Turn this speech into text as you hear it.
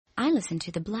I listen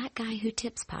to the Black Guy Who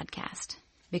Tips podcast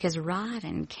because Rod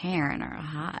and Karen are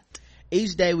hot.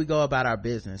 Each day we go about our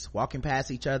business, walking past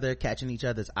each other, catching each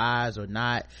other's eyes or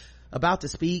not, about to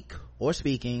speak or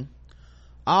speaking.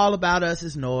 All about us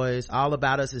is noise. All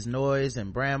about us is noise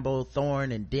and bramble,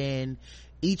 thorn and den.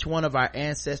 Each one of our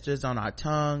ancestors on our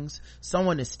tongues.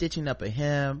 Someone is stitching up a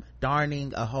hem,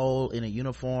 darning a hole in a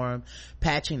uniform,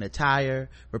 patching a tire,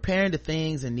 repairing the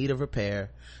things in need of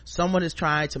repair. Someone is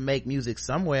trying to make music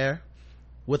somewhere,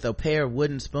 with a pair of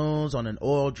wooden spoons on an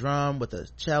oil drum, with a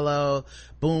cello,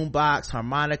 boombox,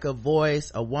 harmonica,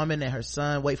 voice. A woman and her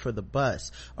son wait for the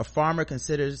bus. A farmer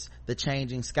considers the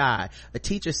changing sky. A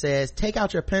teacher says, take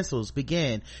out your pencils,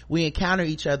 begin. We encounter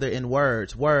each other in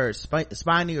words,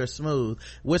 spiny or smooth,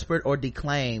 whispered or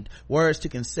declaimed, words to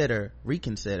consider,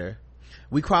 reconsider.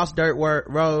 We cross dirt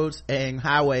roads and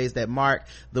highways that mark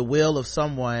the will of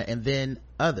someone, and then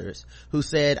others who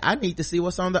said, I need to see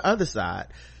what's on the other side.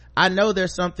 I know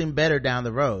there's something better down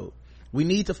the road. We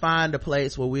need to find a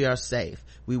place where we are safe.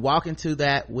 We walk into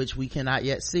that which we cannot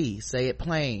yet see. Say it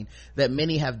plain, that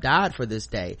many have died for this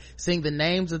day. Sing the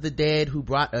names of the dead who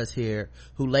brought us here,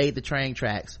 who laid the train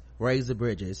tracks, raised the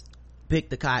bridges, picked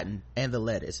the cotton and the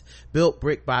lettuce, built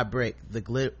brick by brick the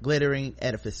glittering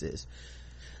edifices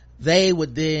they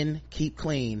would then keep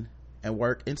clean and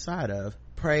work inside of.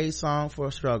 Praise song for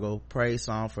a struggle, praise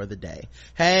song for the day.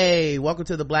 Hey, welcome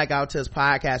to the Blackout Tips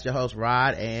podcast. Your host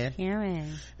Rod and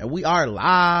Karen, and we are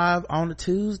live on a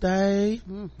Tuesday.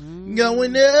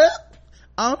 Going up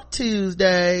on a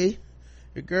Tuesday.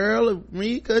 Your girl and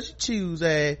me, cause you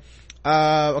Tuesday.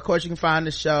 Of course you can find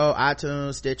the show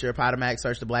iTunes, Stitcher, Podomax.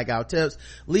 Search the Blackout Tips.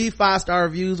 Leave 5-star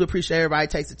reviews. We appreciate everybody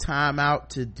takes the time out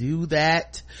to do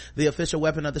that. The official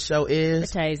weapon of the show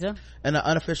is a taser, and the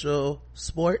unofficial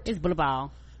sport is bullet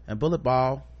ball. And bullet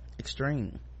ball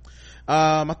extreme.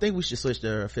 I think we should switch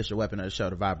the official weapon of the show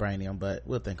to Vibranium, but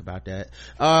we'll think about that.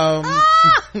 I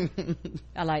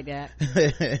like that.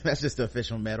 That's just the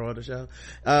official metal of the show.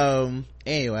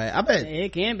 Anyway, I bet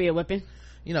it can be a weapon.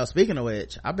 You know, speaking of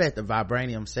which, I bet the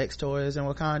vibranium sex toys in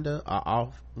Wakanda are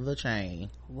off the chain.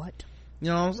 What? You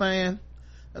know what I'm saying?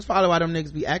 That's probably why them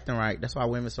niggas be acting right. That's why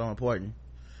women's so important.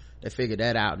 They figured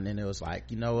that out, and then it was like,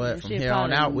 you know what, from here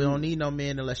on out we don't need no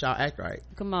men unless y'all act right.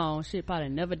 Come on, shit probably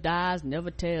never dies, never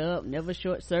tear up, never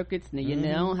short circuits, and you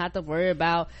don't have to worry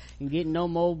about getting no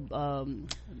more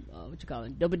what you call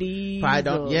it, double D's. Probably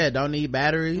don't need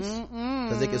batteries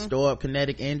because they can store up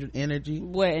kinetic energy.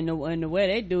 Well, and the way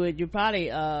they do it, you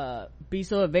probably be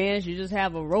so advanced you just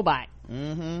have a robot.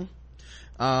 Then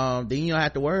you don't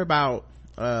have to worry about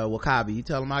Wakabi. You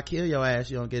tell them I kill your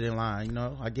ass, you don't get in line. You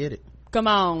know, I get it. Come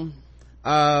on.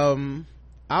 I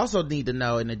also need to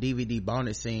know in the DVD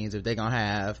bonus scenes if they're gonna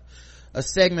have a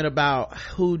segment about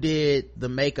who did the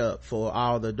makeup for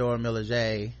all the Dora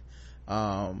Milaje,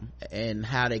 and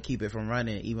how they keep it from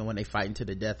running even when they fighting to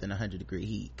the death in 100-degree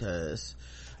heat, because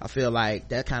I feel like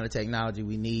that kind of technology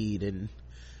we need, and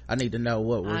I need to know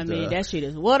what was that shit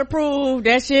is waterproof.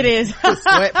 That shit is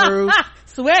sweatproof,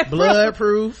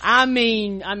 bloodproof. I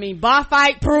mean bar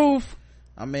fight proof.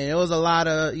 I mean, it was a lot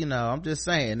of, you know, I'm just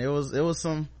saying, it was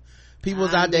some people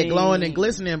was out there glowing and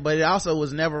glistening, but it also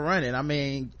was never running. I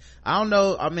mean, I don't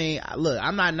know. I mean, look,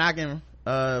 I'm not knocking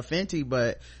Fenty,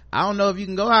 but I don't know if you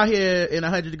can go out here in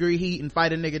 100-degree heat and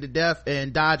fight a nigga to death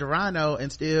and dodge a rhino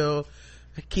and still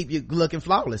keep you looking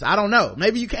flawless. I don't know,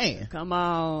 maybe you can. Come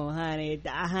on, honey,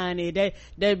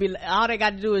 they be all they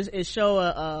got to do is show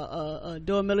a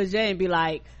Dora Milaje and be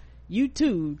like, you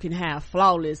too can have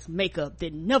flawless makeup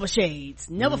that never shades,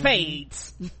 never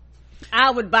fades. I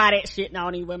would buy that shit and I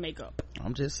don't even wear makeup.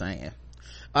 I'm just saying.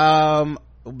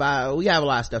 But we have a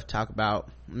lot of stuff to talk about.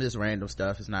 This random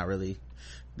stuff is not really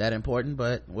that important,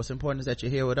 but what's important is that you're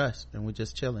here with us and we're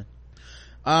just chilling.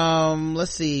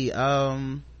 Let's see.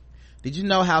 Did you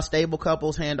know how stable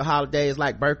couples handle holidays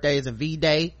like birthdays and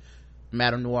V-Day?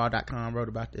 MadameNoir.com wrote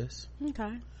about this.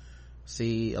 Okay.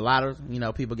 See, a lot of,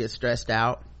 people get stressed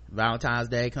out. Valentine's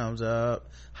Day comes up,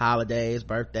 holidays,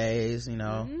 birthdays,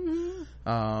 and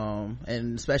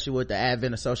especially with the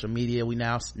advent of social media, we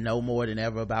now know more than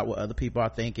ever about what other people are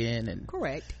thinking and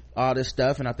correct all this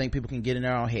stuff. And I think people can get in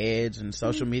their own heads, and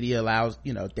social media allows,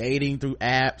 dating through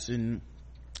apps and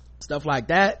stuff like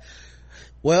that.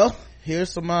 Well, here's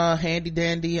some handy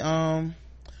dandy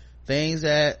things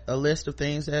a list of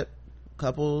things that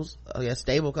couples,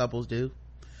 stable couples do.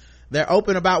 They're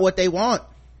open about what they want.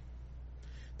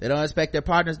 They don't expect their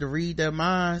partners to read their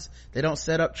minds. They don't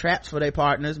set up traps for their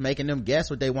partners, making them guess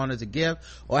what they want as a gift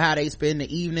or how they spend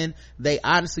the evening. They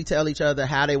honestly tell each other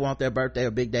how they want their birthday or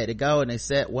big day to go, and they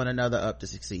set one another up to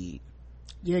succeed.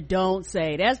 You don't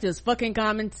say. That's just fucking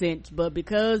common sense. But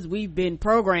because we've been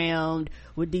programmed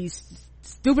with these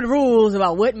stupid rules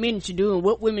about what men should do and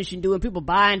what women should do, and people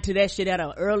buy into that shit at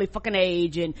an early fucking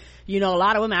age, and a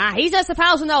lot of women, he's just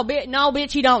supposed to know. No,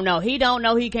 bitch, he don't know. He don't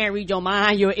know. He can't read your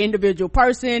mind. You're an individual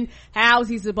person. How is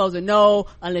he supposed to know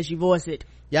unless you voice it?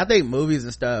 Yeah, I think movies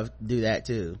and stuff do that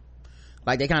too.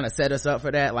 Like, they kind of set us up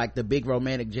for that. Like, the big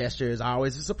romantic gesture is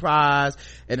always a surprise,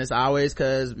 and it's always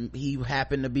because he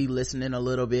happened to be listening a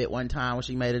little bit one time when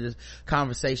she made a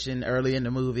conversation early in the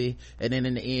movie, and then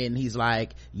in the end he's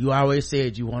like, you always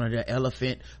said you wanted an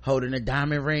elephant holding a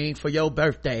diamond ring for your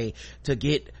birthday to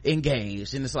get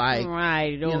engaged. And it's like,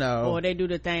 right, or they do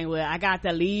the thing where I got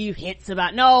to leave hints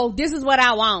about, no, this is what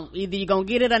I want, either you're gonna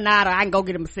get it or not, or I can go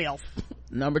get it myself.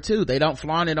 Number 2, they don't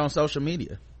flaunt it on social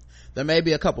media. There may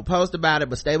be a couple posts about it,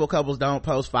 but stable couples don't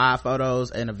post 5 photos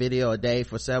and a video a day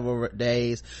for several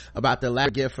days about the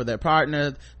latter gift for their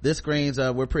partner. This screams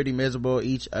we're pretty miserable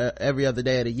every other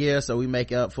day of the year, so we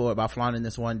make up for it by flaunting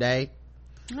this one day.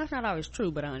 That's not always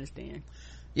true, but I understand.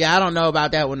 Yeah, I don't know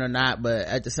about that one or not, but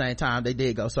at the same time, they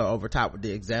did go so over top with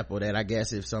the example that I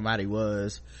guess if somebody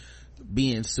was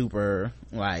being super,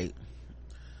 like,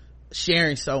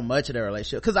 sharing so much of their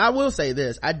relationship, because I will say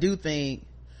this, I do think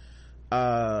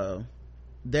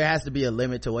there has to be a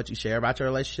limit to what you share about your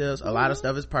relationships. A lot of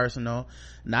stuff is personal.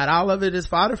 Not all of it is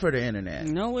fodder for the internet.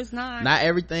 No, it's not. Not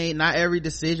every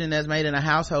decision that's made in a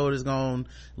household is gonna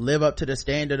live up to the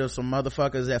standard of some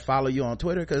motherfuckers that follow you on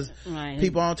Twitter, because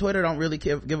people on Twitter don't really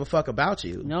give a fuck about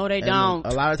you. No, they don't.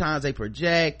 A lot of times they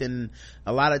project, and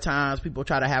a lot of times people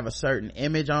try to have a certain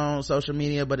image on social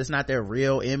media, but it's not their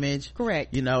real image. Correct.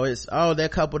 It's, they're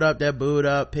coupled up, they're booed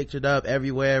up, pictured up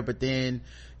everywhere, but then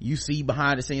you see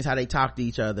behind the scenes how they talk to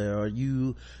each other, or if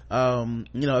you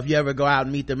ever go out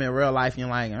and meet them in real life, you're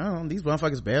like, these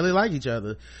motherfuckers barely like each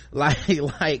other. That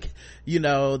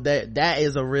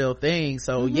is a real thing.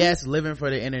 So yes, living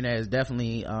for the internet is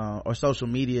definitely, or social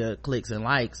media clicks and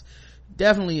likes,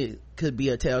 definitely could be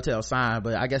a telltale sign,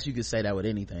 but I guess you could say that with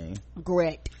anything.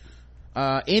 Correct.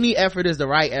 Any effort is the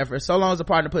right effort, so long as the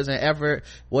partner puts in effort,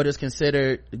 what is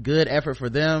considered good effort for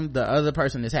them, the other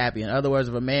person is happy. In other words,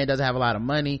 if a man doesn't have a lot of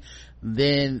money,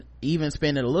 then even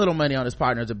spending a little money on his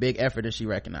partner is a big effort, and she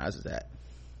recognizes that.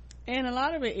 And a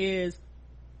lot of it is,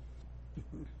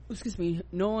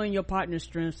 knowing your partner's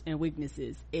strengths and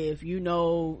weaknesses. If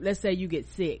let's say you get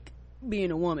sick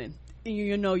being a woman, and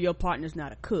you know your partner's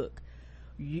not a cook,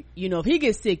 if he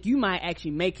gets sick, you might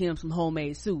actually make him some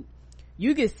homemade soup.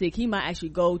 You get sick, he might actually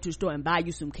go to the store and buy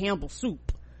you some Campbell's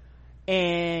soup.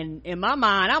 And in my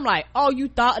mind, I'm like, you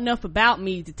thought enough about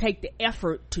me to take the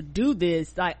effort to do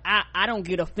this. Like, I don't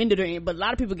get offended but a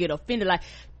lot of people get offended. Like,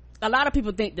 a lot of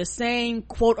people think the same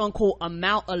quote unquote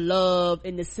amount of love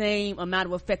and the same amount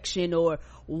of affection or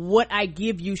what I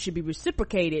give you should be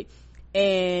reciprocated.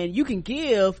 And you can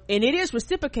give, and it is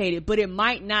reciprocated, but it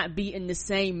might not be in the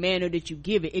same manner that you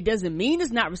give it. It doesn't mean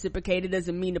it's not reciprocated. It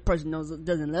doesn't mean the person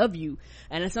doesn't love you.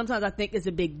 And sometimes I think there's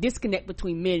a big disconnect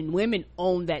between men and women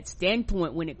on that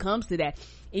standpoint when it comes to that.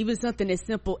 Even something as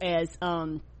simple as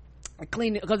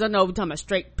cleaning, because I know we're talking about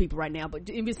straight people right now, but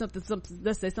even something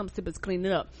let's say something simple as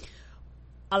cleaning up.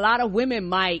 A lot of women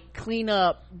might clean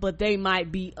up, but they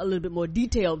might be a little bit more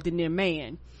detailed than their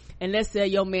man. And let's say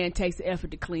your man takes the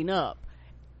effort to clean up,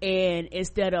 and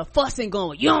instead of fussing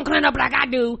going, you don't clean up like I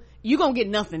do, you gonna get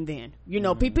nothing then.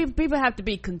 People have to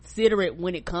be considerate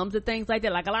when it comes to things like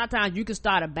that. Like, a lot of times you can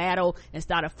start a battle and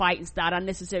start a fight and start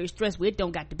unnecessary stress where it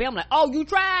don't got to be. I'm like, you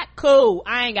tried? Cool.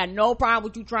 I ain't got no problem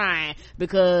with you trying,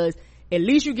 because at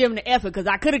least you're giving the effort, because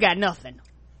I could have got nothing.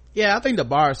 Yeah, I think the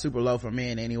bar is super low for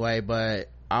men anyway, but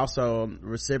also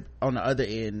on the other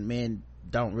end, men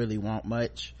don't really want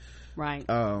much. Right.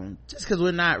 Just because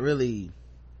we're not really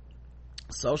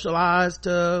socialized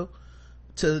to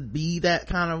be that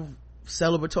kind of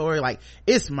celebratory, like,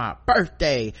 it's my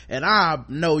birthday and I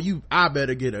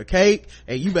better get a cake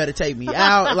and you better take me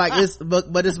out. Like,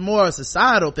 but it's more a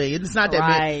societal thing. It's not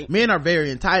that men are very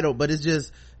entitled, but it's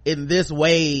just in this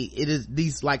way, it is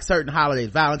these, like, certain holidays.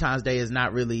 Valentine's Day is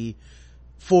not really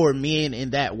for men in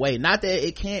that way. Not that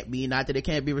it can't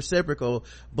be reciprocal,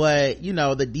 but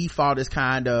the default is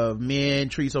kind of men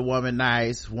treats a woman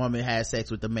nice, woman has sex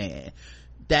with the man.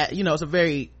 That, it's a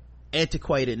very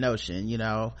antiquated notion,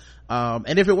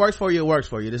 and if it works for you, it works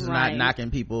for you. This is not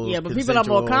knocking people. Yeah, but people are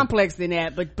more complex than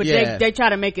that, but they try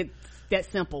to make it that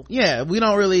simple. Yeah, we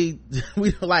don't really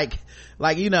like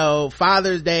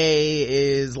Father's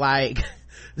Day is like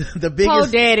the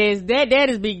biggest.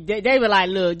 They were like,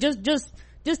 look,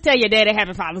 just tell your daddy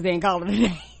happy Father's Day and call it a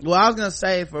day. Well, I was gonna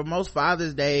say, for most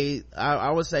Father's Day,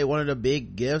 I would say one of the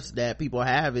big gifts that people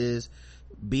have is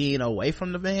being away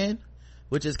from the man,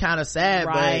 which is kind of sad.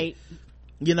 Right. But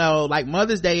you know, like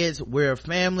Mother's Day is, we're a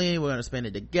family, we're gonna spend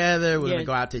it together, we're gonna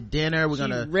go out to dinner, we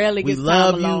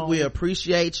love you, we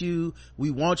appreciate you,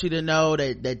 we want you to know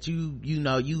that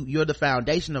you're the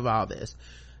foundation of all this.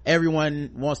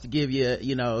 Everyone wants to give you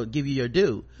your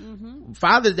due.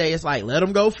 Father's Day, it's like, let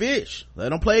them go fish, let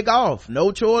them play golf,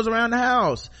 no chores around the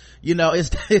house.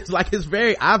 It's like, it's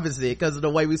very opposite because of the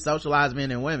way we socialize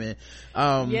men and women.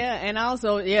 And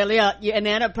also and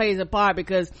that plays a part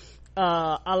because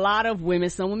a lot of women,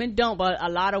 some women don't, but a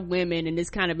lot of women, and it's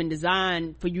kind of been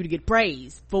designed for you to get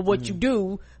praise for what you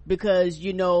do, because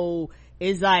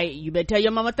it's like, you better tell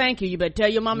your mama thank you, you better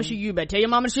tell your mama you better tell your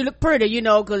mama she look pretty,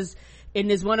 because and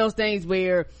it's one of those things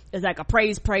where it's like a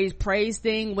praise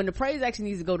thing, when the praise actually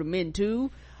needs to go to men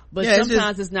too. But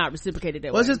sometimes it's not reciprocated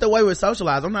that way. It's just the way we're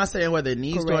socialized. I'm not saying whether it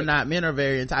needs to or not. Men are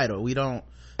very entitled. We don't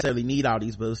necessarily need all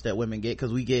these boosts that women get,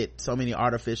 because we get so many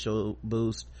artificial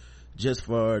boosts just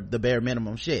for the bare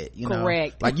minimum shit.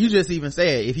 Correct. Like you just even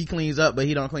said, if he cleans up but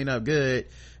he don't clean up good,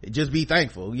 just be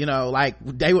thankful. Like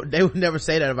they would never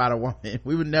say that about a woman.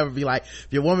 We would never be like, if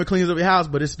your woman cleans up your house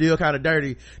but it's still kind of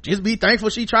dirty, just be thankful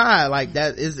she tried. Like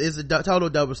that is a total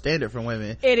double standard for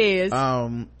women. It is.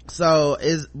 But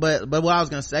what I was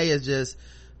gonna say is just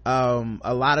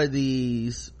a lot of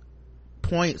these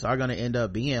points are gonna end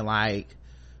up being like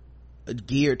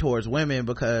geared towards women,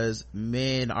 because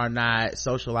men are not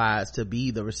socialized to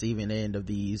be the receiving end of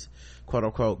these quote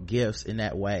unquote gifts in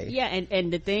that way.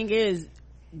 And the thing is,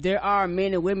 there are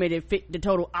men and women that fit the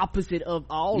total opposite of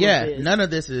all of this. None of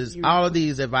this is, all of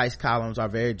these advice columns are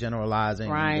very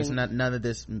generalizing. Right. None of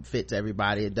this fits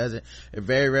everybody. It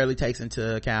very rarely takes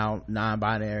into account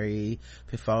non-binary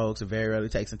folks. It very rarely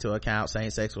takes into account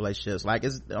same-sex relationships.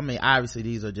 Obviously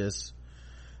these are just,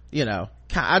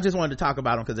 I just wanted to talk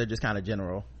about them because they're just kind of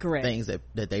general things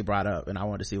that they brought up, and I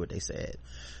wanted to see what they said.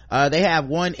 They have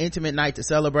one intimate night to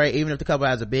celebrate. Even if the couple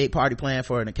has a big party planned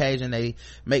for an occasion, they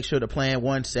make sure to plan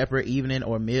one separate evening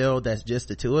or meal that's just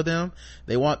the two of them.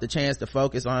 They want the chance to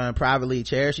focus on privately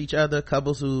cherish each other.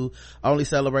 Couples who only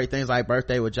celebrate things like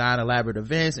birthday with giant elaborate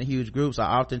events and huge groups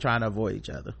are often trying to avoid each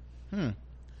other.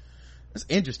 That's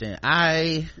interesting.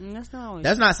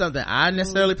 That's not something I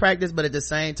necessarily practice, but at the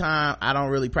same time, I don't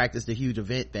really practice the huge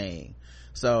event thing.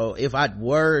 So if I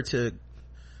were to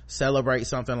celebrate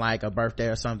something like a birthday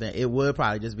or something, it would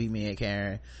probably just be me and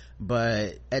Karen.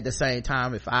 But at the same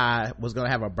time, if I was gonna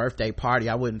have a birthday party,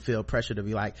 I wouldn't feel pressure to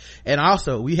be like, and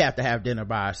also we have to have dinner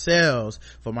by ourselves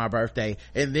for my birthday,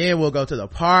 and then we'll go to the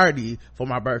party for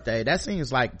my birthday. That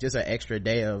seems like just an extra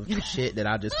day of shit that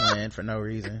I just planned for no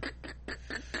reason.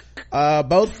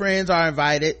 Both friends are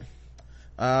invited.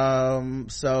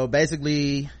 So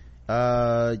basically,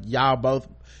 y'all both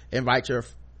invite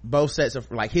both sets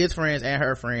of, like, his friends and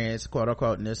her friends, quote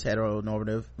unquote, in this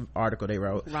heteronormative article they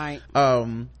wrote. Right.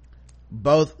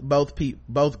 Both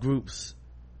groups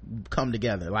come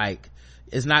together. Like,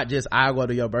 it's not just I go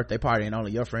to your birthday party and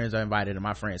only your friends are invited and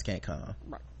my friends can't come.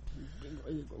 Right.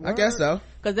 I guess so.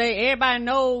 Cause everybody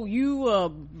know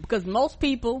you, because most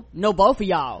people know both of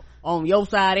y'all on your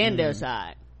side and their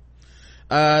side.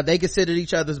 They considered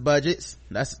each other's budgets.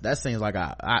 That seems like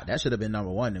that should have been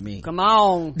number one to me. Come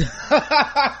on.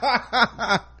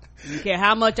 You care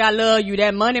how much I love you,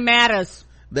 that money matters.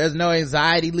 There's no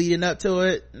anxiety leading up to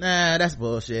it. Nah, that's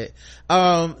bullshit.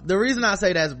 The reason I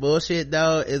say that's bullshit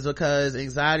though is because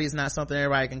anxiety is not something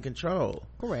everybody can control.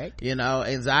 Correct.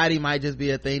 Anxiety might just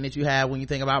be a thing that you have when you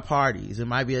think about parties. It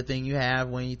might be a thing you have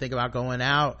when you think about going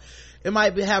out. It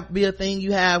might be a thing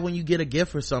you have when you get a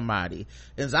gift for somebody.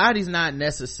 Anxiety is not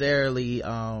necessarily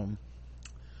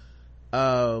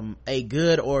a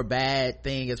good or bad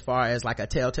thing as far as like a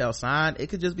telltale sign. It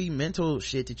could just be mental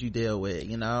shit that you deal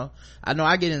with. I know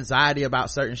I get anxiety about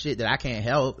certain shit that I can't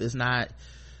help. It's not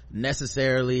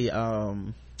necessarily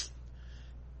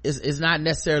it's not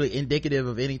necessarily indicative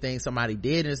of anything somebody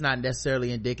did, and it's not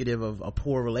necessarily indicative of a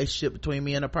poor relationship between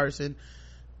me and a person.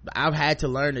 I've had to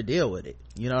learn to deal with it.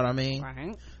 You know what I mean?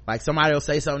 Right. Like somebody will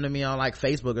say something to me on like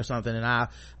Facebook or something, and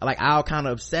I'll kind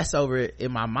of obsess over it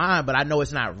in my mind, but I know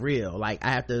it's not real. Like I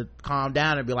have to calm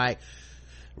down and be like,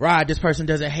 Rod, this person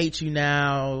doesn't hate you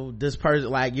now. This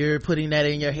person, like, you're putting that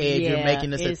in your head. You're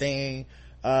making this a thing.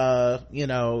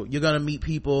 You're gonna meet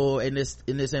people in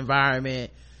this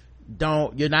environment.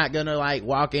 you're not gonna like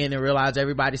walk in and realize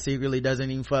everybody secretly doesn't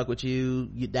even fuck with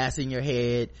that's in your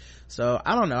head. So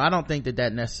I don't know, I don't think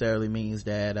that necessarily means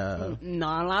that no,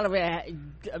 a lot of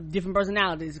it different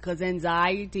personalities, because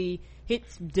anxiety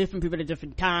hits different people at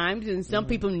different times, and some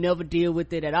people never deal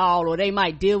with it at all, or they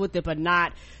might deal with it but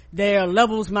not, their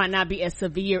levels might not be as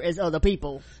severe as other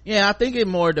people. Yeah, I think it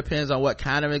more depends on what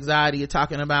kind of anxiety you're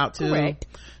talking about too. Correct.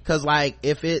 Because like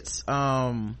if it's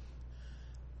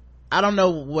I don't know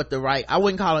what I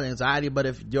wouldn't call it anxiety, but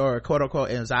if your quote unquote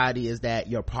anxiety is that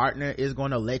your partner is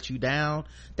going to let you down,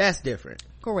 that's different.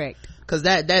 Correct. Because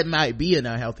that might be an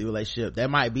unhealthy relationship. That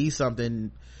might be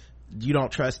something, you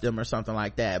don't trust them or something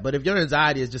like that. But if your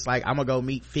anxiety is just like, I'm gonna go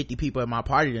meet 50 people at my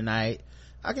party tonight,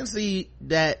 I can see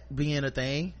that being a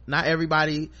thing. Not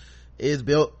everybody is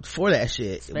built for that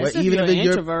shit. Especially even if you're an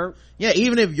introvert. Yeah,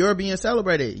 even if you're being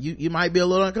celebrated, you might be a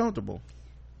little uncomfortable.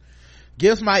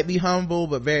 Gifts might be humble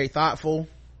but very thoughtful.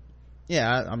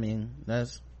 Yeah, I mean,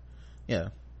 that's, yeah,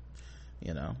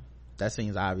 you know, that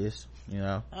seems obvious, you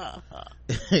know.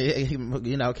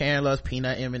 You know, Karen loves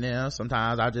peanut M&Ms.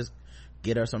 Sometimes I just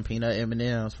get her some peanut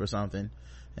M&Ms for something.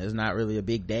 It's not really a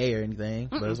big day or anything,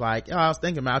 but it's like, oh, I was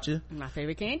thinking about you. My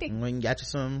favorite candy. And we can get you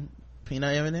some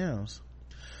peanut M&Ms.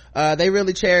 They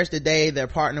really cherish the day their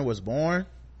partner was born.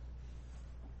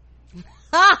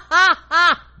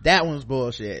 That one's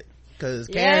bullshit. Cause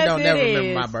Karen don't never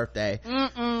remember my birthday.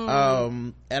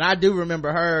 And I do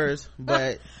remember hers,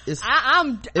 but it's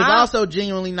also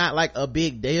genuinely not like a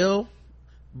big deal.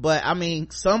 But I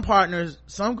mean, some partners,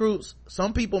 some groups,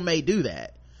 some people may do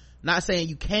that. Not saying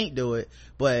you can't do it,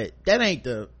 but that ain't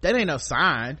no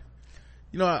sign.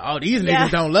 You know, oh, these niggas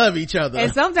don't love each other.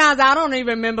 And sometimes I don't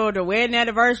even remember the wedding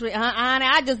anniversary, honey.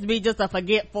 I just be just a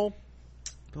forgetful.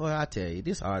 Boy, I tell you,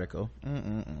 this article.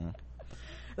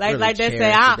 Like they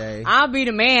say, I'll be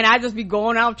the man. I just be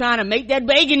going out trying to make that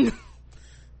bacon.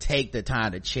 Take the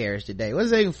time to cherish the day. What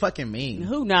does that even fucking mean?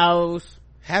 Who knows?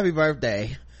 Happy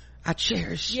birthday. I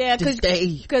cherish this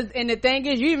day. And the thing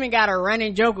is, you even got a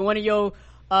running joke with one of your,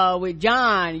 with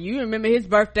John. You remember his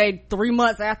birthday 3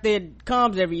 months after it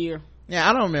comes every year. Yeah,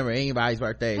 I don't remember anybody's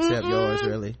birthday except yours,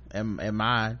 really. And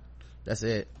mine. That's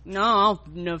it. No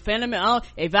family member.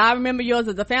 If I remember yours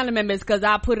as a family member, it's because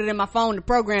I put it in my phone, the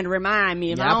program, to remind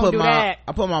me. If I don't do that,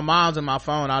 I put my mom's in my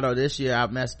phone. Although this year I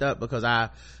messed up because I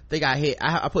think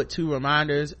I put 2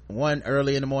 reminders, one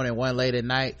early in the morning, one late at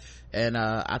night, and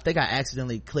I think I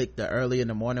accidentally clicked the early in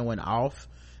the morning one off,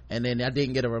 and then I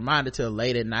didn't get a reminder till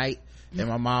late at night. And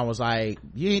my mom was like,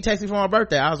 "You didn't text me for my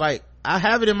birthday." I was like, "I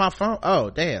have it in my phone." Oh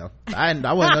damn, I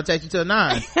wasn't gonna text you till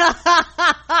 9.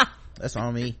 That's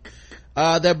on me.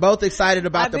 They're both excited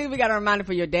about I think we got a reminder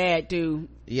for your dad too.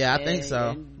 Yeah, I think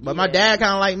so. But my dad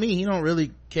kind of like me. He don't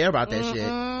really care about that shit.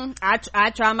 I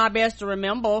try my best to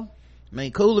remember. I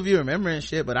mean, cool if you remembering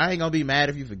shit, but I ain't gonna be mad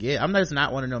if you forget. I'm just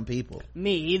not one of them people.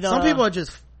 Me either. Some people are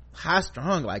just high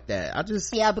strung like that.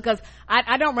 Because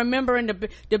I don't remember. And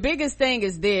the biggest thing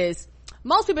is this: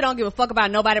 most people don't give a fuck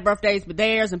about nobody's birthdays but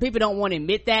theirs, and people don't want to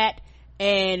admit that.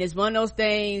 And it's one of those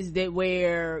things that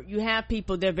where you have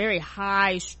people, they're very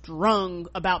high strung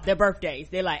about their birthdays.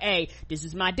 They're like, hey, this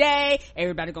is my day,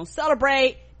 everybody gonna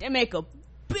celebrate. They make a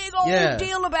big old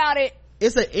deal about it.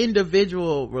 It's an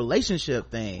individual relationship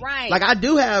thing, right? Like I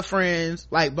do have friends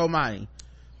like Bomani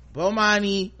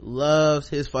loves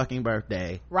his fucking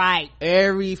birthday, right?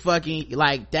 Every fucking,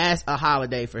 like, that's a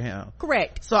holiday for him,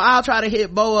 correct? So I'll try to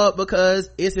hit Bo up because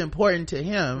it's important to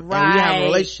him, right? And we have a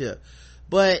relationship.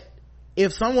 But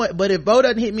if Bo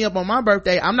doesn't hit me up on my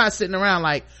birthday, I'm not sitting around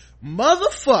like,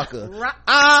 motherfucker, right.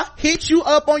 I hit you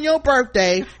up on your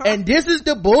birthday and this is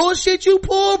the bullshit you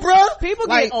pull, bruh. People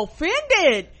get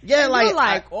offended. Yeah, and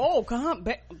like oh, calm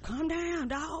down,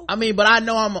 dog. I mean, but I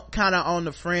know I'm kind of on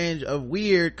the fringe of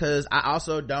weird because I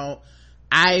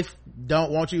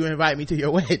don't want you to invite me to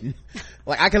your wedding.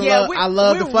 Like I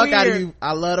love the fuck out of you.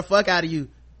 I love the fuck out of you.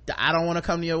 I don't want to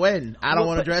come to your wedding. I don't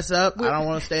want to dress up. I don't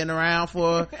want to stand around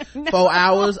for 4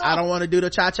 hours. I don't want to do the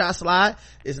cha-cha slide.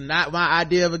 It's not my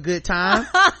idea of a good time.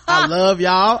 I love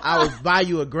y'all. I will buy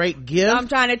you a great gift. I'm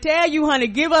trying to tell you, honey,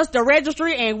 give us the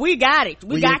registry and we got it.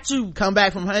 We got you. Come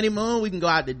back from honeymoon. We can go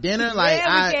out to dinner. Like,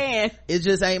 yeah, we can. It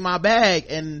just ain't my bag.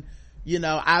 And, you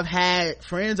know, I've had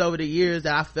friends over the years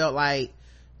that I felt like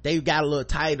they got a little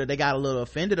tight or they got a little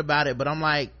offended about it. But I'm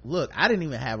like, look, I didn't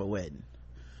even have a wedding.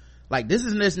 Like, this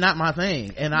is not my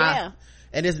thing. And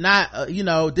and it's not, you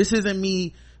know, this isn't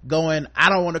me going, I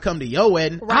don't want to come to your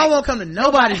wedding. Right. I don't want to come to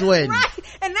nobody's wedding. Right.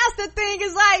 And that's the thing,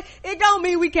 is like, it don't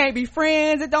mean we can't be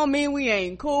friends. It don't mean we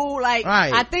ain't cool. Like,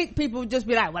 right. I think people just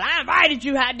be like, well, I invited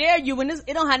you, how dare you? And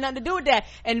it don't have nothing to do with that.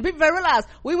 And people realize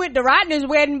we went to Rodney's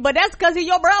wedding, but that's because he's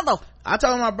your brother. I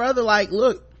told my brother, like,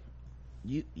 look,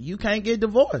 you can't get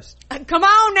divorced. Come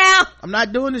on now. I'm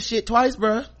not doing this shit twice,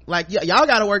 bro. Like, y'all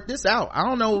gotta work this out. I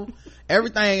don't know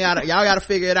everything. Y'all gotta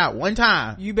figure it out one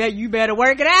time. You better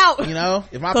work it out. You know,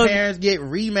 if my parents get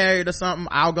remarried or something,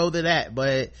 I'll go to that.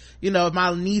 But, you know, if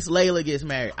my niece Layla gets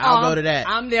married, I'll go to that.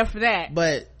 I'm there for that.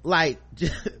 But, like,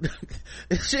 this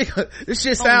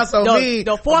shit sounds so mean.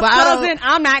 The fourth cousin,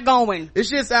 I'm not going. This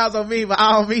shit sounds so mean, but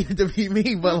I don't mean it to be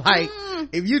mean. But, like,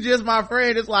 if you just my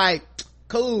friend, it's like,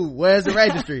 cool, where's the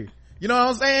registry? You know what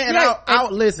I'm saying? And yeah,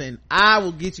 I'll listen, I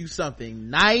will get you something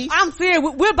nice. I'm saying,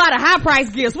 we'll buy the high price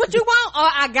gifts. What you want? Oh,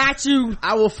 I got you.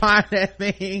 I will find that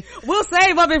thing. We'll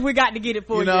save up if we got to get it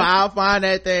for you. You know, I'll find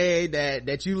that thing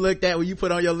that you looked at when you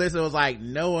put on your list and was like,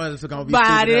 no one's gonna be stupid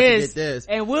enough to get this.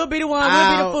 And we'll be the ones,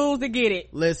 we'll be the fools to get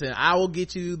it. Listen, I will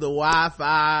get you the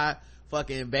Wi-Fi,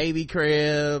 fucking baby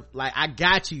crib. Like, I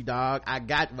got you, dog. But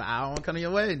I don't want to come to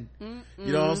your wedding.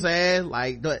 You know what I'm saying?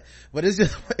 Like, but it's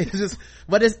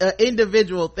an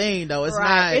individual thing though. It's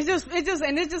right. not.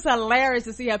 It's just hilarious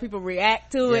to see how people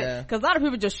react to it. Cause a lot of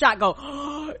people just shocked, go,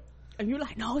 oh, and you're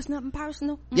like, no, it's nothing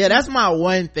personal. Yeah, that's my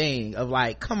one thing of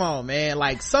like, come on, man.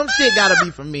 Like, some shit gotta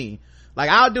be for me. Like,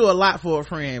 I'll do a lot for a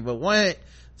friend, but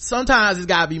sometimes it's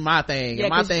gotta be my thing. Yeah,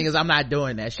 and my thing is I'm not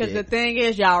doing that shit. Cause the thing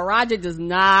is, y'all, Roger does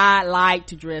not like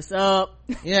to dress up.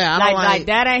 Yeah, I don't like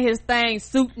that ain't his thing.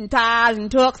 Suit and ties and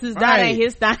tuxes, that ain't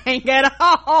his thing at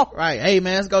all. Right. Hey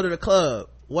man, let's go to the club.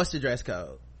 What's the dress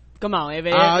code? Come on, if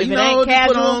it ain't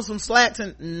casual, put on some slacks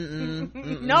and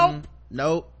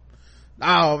nope.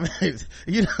 Oh man,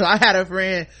 you know, I had a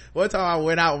friend one time. I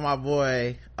went out with my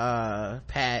boy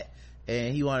Pat,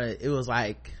 and it was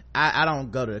like, I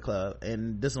don't go to the club,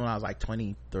 and this is when I was like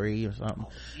 23 or something.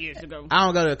 Years ago. I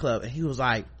don't go to the club, and he was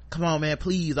like, come on man,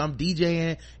 please, I'm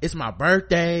DJing, it's my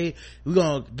birthday,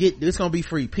 it's gonna be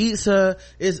free pizza,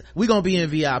 we gonna be in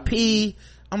VIP.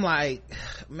 I'm like,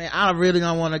 man, I really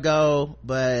don't want to go,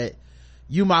 but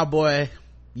you my boy,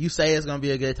 you say it's gonna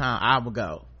be a good time, I will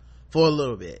go for a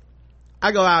little bit.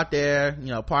 I go out there, you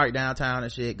know, park downtown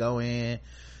and shit, go in,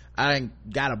 I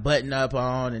ain't got a button up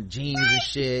on and jeans and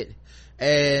shit,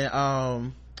 and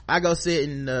I go sit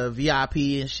in the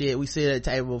VIP and shit. We sit at a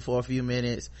table for a few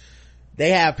minutes.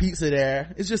 They have pizza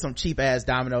there. It's just some cheap ass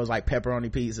Domino's, like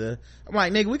pepperoni pizza. I'm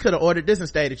like, nigga, we could have ordered this and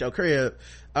stayed at your crib.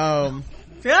 We gonna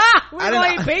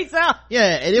eat pizza.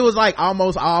 Yeah, and it was like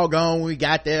almost all gone when we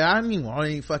got there. I didn't even want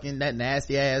any fucking that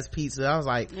nasty ass pizza. I was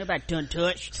like, everybody done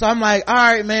touched. So I'm like, all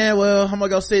right man, well, I'm gonna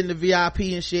go sit in the VIP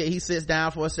and shit. He sits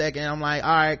down for a second. I'm like, all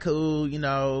right, cool, you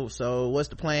know, so what's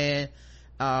the plan?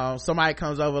 Somebody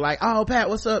comes over like, oh Pat,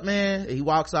 what's up man? He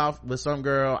walks off with some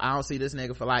girl. I don't see this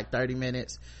nigga for like 30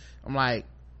 minutes. I'm like,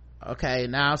 okay,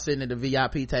 now I'm sitting at the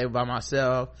VIP table by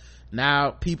myself. Now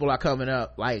people are coming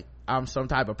up like I'm some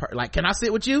type of like, can I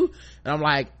sit with you? And I'm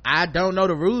like, I don't know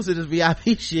the rules of this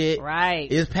VIP shit. Right.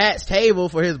 It's Pat's table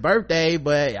for his birthday,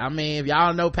 but I mean, if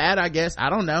y'all know Pat, I guess,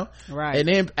 I don't know. Right. And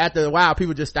then after a while,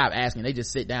 people just stop asking. They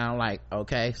just sit down like,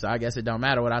 okay, so I guess it don't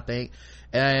matter what I think.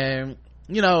 And,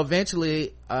 you know,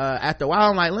 eventually, after a while,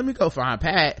 I'm like, let me go find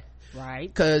Pat.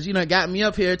 Right. Cause, you know, got me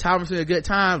up here, taught me a good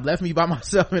time, left me by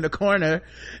myself in the corner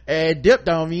and dipped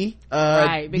on me.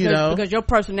 Right. Because your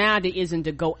personality isn't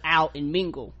to go out and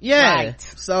mingle. Yeah. Right.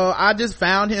 So I just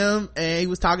found him and he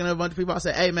was talking to a bunch of people. I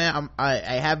said, hey man, I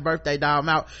have birthday, dog, I'm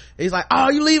out. He's like, oh,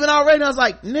 you leaving already? And I was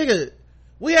like, nigga,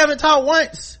 we haven't talked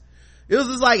once. It was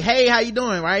just like, hey, how you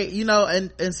doing, right? You know,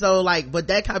 and so like, but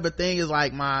that type of thing is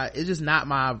like it's just not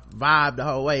my vibe the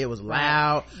whole way. It was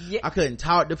loud. Yeah. I couldn't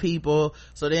talk to people.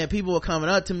 So then people were coming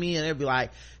up to me and they'd be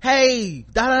like, hey,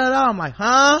 da da da. I'm like,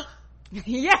 huh?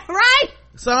 Yeah, right.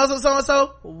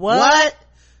 So what?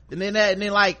 And then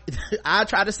like, I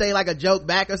try to say like a joke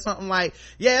back or something like,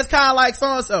 yeah, it's kind of like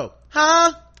so-and-so.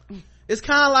 Huh? It's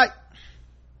kind of like,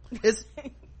 it's,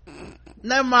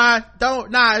 never mind,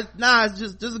 it's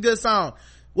just a good song.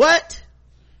 What?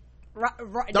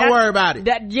 Right, don't worry about it.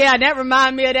 That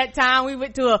reminded me of that time we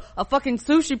went to a fucking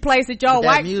sushi place that y'all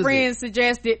white friends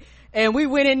suggested, and we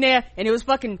went in there and it was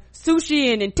fucking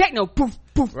sushi and techno, poof,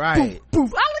 poof, right. poof,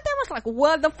 poof. I looked at us like,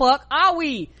 what the fuck are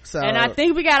we? So, and I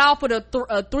think we got offered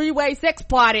a three-way sex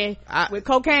party with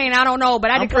cocaine. I don't know,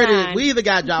 but I declined. We either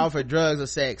got y'all for drugs or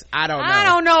sex. I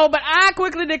don't know, but I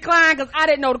quickly declined because I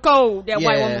didn't know the code that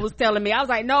white woman was telling me. I was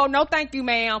like, no, thank you,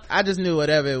 ma'am. I just knew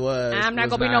whatever it was. I'm not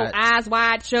gonna be no eyes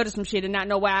wide shut or some shit and not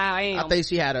know where I am. I think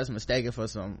she had us mistaken for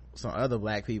some other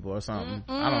black people or something.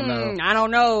 I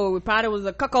don't know. It probably was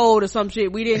a cuckold or some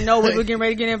shit we didn't know we were getting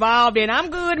ready to get involved in. I'm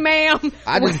good, ma'am.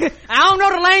 I don't know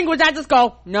the language. I just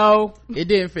go, no. It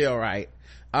didn't feel right.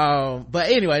 But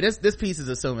anyway, this piece is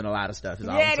assuming a lot of stuff. Is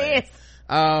all I'm saying. It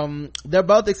is. They're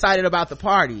both excited about the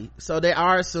party, so they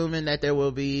are assuming that there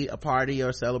will be a party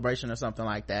or celebration or something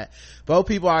like that. Both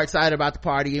people are excited about the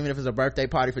party, even if it's a birthday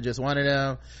party for just one of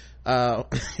them.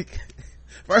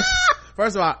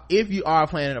 First of all, if you are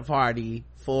planning a party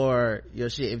for your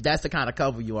shit, if that's the kind of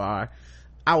couple you are,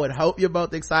 I would hope you're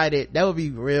both excited. That would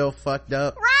be real fucked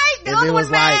up. Right? The other one's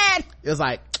mad. It was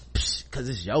like, cause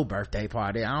it's your birthday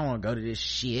party. I don't want to go to this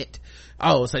shit.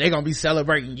 Oh, so they're gonna be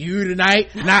celebrating you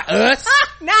tonight, not us?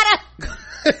 Not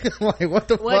us. Like, what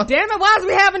the fuck? Damn it, why is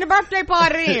we having the birthday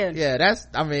party then? Yeah,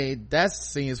 that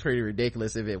seems pretty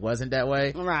ridiculous if it wasn't that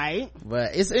way. Right.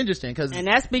 But it's interesting and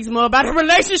that speaks more about a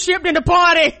relationship than the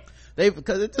party.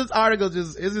 Because this article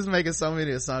it's just making so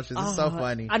many assumptions. It's so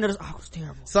funny. I know this article's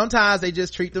terrible. Sometimes they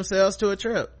just treat themselves to a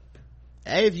trip.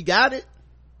 Hey, if you got it,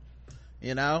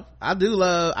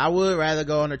 I would rather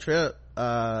go on a trip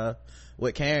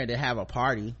with Karen than have a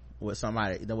party with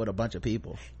somebody, with a bunch of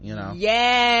people,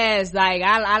 Yes, like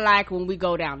I like when we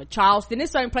go down to Charleston.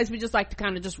 There's certain place we just like to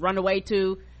kind of just run away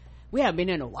to. We haven't been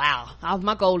in a while.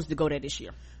 My goal is to go there this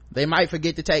year. They might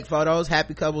forget to take photos.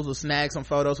 Happy couples will snag some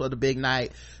photos for the big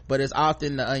night, but it's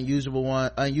often the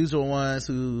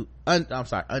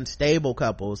unstable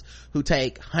couples who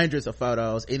take hundreds of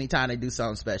photos anytime they do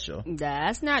something special.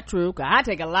 That's not true. I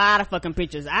take a lot of fucking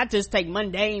pictures. I just take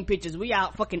mundane pictures. We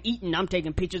out fucking eating, I'm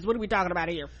taking pictures. What are we talking about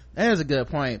here? That is a good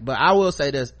point, but I will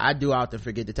say this: I do often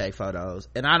forget to take photos,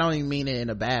 and I don't even mean it in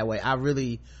a bad way. I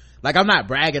really, I'm not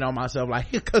bragging on myself,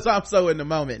 because I'm so in the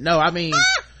moment. No, I mean.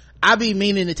 I be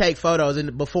meaning to take photos,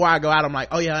 and before I go out I'm like,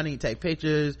 oh yeah, I need to take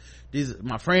pictures.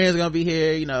 My friends are gonna be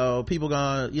here, people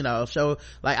gonna show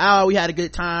oh, we had a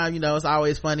good time. It's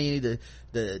always funny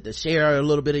to share a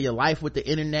little bit of your life with the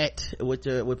internet,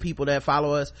 with people that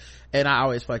follow us, and I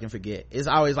always fucking forget. It's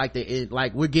always like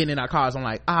we're getting in our cars, I'm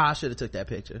like, I should have took that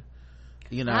picture.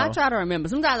 I try to remember.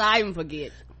 Sometimes I even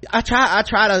forget. I try,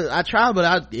 but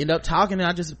I end up talking, and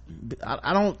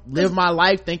I don't live my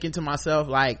life thinking to myself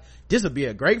this would be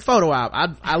a great photo op.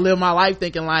 I live my life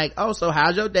thinking oh, so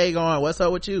how's your day going? What's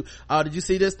up with you? Oh, did you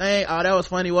see this thing? Oh, that was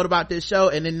funny. What about this show?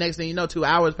 And then next thing you know, 2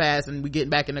 hours pass and we getting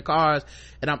back in the cars,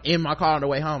 and I'm in my car on the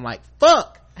way home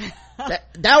fuck.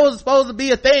 that was supposed to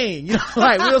be a thing, we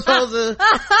were supposed to, it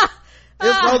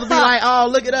was supposed to be oh,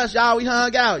 look at us, y'all, we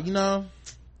hung out,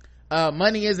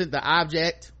 money isn't the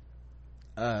object.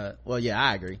 Well, yeah,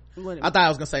 I agree. I thought I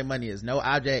was gonna say money is no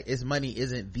object. Money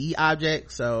isn't the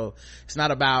object, so it's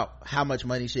not about how much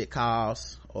money shit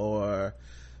costs or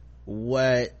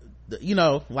what,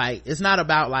 it's not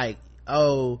about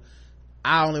oh,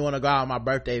 I only want to go out on my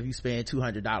birthday if you spend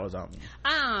 $200 on me.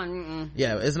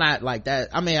 Yeah, it's not like that.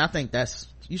 I mean, I think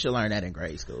you should learn that in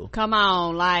grade school. Come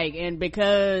on, and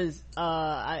because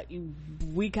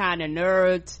we kind of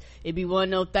nerds, it'd be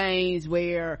one of those things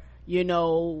where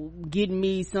getting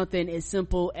me something as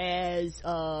simple as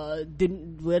it'll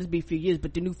be a few years,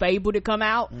 but the new Fable to come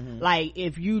out,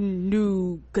 if you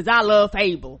knew, because I love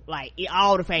Fable,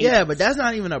 all the Fables. Yeah, but that's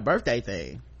not even a birthday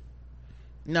thing.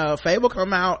 Fable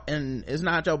come out and it's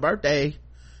not your birthday,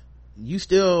 you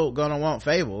still gonna want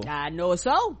Fable. I know it's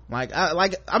so.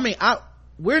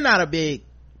 We're not a big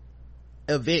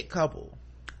event couple.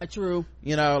 True.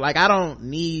 I don't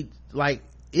need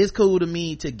it's cool to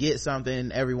me to get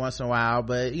something every once in a while,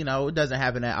 but it doesn't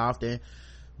happen that often.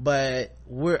 But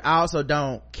I also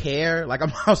don't care.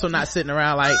 I'm also not sitting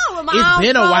around it's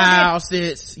been a while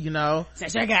since you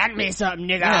got me something,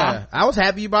 nigga. Yeah, I was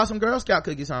happy you brought some Girl Scout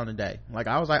cookies home today.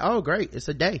 I was oh great, it's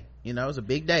a day, it's a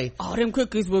big day. Oh, them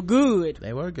cookies were good.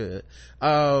 They were good.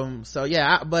 So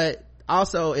yeah, but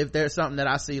also if there's something that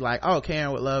I see oh,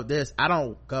 Karen would love this, I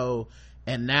don't go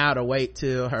and now to wait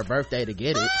till her birthday to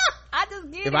get it. I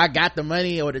just get if I got the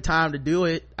money or the time to do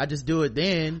it, I just do it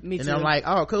then. Me too. And I'm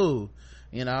oh cool.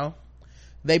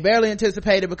 They barely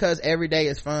anticipate it because every day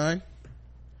is fun,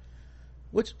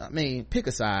 which pick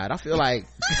a side. I feel I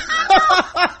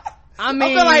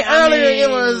feel earlier it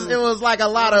was a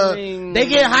lot of they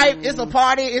get hyped, it's a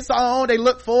party, it's on, they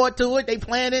look forward to it, they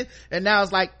plan it, and now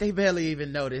it's they barely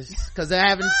even notice because they're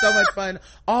having so much fun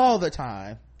all the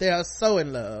time. They are so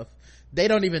in love. They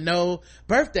don't even know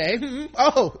birthday.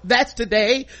 Oh, that's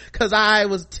today, because I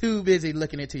was too busy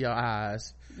looking into your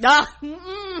eyes. I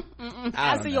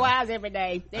see your eyes every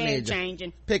day. They ain't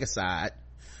changing. Pick a side.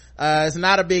 It's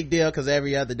not a big deal because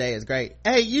every other day is great.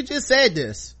 Hey, you just said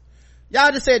this.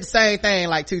 Y'all just said the same thing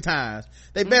like 2 times.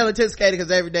 They barely anticipated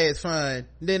because every day is fun.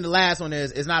 And then the last one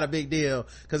is, it's not a big deal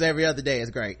because every other day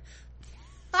is great.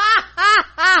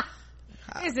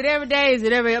 Is it every day? Is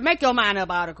it every? Make your mind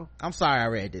up, article. I'm sorry I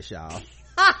read this, y'all.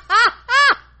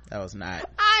 That was not.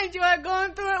 I enjoyed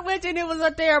going through it with you, and it was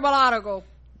a terrible article.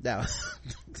 That was.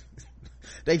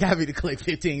 They got me to click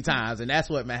 15 times, and that's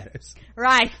what matters.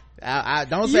 Right. I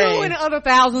don't say. You and the other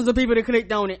thousands of people that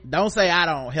clicked on it. Don't say I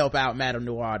don't help out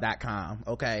MadameNoir.com.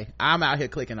 Okay, I'm out here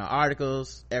clicking on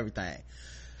articles, everything.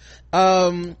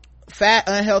 Fat,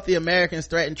 unhealthy Americans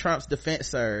threaten Trump's defense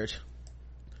surge.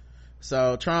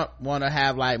 So Trump want to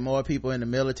have like more people in the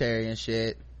military and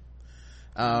shit.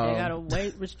 They got a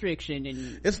weight restriction,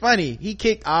 and it's funny, he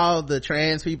kicked all the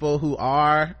trans people who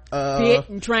are fit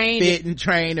and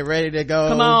trained and ready to go.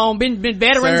 Come on, been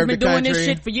veterans, been doing this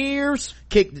shit for years.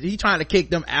 He trying to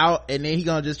kick them out, and then he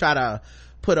gonna just try to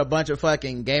put a bunch of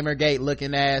fucking Gamergate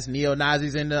looking ass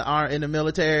neo-Nazis in the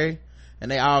military, and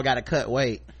they all gotta cut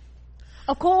weight.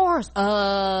 Of course,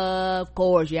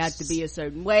 you have to be a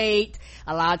certain weight.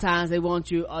 A lot of times they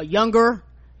want you younger.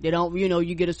 They don't,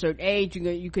 you get a certain age,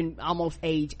 you can almost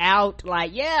age out.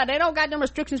 Like, yeah, they don't got them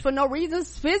restrictions for no reason.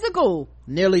 It's physical.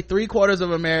 Nearly 3/4 of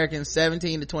Americans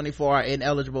 17 to 24 are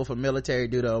ineligible for military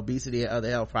due to obesity and other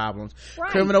health problems,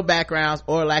 right, criminal backgrounds,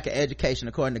 or lack of education,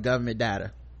 according to government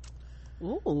data.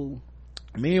 Ooh.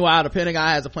 Meanwhile, the Pentagon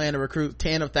has a plan to recruit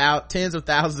tens of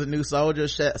thousands of new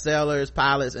soldiers, sailors,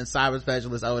 pilots, and cyber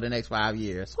specialists over the next 5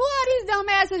 years. Who are these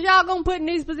dumbasses y'all gonna put in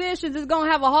these positions that's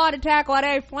gonna have a heart attack while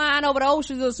they flying over the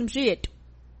oceans or some shit?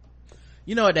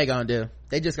 You know what they gonna do?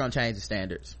 They just gonna change the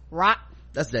standards. Right.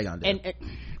 That's what they gonna do. And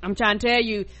I'm trying to tell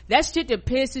you, that shit that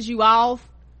pisses you off,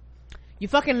 you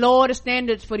fucking lower the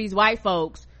standards for these white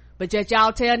folks, but yet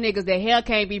y'all tell niggas their hair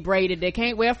can't be braided, they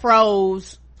can't wear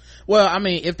froze. Well, I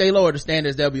mean, if they lower the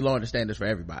standards, they'll be lowering the standards for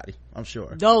everybody, I'm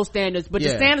sure. Those standards, but the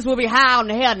standards will be high on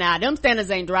the hair now. Them standards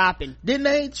ain't dropping. Didn't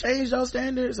they change those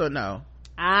standards or no?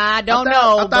 I know.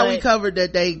 I thought we covered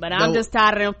that they. But I'm just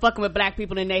tired of them fucking with black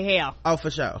people in their hair. Oh, for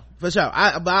sure. But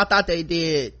I thought they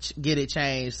did get it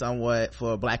changed somewhat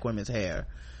for black women's hair.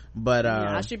 But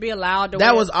I should be allowed to.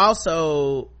 That was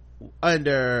also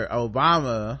under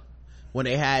Obama when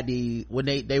they had when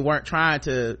they weren't trying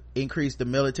to increase the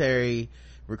military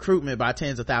recruitment by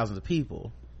tens of thousands of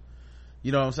people.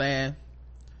 You know what I'm saying?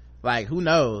 Like, who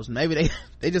knows? Maybe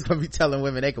they just gonna be telling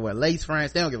women they can wear lace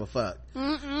fronts. They don't give a fuck.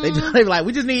 They be like,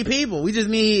 we just need people. We just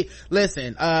need,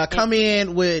 listen, come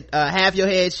in with half your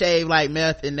head shaved like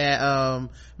meth in that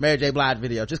Mary J. Blige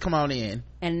video. Just come on in.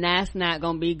 And that's not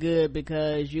gonna be good,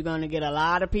 because you're gonna get a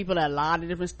lot of people at a lot of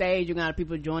different stages. You're gonna have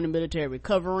people joining the military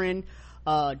recovering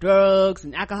drugs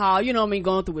and alcohol, you know what I mean,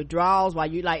 going through withdrawals while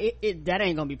you like it that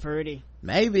ain't gonna be pretty.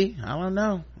 Maybe. I don't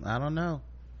know.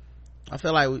 I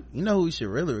feel like you know who we should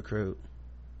really recruit?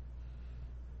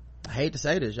 I hate to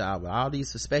say this, y'all, but all these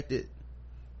suspected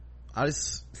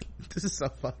this is so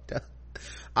fucked up.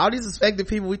 All these suspected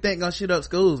people we think gonna shoot up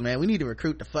schools, man, we need to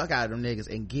recruit the fuck out of them niggas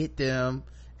and get them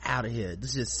out of here.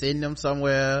 Just send them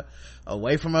somewhere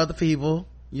away from other people,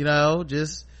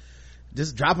 just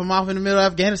drop them off in the middle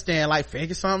of Afghanistan. Like,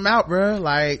 figure something out, bro.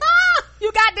 Like,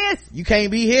 you got this. You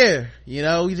can't be here.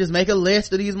 We just make a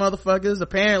list of these motherfuckers.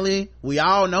 Apparently we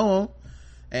all know them,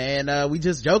 and we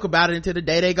just joke about it until the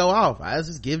day they go off. I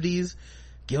just give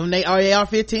them their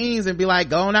AR-15s and be like,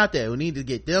 going out there. We need to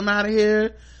get them out of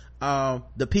here.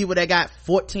 The people that got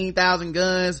 14,000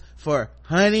 guns for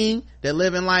hunting that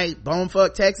live in like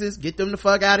Bonefuck, Texas, get them the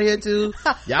fuck out of here too.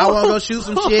 Y'all wanna go shoot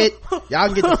some shit, y'all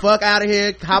can get the fuck out of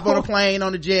here. Hop on a plane,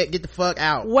 on the jet, get the fuck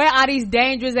out. Where are these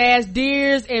dangerous ass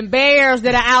deers and bears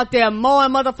that are out there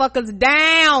mowing motherfuckers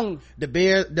down? The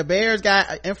bears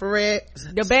got infrared.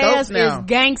 The bears now is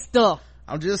gangster.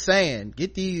 I'm just saying,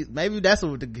 get these. Maybe that's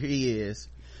what the key is.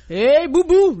 Hey, boo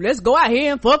boo, let's go out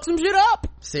here and fuck some shit up.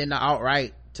 Send the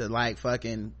alt-right to like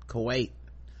fucking Kuwait.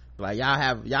 Like,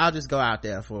 y'all just go out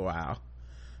there for a while,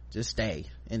 just stay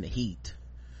in the heat.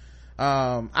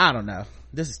 I don't know,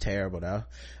 this is terrible though.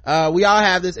 We all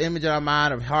have this image in our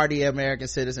mind of hardy American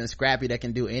citizens, scrappy, that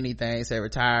can do anything, said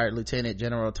retired Lieutenant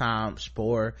General Tom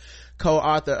Spohr,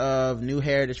 co-author of New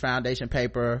Heritage Foundation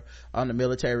paper on the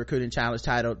military recruiting challenge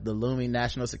titled The Looming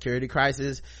National Security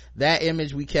Crisis. That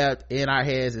image we kept in our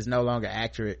heads is no longer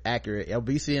accurate.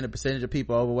 Obesity and the percentage of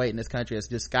people overweight in this country has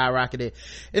just skyrocketed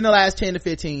in the last 10 to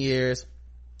 15 years.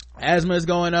 Asthma is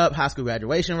going up. High school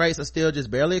graduation rates are still just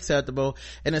barely acceptable.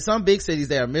 And in some big cities,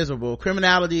 they are miserable.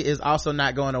 Criminality is also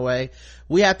not going away.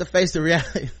 We have to face the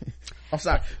reality. I'm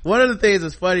sorry. One of the things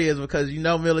that's funny is because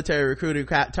military recruiting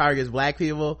targets black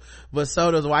people, but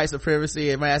so does white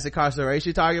supremacy and mass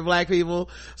incarceration target black people.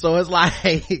 So it's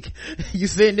like, you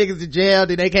send niggas to jail,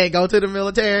 then they can't go to the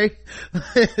military.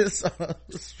 So,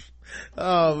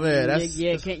 oh man, that's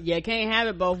you can't have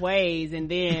it both ways. And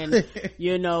then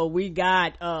we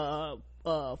got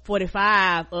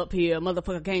 45 up here,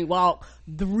 motherfucker can't walk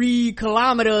 3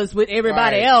 kilometers with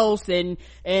everybody else and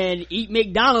eat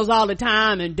McDonald's all the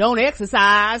time and don't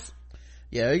exercise.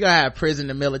 Yeah, we're gonna have prison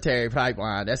to military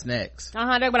pipeline. That's next.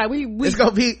 That's like it's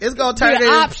gonna turn into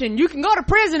an option. You can go to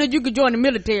prison or you can join the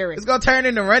military. It's gonna turn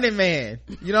into Running Man.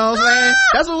 You know what I'm saying?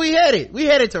 That's what we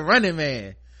headed to Running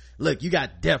Man. Look, you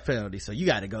got death penalty, so you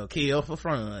gotta go kill for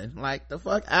fun. Like, the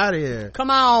fuck out of here.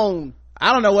 Come on.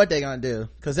 I don't know what they're gonna do,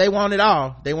 because they want it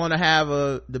all. They want to have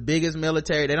the biggest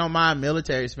military. They don't mind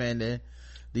military spending,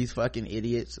 these fucking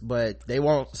idiots, but they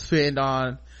won't spend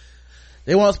on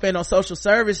social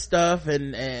service stuff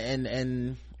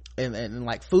and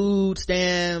like food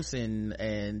stamps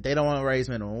and they don't want to raise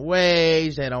minimum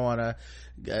wage. They don't want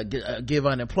to give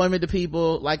unemployment to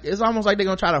people. Like, it's almost like they're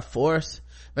gonna try to force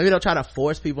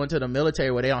people into the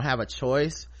military where they don't have a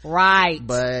choice. Right.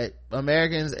 But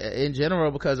Americans in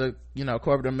general, because of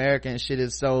corporate American shit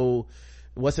is so,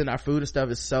 what's in our food and stuff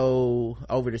is so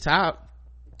over the top,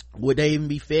 would they even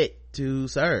be fit to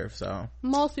serve? So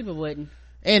most people wouldn't.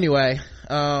 Anyway,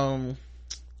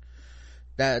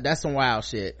 that's some wild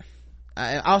shit.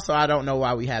 I don't know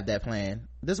why we have that plan.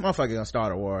 This motherfucker gonna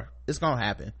start a war. It's gonna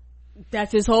happen.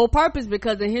 That's his whole purpose,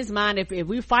 because in his mind, if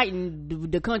we fighting,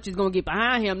 the country's gonna get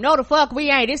behind him. No, the fuck we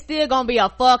ain't. It's still gonna be a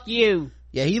fuck you.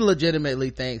 Yeah, he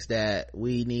legitimately thinks that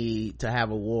we need to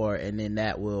have a war, and then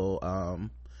that will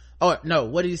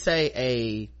what did he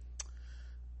say?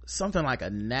 Something like a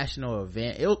national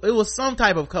event. It was some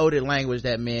type of coded language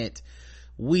that meant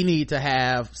we need to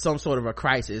have some sort of a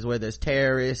crisis, whether it's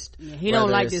terrorist. Yeah, he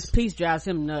don't like this peace drives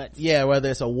him nuts. Yeah,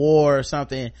 whether it's a war or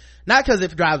something. Not because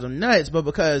it drives him nuts, but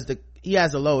because he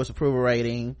has the lowest approval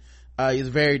rating. He's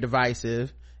very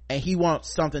divisive, and he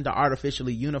wants something to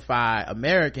artificially unify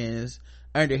Americans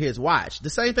under his watch. The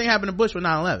same thing happened to Bush with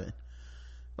 9/11.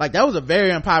 Like, that was a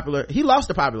very unpopular, he lost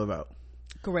the popular vote.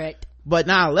 Correct. But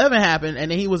 9/11 happened,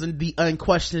 and then he was the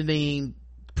unquestioning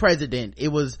president. It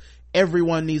was,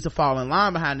 everyone needs to fall in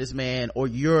line behind this man, or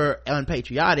you're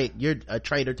unpatriotic, you're a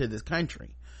traitor to this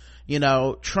country.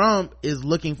 Trump is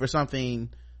looking for something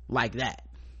like that.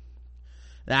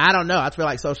 Now, I don't know, I feel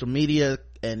like social media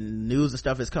and news and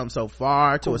stuff has come so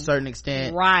far to a certain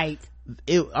extent. Right.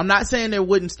 I'm not saying there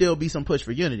wouldn't still be some push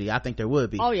for unity. I think there would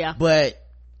be. Oh yeah. But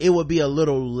it would be a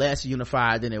little less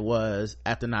unified than it was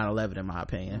after 9/11, in my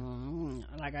opinion.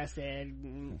 Like I said,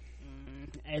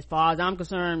 as far as I'm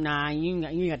concerned, you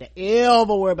ain't got to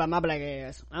ever worry about my black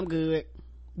ass. I'm good.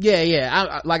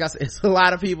 Yeah. Like I said, it's a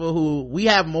lot of people who, we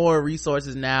have more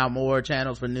resources now, more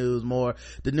channels for news,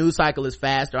 the news cycle is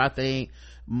faster. I think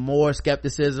more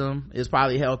skepticism is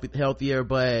probably healthier,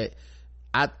 but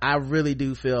I really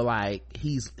do feel like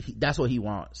that's what he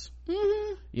wants.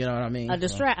 Mm-hmm. You know what I mean?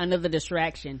 Another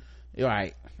distraction.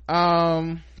 Right.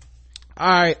 All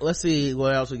right, let's see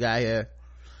what else we got here.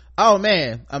 Oh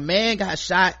man, a man got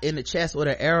shot in the chest with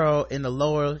an arrow in the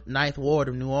lower 9th ward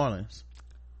of New Orleans.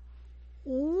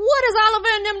 What is Oliver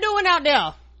and them doing out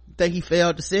there? Think he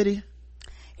failed the city?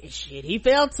 Shit, he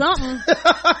failed something.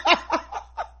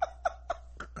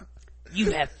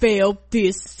 You have failed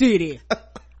this city.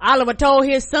 Oliver told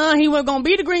his son he wasn't gonna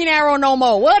be the Green Arrow no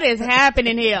more. What is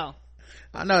happening here?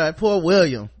 I know, that poor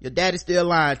William. Your daddy's still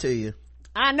lying to you.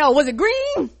 I know. Was it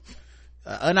green?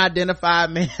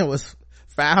 Unidentified man was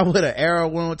found with an arrow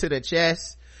wound to the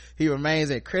chest. He remains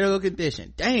in critical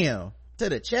condition. Damn. To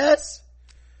the chest?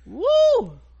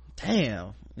 Woo.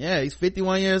 Damn. Yeah, he's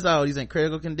 51 years old. He's in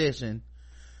critical condition.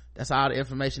 That's all the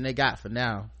information they got for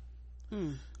now.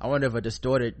 I wonder if a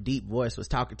distorted deep voice was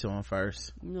talking to him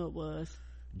first. No, it was.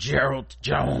 Gerald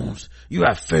Jones, you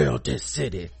have failed this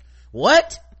city.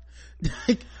 What?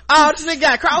 Oh, this nigga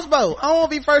got a crossbow. I don't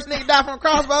want to be first nigga to die from a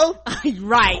crossbow.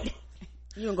 Right.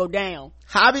 You gonna go down.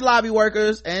 Hobby Lobby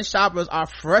workers and shoppers are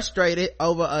frustrated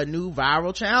over a new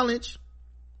viral challenge.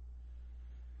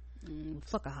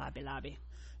 Fuck a Hobby Lobby.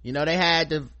 They had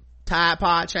the Tide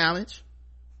Pod challenge.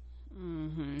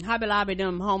 Hobby Lobby,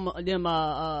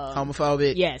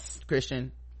 homophobic. Yes.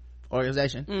 Christian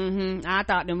organization. I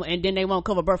thought them, and then they won't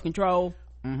cover birth control.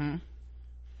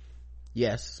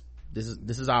 Yes. This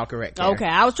is all correct, Karen. Okay,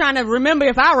 I was trying to remember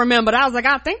if I remembered. I was like,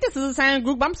 I think this is the same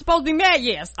group I'm supposed to be mad.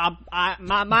 Yes,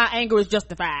 my anger is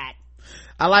justified.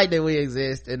 I like that we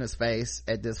exist in a space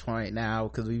at this point now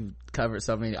because we've covered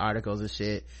so many articles and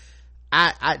shit.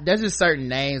 I there's just certain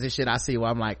names and shit I see where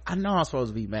I'm like, I know I'm supposed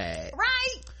to be mad.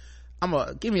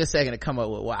 Right. Give me a second to come up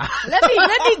with why. let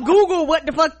me Google what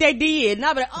the fuck they did. And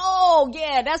I'll be like, oh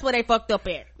yeah, that's where they fucked up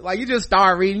at. Like, you just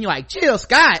start reading, you're like, Jill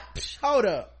Scott. Hold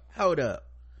up.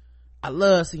 I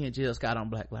love seeing Jill Scott on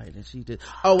Black Lightning. She did.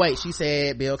 Oh wait, she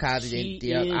said Bill Cosby.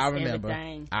 Yeah, I remember.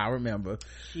 Everything. I remember.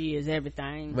 She is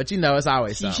everything. But you know, it's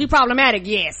always something. She problematic,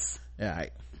 yes. Yeah,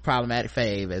 right. Problematic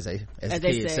fave, as the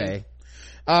kids say.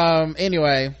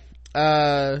 Anyway,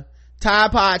 Tide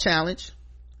Pod challenge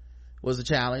was a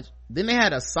challenge. Then they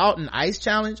had a salt and ice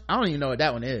challenge. I don't even know what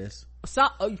that one is.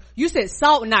 You said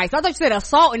salt and ice. I thought you said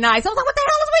assault and ice. I was like, what the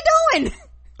hell is we doing?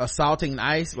 Assaulting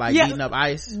ice, like beating up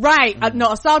ice, right?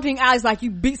 No, assaulting ice, like you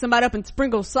beat somebody up and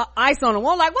sprinkle ice on them.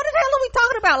 I'm like, what the hell are we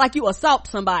talking about? Like you assault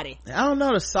somebody. I don't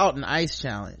know the salt and ice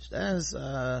challenge. That's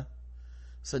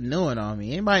it's a new one on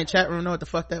me. Anybody in chat room know what the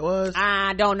fuck that was?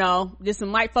 I don't know. This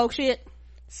some white folk shit.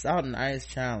 Salt and ice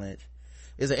challenge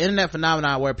is an internet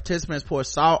phenomenon where participants pour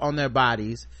salt on their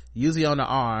bodies, usually on the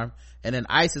arm, and then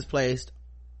ice is placed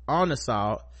on the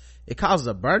salt. It causes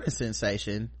a burning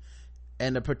sensation,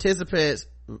 and the participants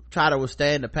try to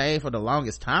withstand the pain for the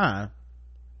longest time.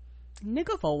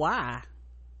 Nigga, for why?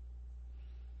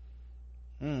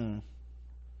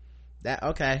 That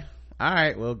okay, all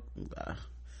right, well,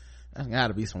 that's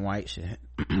gotta be some white shit.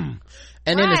 And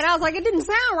then I was like, it didn't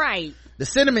sound right. The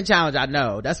cinnamon challenge, I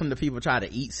know that's when the people try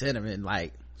to eat cinnamon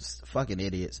like fucking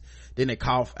idiots, then they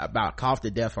cough to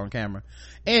death on camera.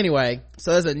 Anyway,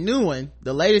 so there's a new one.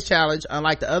 The latest challenge,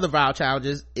 unlike the other viral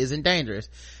challenges, isn't dangerous,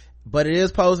 but it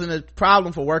is posing a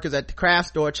problem for workers at the craft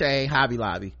store chain Hobby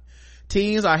Lobby.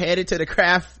 Teens are headed to the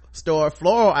craft store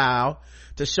floral aisle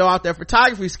to show off their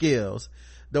photography skills.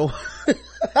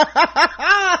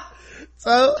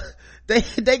 So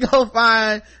they go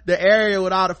find the area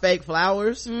with all the fake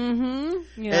flowers.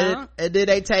 Yeah. And then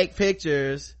they take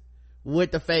pictures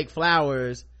with the fake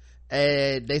flowers,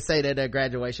 and they say that they're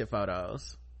graduation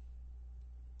photos.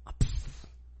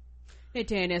 They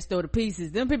tearing that store to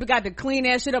pieces. Them people got to clean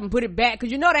that shit up and put it back,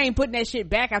 because you know they ain't putting that shit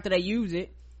back after they use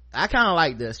it. I kind of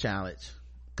like this challenge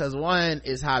because one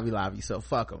is Hobby Lobby, so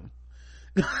fuck them.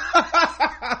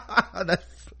 That's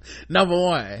number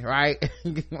one, right?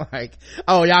 Like,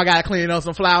 oh, y'all gotta clean up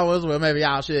some flowers. Well, maybe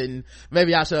y'all should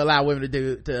allow women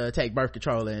to take birth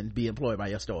control and be employed by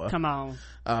your store. Come on.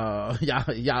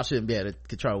 Y'all shouldn't be able to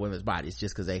control women's bodies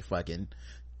just because they fucking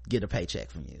get a paycheck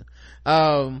from you.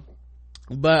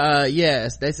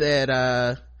 Yes, they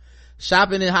said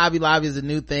shopping in Hobby Lobby is a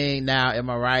new thing now, am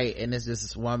I right? And it's just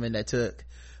this woman that took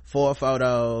 4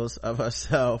 photos of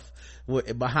herself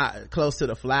behind, close to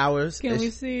the flowers. Can we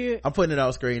see it? I'm putting it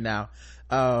on screen now.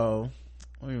 Let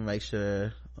me make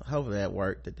sure. Hopefully that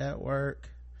worked. Did that work?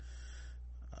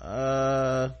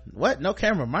 What? No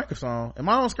camera, microphone. Am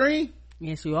I on screen?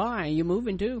 Yes, you are, and you're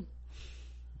moving too.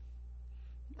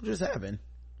 What just happened?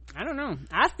 I don't know.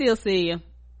 I still see you.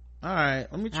 All right,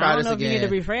 let me try this again. I don't know if you need to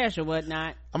refresh or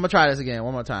whatnot. I'm gonna try this again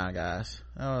one more time, guys.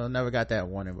 I never got that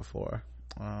warning before.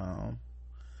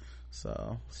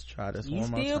 So let's try this one more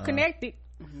time. You still connected.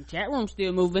 Chat room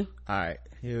still moving. All right,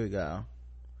 here we go.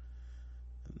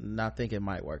 I think it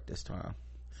might work this time.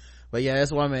 But yeah,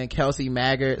 this woman, Kelsey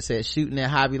Maggart, said shooting at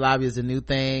Hobby Lobby is a new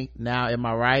thing now, am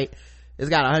I right? It's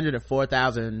got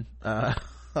 104,000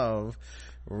 of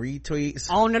retweets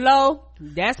on the low.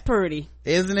 That's pretty,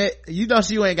 isn't it? You know,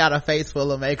 she ain't got a face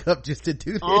full of makeup just to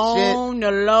do this on shit. On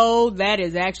the low, that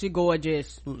is actually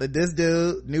gorgeous. This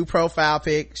dude, new profile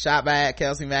pic shot by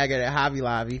Kelsey Maggart at Hobby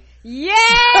Lobby.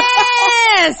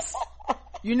 Yes.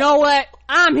 You know what,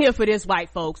 I'm here for this,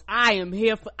 white folks. I am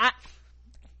here for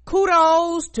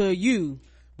kudos to you.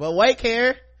 But wait,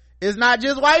 Care, it's not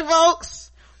just white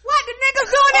folks. What, the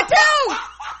niggas doing it too?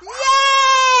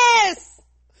 Yes.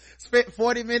 Spent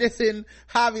 40 minutes in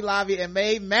Hobby Lobby and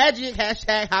made magic.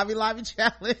 Hashtag Hobby Lobby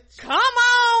challenge. Come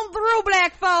on through,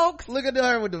 black folks. Look at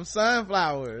her with them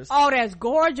sunflowers. Oh, that's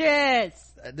gorgeous.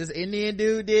 This Indian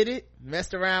dude did it,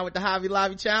 messed around with the Hobby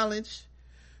Lobby challenge.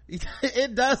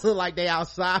 It does look like they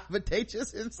outside, but they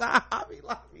just inside Hobby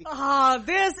Lobby. Oh,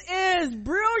 this is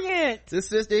brilliant. This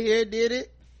sister here did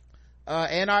it.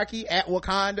 Anarchy at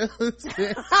Wakanda.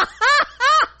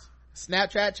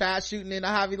 Snapchat tried shooting in the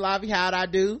Hobby Lobby. How'd I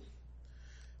do?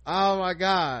 Oh my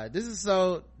god, this is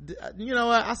so, you know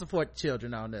what, I support the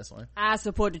children on this one. I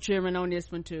support the children on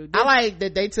this one too. I like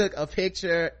that they took a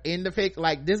picture in the pic,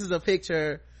 like this is a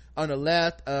picture on the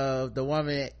left of the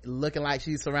woman looking like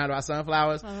she's surrounded by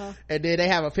sunflowers, and then they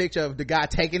have a picture of the guy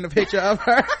taking the picture of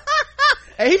her.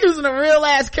 And he's using a real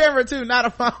ass camera too, not a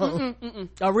phone.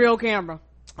 A real camera.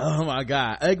 Oh my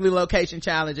god. Ugly location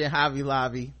challenge in Hobby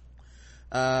Lobby.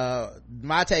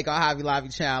 My take on Hobby Lobby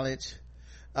challenge,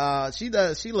 she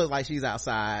looks like she's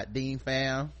outside. Dean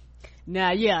fam.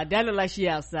 Nah, yeah, that look like she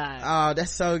outside. Oh,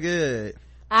 that's so good.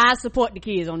 I support the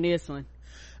kids on this one.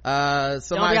 Don't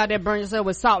be out there burning yourself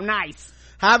with salt and ice.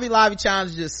 Hobby Lobby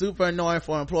challenge is super annoying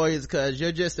for employees because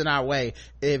you're just in our way.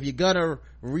 If you're gonna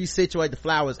resituate the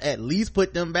flowers, at least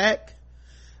put them back.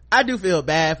 I do feel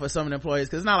bad for some of the employees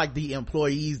because it's not like the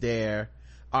employees there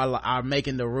are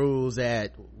making the rules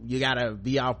that you gotta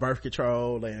be off birth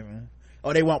control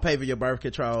or they won't pay for your birth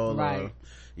control, right?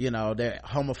 Or they're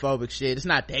homophobic shit. It's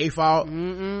not their fault.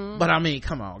 But I mean,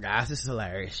 come on guys, this is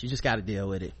hilarious. You just gotta deal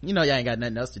with it. Y'all ain't got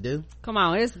nothing else to do. Come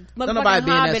on, it's motherfucking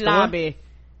Hobby Lobby.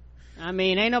 I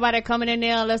mean, ain't nobody coming in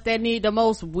there unless they need the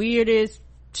most weirdest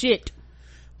shit.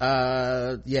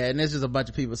 Yeah, and there's just a bunch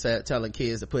of people telling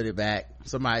kids to put it back.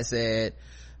 Somebody said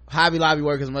Hobby Lobby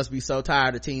workers must be so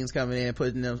tired of teens coming in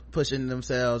pushing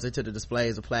themselves into the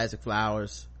displays of plastic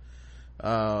flowers.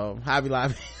 Hobby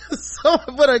Lobby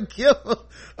someone put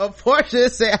a portion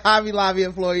said Hobby Lobby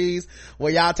employees,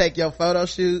 will y'all take your photo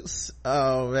shoots?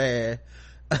 Oh man.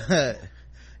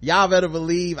 Y'all better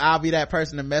believe I'll be that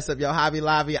person to mess up your Hobby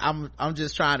Lobby. I'm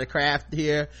just trying to craft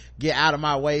here, get out of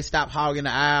my way, stop hogging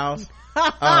the aisles.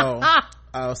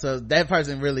 Oh, so that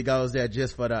person really goes there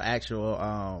just for the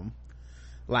actual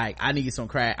I need some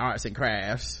arts and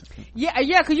crafts.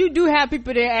 Yeah, because you do have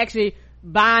people that actually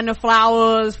buying the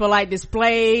flowers for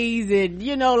displays, and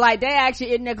they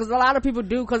actually in there, because a lot of people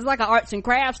do, because it's like an arts and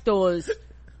crafts stores.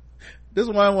 This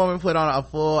one woman put on a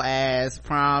full ass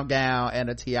prom gown and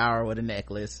a tiara with a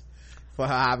necklace for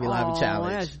her Hobby Lobby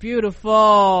challenge. That's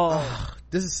beautiful.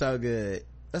 This is so good.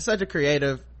 That's such a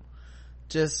creative,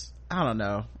 I don't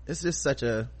know, it's just such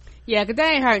a, because they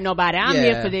ain't hurt nobody. I'm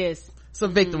here for this. It's a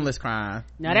victimless crime.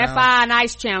 Now that fire and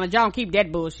ice challenge, y'all don't keep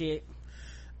that bullshit.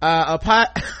 A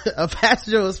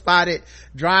passenger was spotted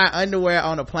drying underwear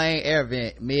on a plane air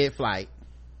vent mid-flight.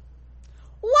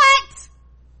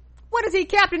 What is he,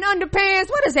 Captain Underpants?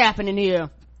 What is happening here?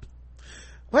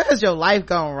 Where has your life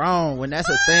gone wrong when that's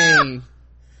a thing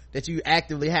that you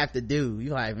actively have to do?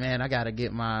 You're like, man, I gotta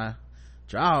get my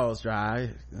drawers dry.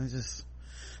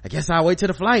 I guess I'll wait till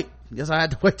the flight. I guess I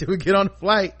had to wait till we get on the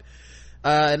flight.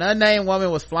 An unnamed woman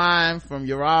was flying from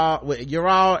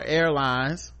Ural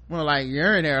Airlines. Well,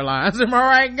 Urine Airlines. Am I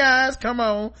right, guys? Come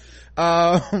on.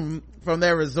 From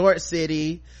their resort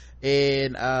city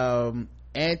in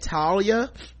Antalya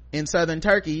in southern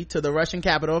Turkey to the Russian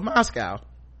capital of Moscow.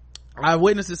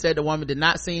 Eyewitnesses said the woman did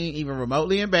not seem even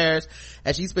remotely embarrassed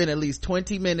as she spent at least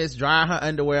 20 minutes drying her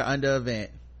underwear under a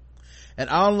vent. An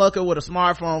onlooker with a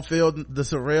smartphone filmed the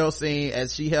surreal scene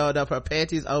as she held up her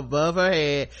panties above her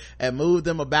head and moved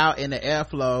them about in the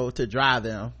airflow to dry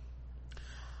them.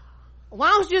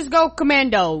 Why don't you just go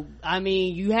commando? I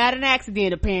mean, you had an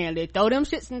accident apparently. Throw them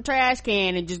shits in the trash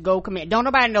can and just go commando. Don't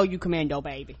nobody know you commando,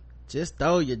 baby. Just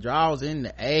throw your drawers in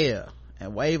the air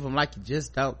and wave them like you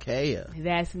just don't care.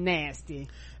 That's nasty.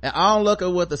 An onlooker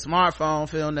with a smartphone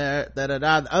filmed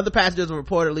that other passengers were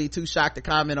reportedly too shocked to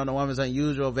comment on the woman's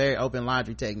unusual, very open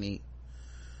laundry technique.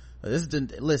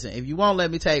 Listen, if you won't let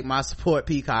me take my support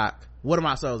peacock, what am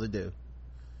I supposed to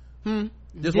do?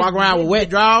 Just walk around with wet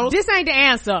drawers? This ain't the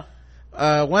answer.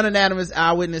 One anonymous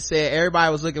eyewitness said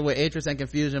everybody was looking with interest and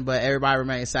confusion, but everybody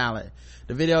remained silent.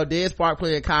 The video did spark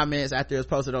plenty of comments after it was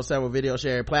posted on several video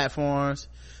sharing platforms.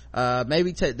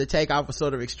 Maybe the takeoff was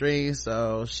sort of extreme,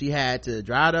 so she had to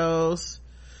dry those.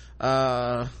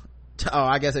 I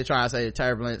guess they try to say the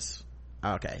turbulence.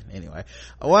 Okay, anyway.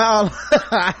 Well,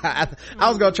 I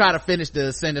was gonna try to finish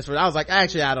the sentence, but I was like,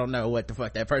 actually, I don't know what the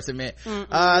fuck that person meant.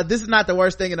 This is not the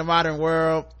worst thing in the modern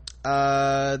world.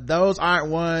 Those aren't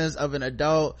ones of an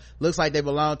adult. Looks like they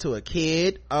belong to a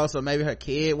kid. Also, maybe her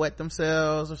kid wet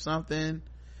themselves or something.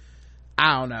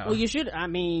 I don't know. Well, you should, I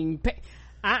mean,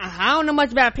 I don't know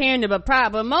much about parenting,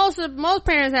 but most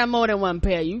parents have more than one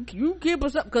pair. You keep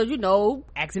us up because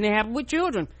accident happen with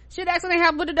children. Shit, accident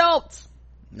happen with adults.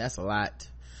 That's a lot.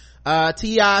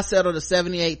 T.I. settled a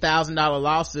 $78,000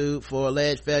 lawsuit for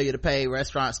alleged failure to pay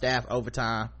restaurant staff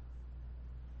overtime.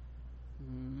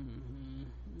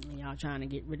 Y'all trying to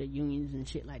get rid of unions and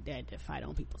shit like that fight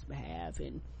on people's behalf,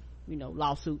 and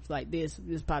lawsuits like this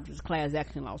probably just a class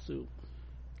action lawsuit.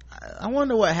 I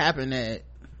wonder what happened at,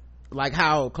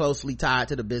 how closely tied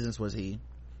to the business was he?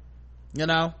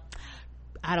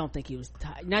 I don't think he was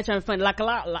tied. Not trying to find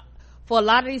for a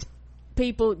lot of these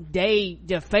people,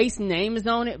 their face and name is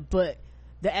on it, but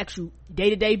the actual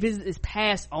day-to-day business is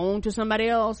passed on to somebody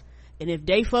else. And if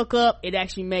they fuck up, it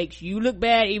actually makes you look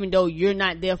bad, even though you're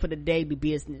not there for the daily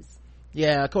business.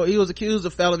 Yeah, he was accused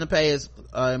of failing to pay his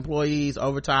employees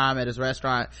overtime at his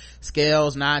restaurant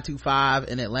Scales 925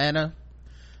 in Atlanta.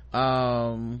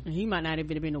 He might not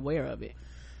even have been aware of it.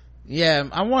 Yeah,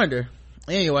 I wonder.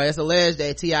 Anyway, it's alleged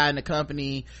that T.I. and the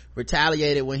company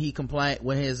retaliated when his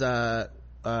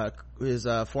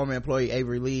former employee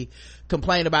Avery Lee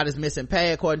complained about his missing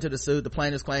pay. According to the suit, the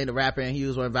plaintiffs claimed the rapper and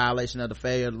Hughes were in violation of the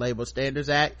Fair Labor Standards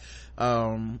Act.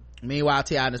 Meanwhile,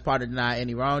 T.I. and his partner denied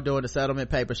any wrongdoing. The settlement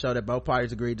papers show that both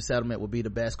parties agreed the settlement would be the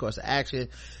best course of action,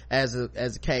 as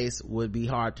the case would be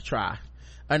hard to try.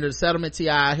 Under the settlement,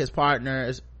 T.I., his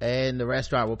partners, and the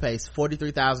restaurant will pay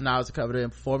 $43,000 to cover the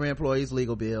former employees'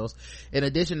 legal bills, in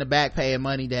addition to back pay and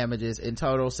money damages, in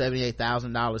total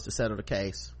 $78,000 to settle the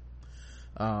case.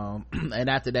 And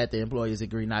after that, the employees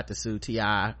agree not to sue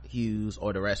T.I., Hughes,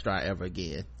 or the restaurant ever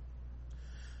again.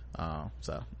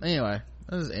 So anyway,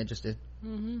 this is interesting.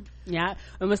 Yeah,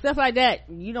 and with stuff like that,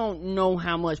 you don't know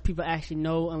how much people actually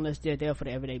know unless they're there for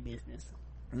the everyday business.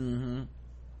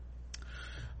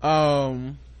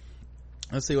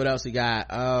 Let's see what else we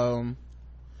got.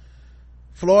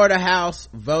 Florida House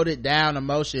voted down a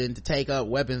motion to take up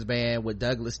weapons ban with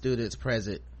Douglas students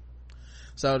present.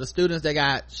 So the students that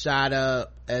got shot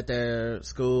up at their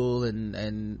school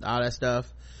and all that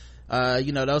stuff,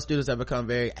 those students have become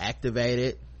very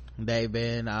activated. They've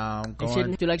been going, they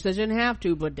shouldn't have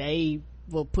to, but they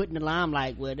were put in the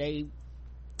limelight where they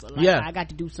I got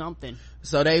to do something.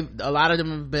 So a lot of them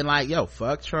have been like, yo,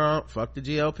 fuck Trump, fuck the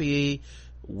GOP.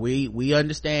 We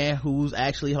understand who's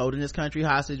actually holding this country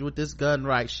hostage with this gun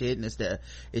rights shit, and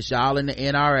it's y'all in the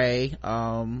NRA.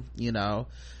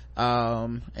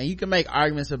 And you can make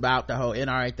arguments about the whole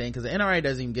NRA thing, because the NRA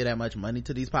doesn't even get that much money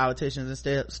to these politicians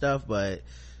and stuff, but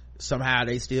somehow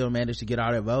they still manage to get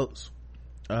all their votes.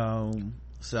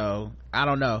 So I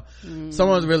don't know.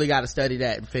 Someone's really got to study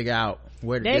that and figure out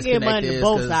where the disconnect is. They give money to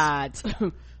both sides.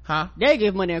 Huh? They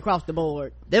give money across the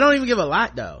board. They don't even give a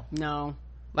lot though. No.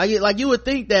 Like you would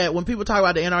think that when people talk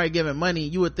about the NRA giving money,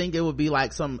 you would think it would be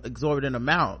like some exorbitant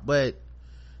amount, but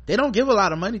they don't give a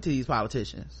lot of money to these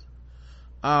politicians.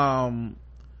 I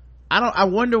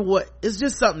wonder what, it's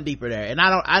just something deeper there, and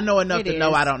I know enough to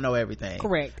know I don't know everything.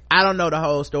 Correct. I don't know the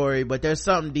whole story, but there's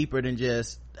something deeper than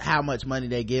just how much money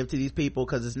they give to these people,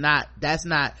 because that's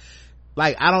not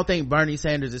like, I don't think Bernie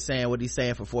Sanders is saying what he's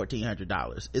saying for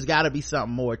 $1,400. It's got to be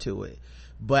something more to it,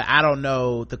 but I don't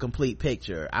know the complete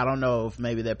picture. I don't know if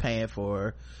maybe they're paying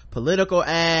for political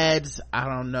ads. I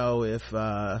don't know if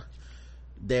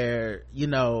they're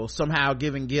somehow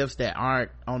giving gifts that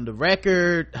aren't on the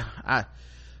record.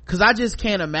 Because I just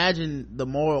can't imagine the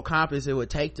moral compass it would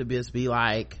take to just be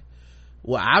like,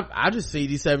 well, I just see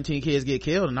these 17 kids get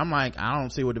killed, and I'm like, I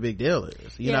don't see what the big deal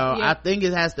is. I think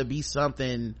it has to be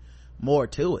something more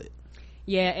to it.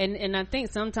 Yeah, and I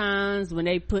think sometimes when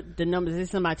they put the numbers,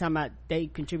 there's somebody talking about they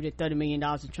contributed $30 million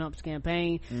to Trump's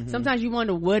campaign. Sometimes you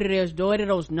wonder where did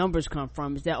those numbers come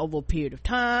from. Is that over a period of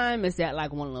time? Is that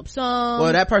like one lump sum?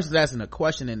 Well, that person's asking a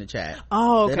question in the chat.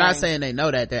 Oh, okay. They're not saying they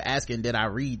know that. They're asking, did I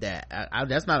read that?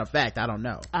 That's not a fact. I don't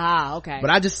know. Okay.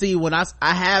 But I just see when I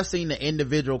have seen the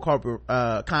individual corporate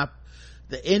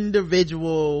the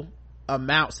individual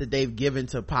amounts that they've given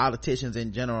to politicians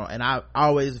in general, and I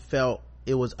always felt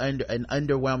it was an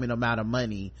underwhelming amount of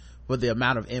money for the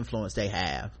amount of influence they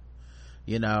have,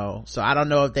 so I don't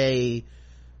know if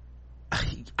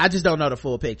I just don't know the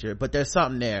full picture, but there's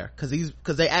something there,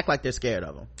 because they act like they're scared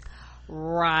of them,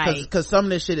 right? Because some of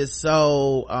this shit is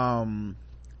so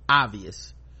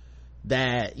obvious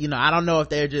that I don't know if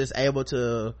they're just able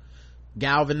to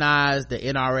galvanize the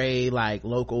NRA, like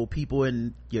local people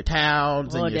in your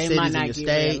towns and your cities and your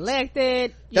states.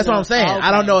 Elected. That's what I'm saying. Okay.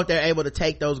 I don't know if they're able to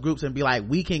take those groups and be like,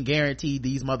 we can guarantee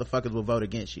these motherfuckers will vote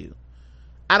against you.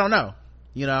 I don't know.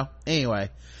 Anyway,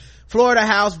 Florida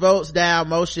House votes down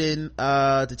motion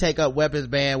to take up weapons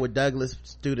ban with Douglas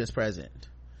students present.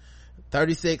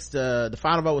 The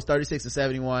final vote was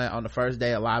 36-71 on the first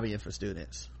day of lobbying for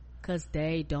students. Because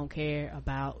they don't care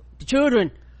about the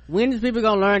children. When is people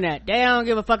gonna learn that? They don't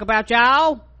give a fuck about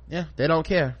y'all. Yeah, they don't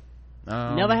care.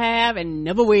 Never have and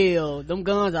never will. Them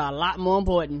guns are a lot more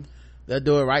important. They'll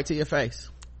do it right to your face.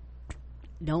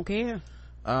 Don't care.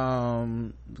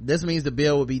 This means the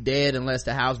bill will be dead unless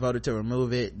the House voted to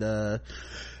remove it. It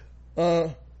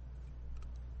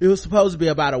was supposed to be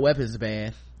about a weapons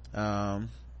ban,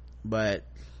 but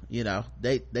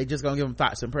they just gonna give them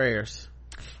thoughts and prayers.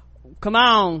 Come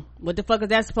on, what the fuck is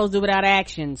that supposed to do without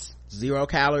actions? 0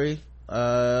 calorie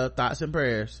thoughts and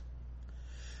prayers.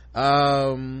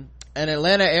 An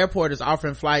Atlanta airport is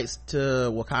offering flights to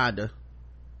Wakanda.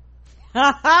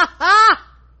 But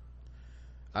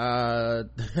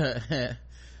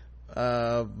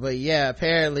yeah,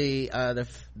 apparently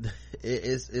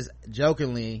it's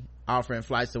jokingly offering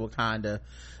flights to Wakanda.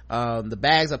 The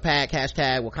bags are packed,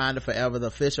 hashtag Wakanda Forever, the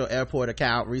official airport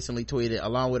account recently tweeted,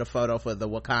 along with a photo for the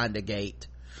Wakanda gate.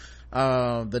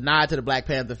 The nod to the Black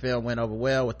Panther film went over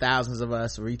well, with thousands of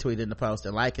us retweeting the post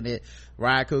and liking it.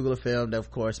 Ryan Coogler film,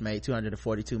 of course, made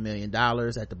 $242 million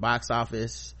at the box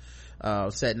office,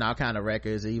 setting all kind of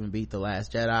records. It even beat The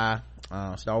Last Jedi,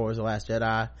 Star Wars The Last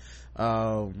Jedi,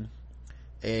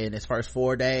 in its first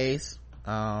 4 days.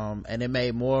 And it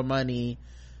made more money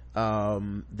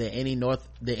than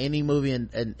any movie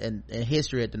in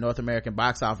history at the North American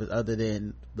box office other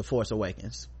than The Force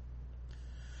Awakens.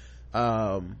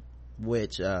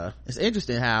 Which it's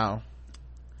interesting how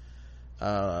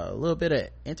a little bit of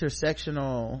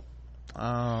intersectional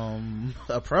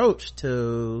approach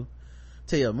to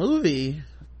your movie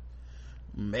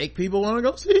make people want to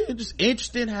go see it. Just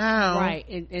interesting how, right.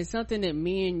 And something that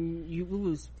me and you,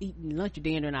 we was eating lunch with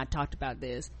Daniel and I talked about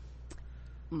this.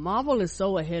 Marvel is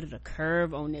so ahead of the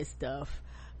curve on this stuff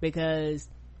because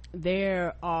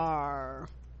this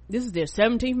is their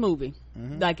 17th movie,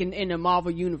 like in the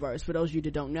Marvel universe, for those of you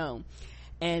that don't know.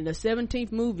 And the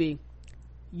 17th movie,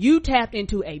 you tapped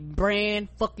into a brand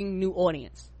fucking new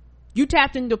audience. You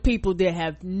tapped into people that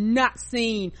have not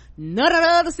seen none of the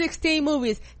other 16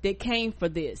 movies that came for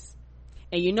this.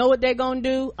 And you know what they're gonna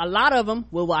do? A lot of them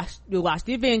will watch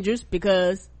the Avengers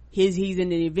because he's in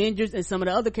the Avengers and some of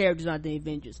the other characters are in the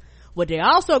Avengers. What they're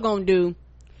also gonna do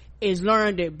is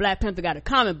learn that Black Panther got a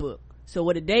comic book.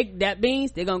 So that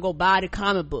means they're gonna go buy the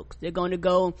comic books. They're gonna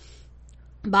go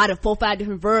buy the 4-5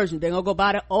 different versions. They're gonna go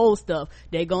buy the old stuff.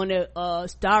 They're gonna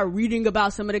start reading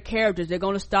about some of the characters. They're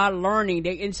gonna start learning.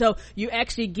 And so you're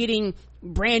actually getting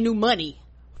brand new money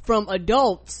from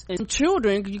adults and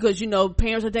children, because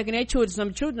parents are taking their children.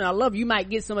 Some children, I love, you might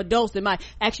get some adults that might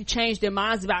actually change their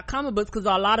minds about comic books, because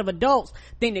a lot of adults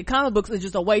think that comic books is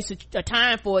just a waste of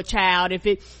time for a child. If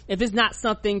it's not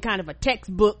something kind of a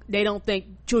textbook, they don't think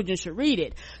children should read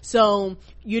it. So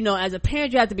as a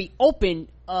parent, you have to be open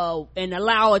and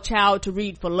allow a child to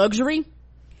read for luxury.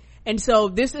 And so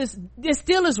this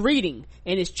still is reading,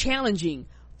 and it's challenging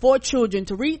for children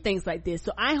to read things like this.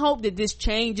 So I hope that this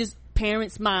changes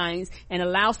parents' minds and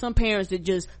allow some parents to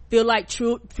just feel like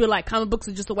comic books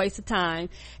are just a waste of time,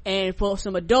 and for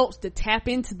some adults to tap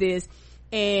into this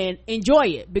and enjoy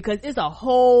it, because it's a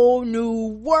whole new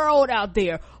world out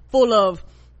there full of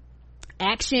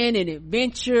action and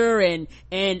adventure, and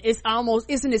it's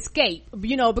an escape,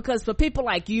 because for people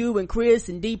like you and Chris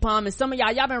and Deepam and some of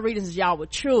y'all been reading since y'all were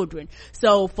children.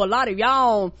 So for a lot of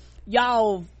y'all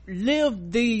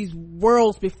lived these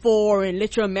worlds before and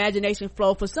let your imagination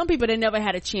flow. For some people, they never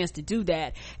had a chance to do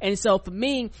that. And so for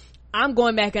me, I'm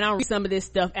going back and I read some of this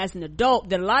stuff as an adult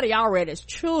that a lot of y'all read as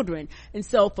children. And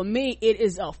so for me, it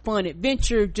is a fun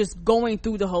adventure just going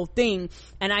through the whole thing.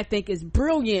 And I think it's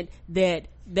brilliant that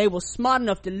they were smart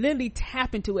enough to literally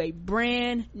tap into a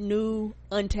brand new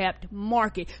untapped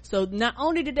market. So not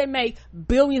only did they make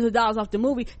billions of dollars off the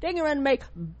movie, they can run make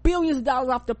billions of dollars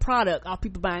off the product, off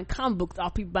people buying comic books,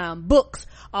 off people buying books,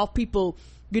 off people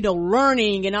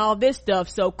learning and all this stuff.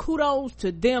 So kudos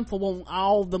to them for wanting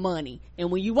all the money.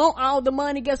 And when you want all the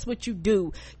money, guess what you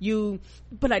do? You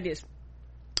put like this.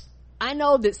 I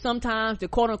know that sometimes the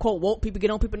quote unquote woke people get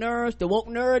on people's nerves, the woke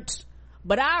nerds.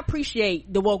 But I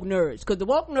appreciate the woke nerds, because the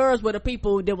woke nerds were the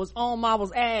people that was on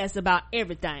Marvel's ass about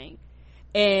everything.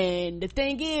 And the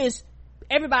thing is,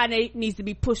 everybody needs to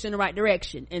be pushed in the right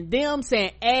direction. And them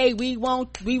saying, hey, we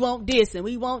want this and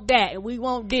we want that and we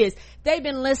want this. They've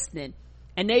been listening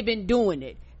and they've been doing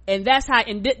it. And that's how,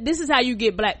 this is how you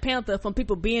get Black Panther, from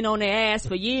people being on their ass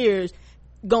for years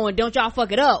going, don't y'all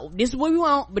fuck it up. This is what we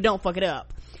want, but don't fuck it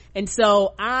up. And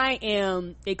so I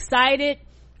am excited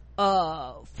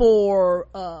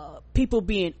for people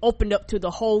being opened up to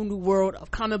the whole new world of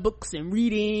comic books and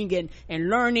reading and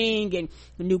learning, and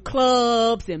new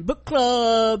clubs and book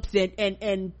clubs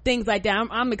and things like that.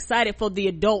 I'm excited for the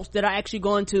adults that are actually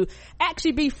going to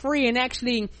actually be free and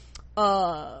actually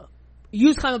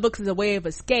use comic books as a way of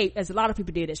escape, as a lot of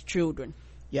people did as children.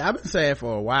 Yeah, I've been saying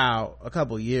for a while, a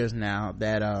couple years now,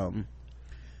 that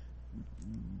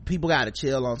people got to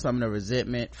chill on some of the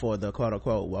resentment for the quote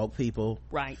unquote woke people,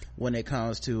 right, when it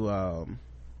comes to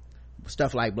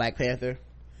stuff like Black Panther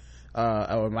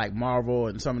or like Marvel,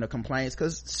 and some of the complaints,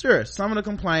 because sure, some of the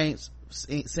complaints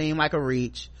seem like a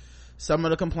reach, some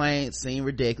of the complaints seem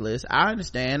ridiculous. I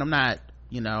understand. I'm not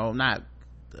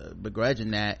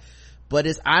begrudging that, but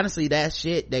it's honestly that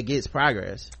shit that gets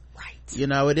progress. You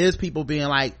know, it is people being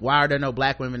like, why are there no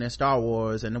black women in Star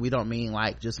Wars? And we don't mean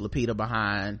like just Lupita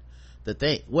behind the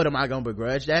thing. What am I gonna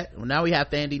begrudge that? Well, now we have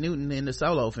Thandie Newton in the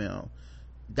Solo film.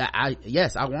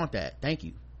 Yes, I want that. Thank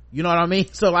you. You know what I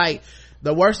mean? So like,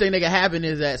 the worst thing that can happen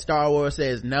is that Star Wars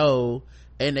says no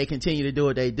and they continue to do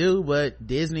what they do, but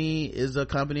Disney is a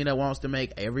company that wants to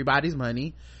make everybody's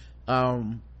money.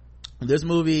 This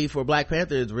movie for Black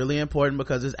Panther is really important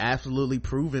because it's absolutely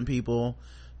proving people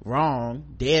wrong,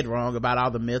 dead wrong, about all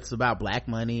the myths about black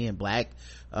money and black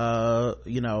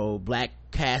black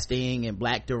casting and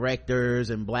black directors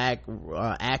and black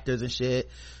actors and shit.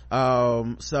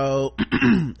 So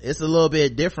it's a little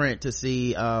bit different to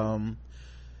see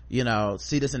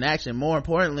see this in action. More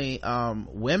importantly,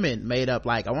 women made up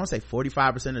like, I want to say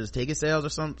 45% of the ticket sales or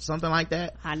something like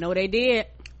that. I know they did.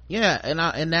 Yeah,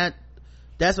 and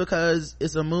that's because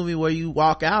it's a movie where you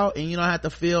walk out and you don't have to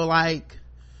feel like,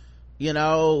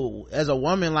 as a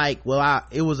woman, like, well,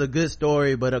 it was a good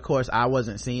story, but of course I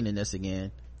wasn't seen in this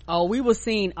again. Oh, we were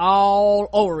seen all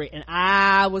over it, and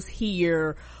I was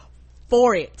here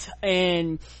for it.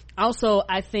 And also,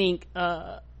 I think,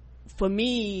 for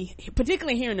me,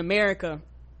 particularly here in America,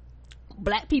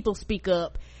 black people speak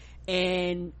up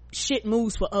and shit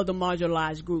moves for other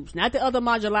marginalized groups. Not that other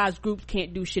marginalized groups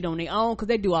can't do shit on their own, because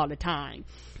they do all the time.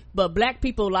 But black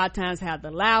people a lot of times have the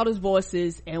loudest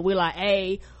voices, and we're like,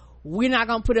 hey, we're not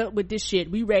gonna put up with this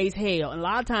shit. We raise hell. And a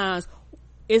lot of times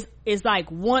it's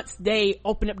like, once they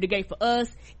open up the gate for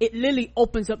us, it literally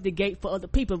opens up the gate for other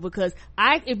people, because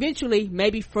I eventually,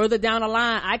 maybe further down the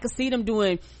line, I could see them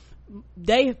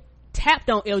they tapped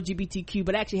on LGBTQ,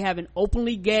 but actually having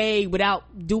openly gay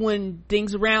without doing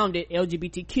things around it.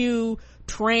 LGBTQ,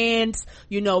 trans,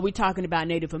 we're talking about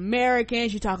Native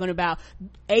Americans, you're talking about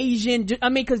Asian, I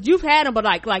mean, because you've had them, but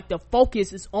like the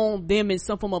focus is on them in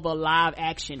some form of a live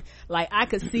action. Like, I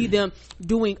could see them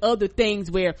doing other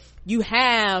things where you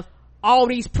have all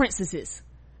these princesses,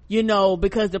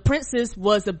 because the princess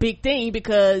was a big thing,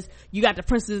 because you got the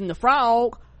princess and the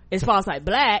frog as far as like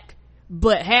black,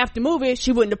 but half the movie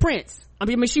she wasn't the prince. I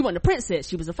mean she wasn't the princess,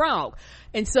 she was a frog.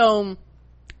 And so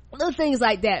little things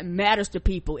like that matters to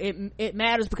people. It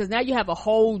matters because now you have a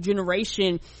whole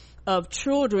generation of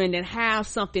children that have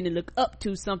something to look up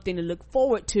to, something to look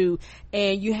forward to,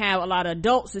 and you have a lot of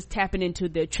adults that's tapping into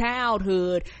their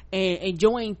childhood and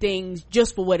enjoying things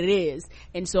just for what it is.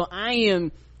 And so I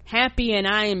am happy and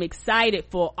I am excited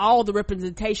for all the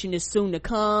representation that's soon to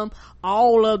come.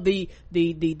 All of the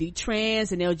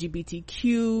trans and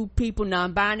LGBTQ people,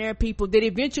 non-binary people that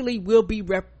eventually will be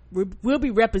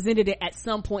represented at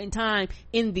some point in time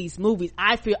in these movies.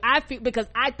 I feel because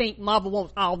I think Marvel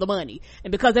wants all the money,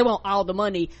 and because they want all the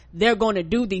money, they're going to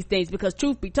do these things, because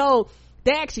truth be told,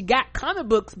 they actually got comic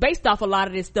books based off a lot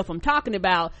of this stuff I'm talking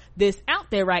about this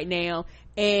out there right now.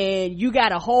 And you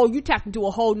tapped into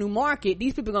a whole new market.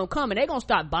 These people are gonna come and they're gonna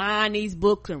start buying these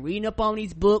books and reading up on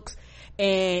these books,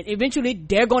 and eventually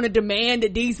they're gonna demand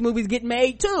that these movies get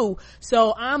made too.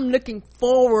 So I'm looking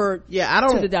forward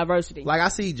to the diversity. Like, I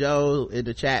see Joe in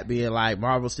the chat being like,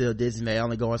 Marvel's still Disney, they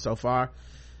only going so far.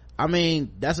 I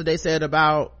mean, that's what they said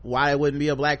about why it wouldn't be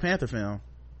a Black Panther film.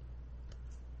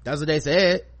 That's what they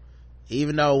said,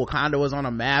 even though Wakanda was on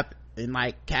a map in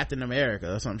like Captain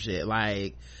America or some shit.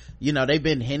 Like, they've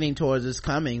been hinting towards this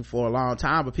coming for a long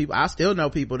time, but I still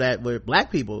know people that were black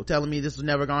people telling me this was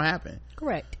never gonna happen.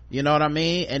 Correct. You know what I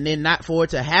mean? And then not for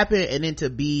it to happen and then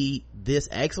to be this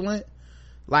excellent,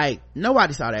 like,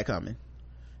 nobody saw that coming.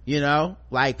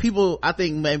 Like, people, I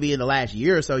think maybe in the last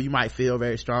year or so you might feel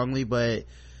very strongly, but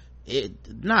this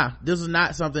is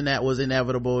not something that was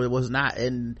inevitable. It was not.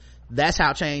 And that's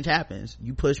how change happens.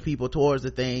 You push people towards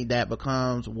the thing that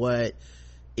becomes what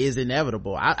is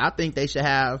inevitable. I think they should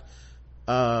have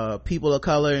people of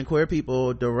color and queer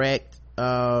people direct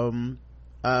the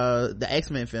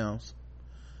X-Men films,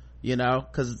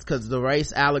 because the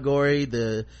race allegory,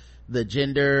 the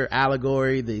gender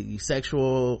allegory, the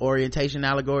sexual orientation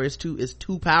allegory is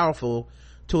too powerful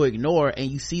to ignore.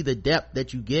 And you see the depth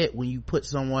that you get when you put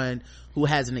someone who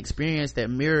has an experience that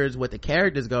mirrors what the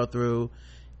characters go through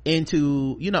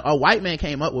into, a white man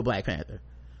came up with Black Panther,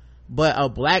 but a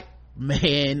black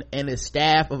man and his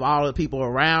staff of all the people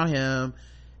around him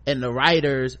and the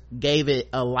writers gave it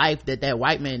a life that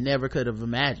white man never could have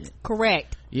imagined.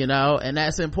 Correct. And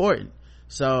that's important.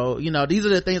 So, these are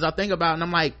the things I think about, and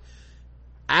I'm like,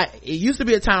 it used to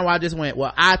be a time where I just went,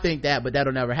 well, I think that, but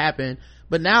that'll never happen.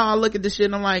 But now I look at this shit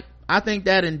and I'm like, I think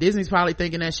that, and Disney's probably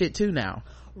thinking that shit too now.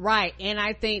 Right, and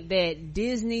I think that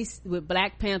Disney, with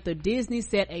Black Panther, Disney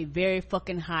set a very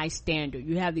fucking high standard.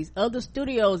 You have these other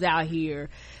studios out here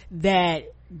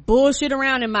that bullshit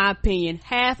around, in my opinion,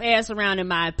 half-ass around, in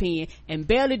my opinion, and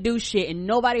barely do shit, and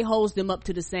nobody holds them up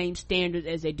to the same standards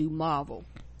as they do Marvel.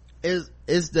 It's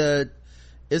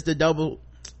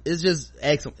just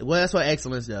excellent. Well, that's what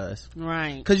excellence does.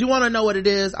 Right. Because you want to know what it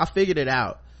is? I figured it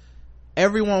out.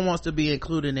 Everyone wants to be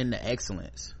included in the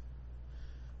excellence.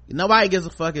 Nobody gives a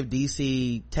fuck if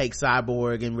DC takes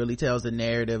Cyborg and really tells the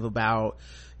narrative about,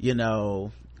 you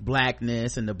know,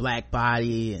 blackness and the black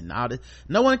body and all this.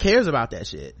 No one cares about that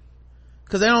shit.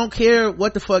 Cause they don't care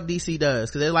what the fuck DC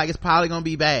does. Cause they're like, it's probably gonna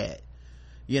be bad.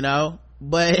 You know?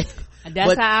 But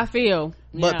that's how I feel.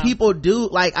 But people do,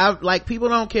 people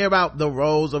don't care about the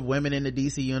roles of women in the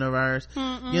DC universe.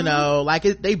 Mm-mm. You know,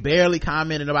 they barely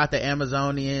commented about the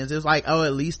Amazonians. It's like, oh,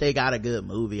 at least they got a good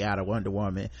movie out of Wonder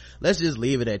Woman. Let's just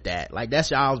leave it at that. Like,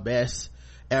 that's y'all's best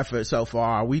effort so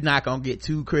far. We're not gonna get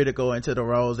too critical into the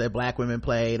roles that black women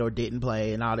played or didn't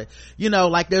play and all that. You know,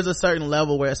 like, there's a certain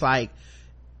level where it's like,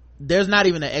 there's not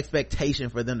even an expectation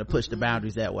for them to push the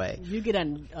boundaries that way. You get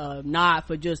a nod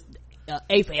for just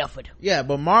eighth effort. Yeah,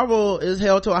 but Marvel is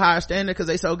held to a higher standard because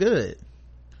they so good.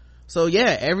 So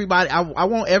yeah, everybody, I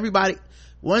want everybody,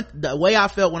 the way I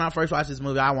felt when I first watched this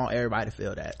movie, I want everybody to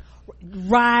feel that.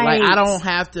 Right. Like, I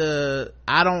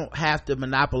don't have to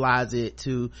monopolize it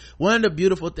to. One of the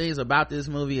beautiful things about this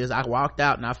movie is I walked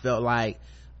out and I felt like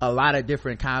a lot of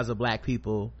different kinds of black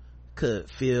people could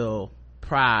feel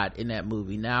pride in that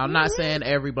movie. Now, I'm not saying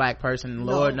every black person,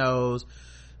 Lord knows,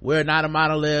 we're not a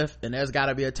monolith, and there's got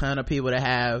to be a ton of people that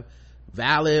have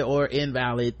valid or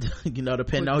invalid, you know,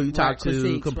 depending on who you talk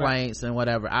to, complaints and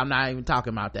whatever. I'm not even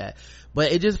talking about that.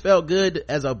 But it just felt good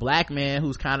as a black man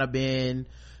who's kind of been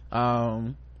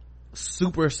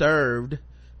super served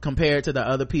compared to the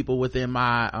other people within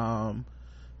my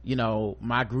you know,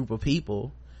 my group of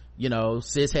people. You know,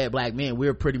 cishet black men,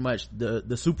 we're pretty much the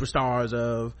superstars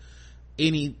of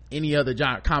any other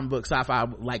genre, comic book, sci-fi.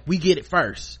 Like, we get it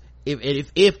first.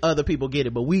 If other people get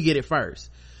it, but we get it first.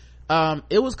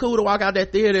 It was cool to walk out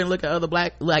that theater and look at other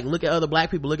black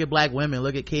people, look at black women,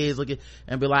 look at kids,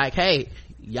 and be like, hey,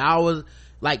 y'all was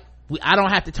like, I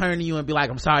don't have to turn to you and be like,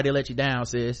 I'm sorry to let you down,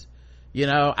 sis. You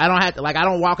know, I don't have to,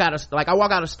 I walk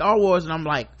out of Star Wars and I'm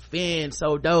like, Finn,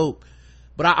 so dope.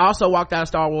 But I also walked out of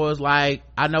Star Wars like,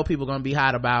 I know people gonna be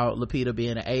hot about Lupita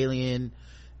being an alien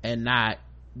and not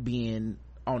being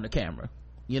on the camera.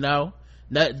 You know,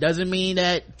 that doesn't mean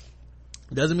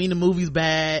the movie's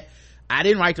bad. I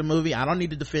didn't write the movie. I don't need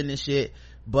to defend this shit,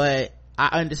 but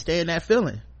I understand that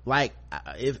feeling. Like,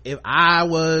 if I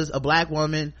was a black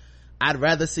woman, I'd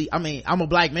rather see, I'm a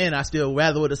black man, I still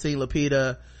rather would have seen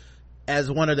Lupita as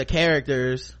one of the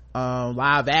characters,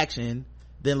 live action,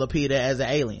 than Lupita as an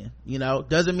alien. You know,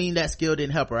 doesn't mean that skill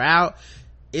didn't help her out.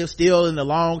 It still, in the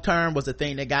long term, was the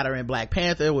thing that got her in Black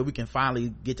Panther, where we can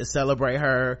finally get to celebrate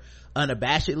her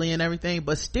unabashedly and everything.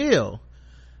 But still,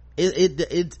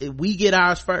 we get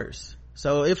ours first.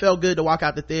 So it felt good to walk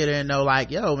out the theater and know, like,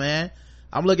 yo, man,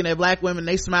 I'm looking at black women,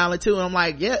 they smiling too, and I'm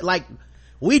like, yeah, like,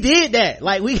 we did that.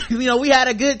 Like, we, you know, we had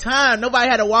a good time. Nobody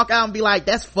had to walk out and be like,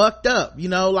 that's fucked up. You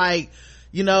know, like,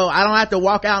 you know, I don't have to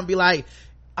walk out and be like,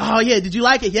 oh yeah, did you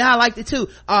like it? Yeah, I liked it too.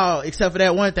 Oh, except for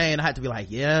that one thing, and I had to be like,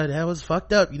 yeah, that was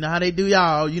fucked up. You know how they do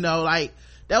y'all, you know, like,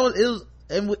 that was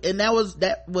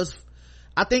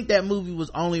I think that movie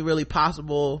was only really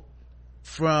possible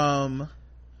from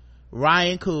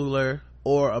Ryan Coogler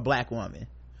or a black woman,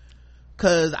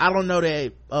 because I don't know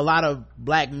that a lot of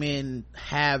black men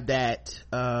have that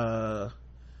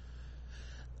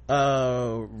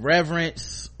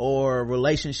reverence or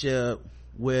relationship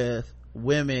with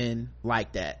women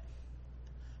like that,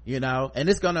 you know. And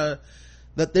it's gonna,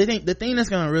 the thing that's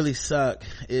gonna really suck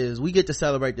is we get to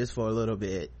celebrate this for a little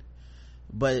bit,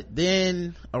 but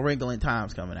then A Wrinkle in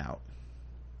Time's coming out,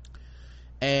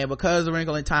 and because A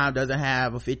Wrinkle in Time doesn't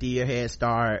have a 50-year head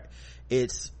start,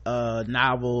 it's a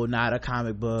novel, not a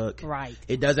comic book, right?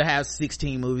 It doesn't have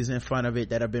 16 movies in front of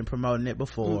it that have been promoting it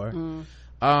before.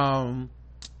 Mm-hmm.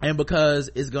 And because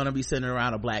it's gonna be centered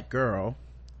around a black girl,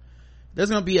 there's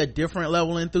gonna be a different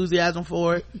level of enthusiasm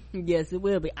for it. Yes, it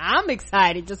will be. I'm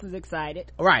excited, just as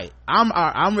excited. Right.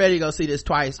 I'm ready to go see this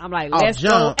twice. I'm like, let's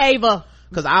go, Ava.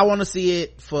 Because I want to see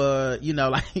it for, you know,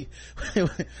 like,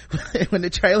 when the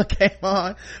trailer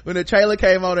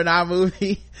came on in our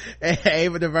movie, and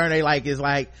Ava DuVernay, like, is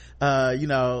like, you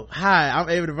know, hi, I'm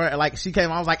Ava DuVernay. Like, she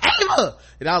came on, I was like, Ava!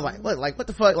 And I was like, what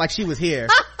the fuck? Like, she was here.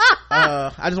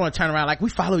 I just want to turn around, like, we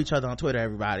follow each other on Twitter,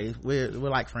 everybody. We're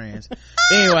like friends.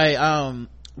 Anyway,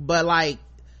 but like,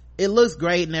 it looks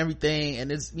great and everything,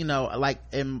 and it's, you know, like,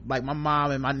 and like my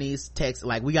mom and my niece text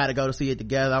like, we got to go to see it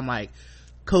together. I'm like,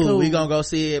 cool, we gonna go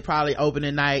see it probably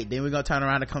opening night, then we're gonna turn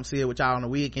around and come see it with y'all on the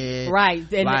weekend, right?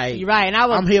 And like, you're right, and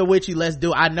I'm here with you, let's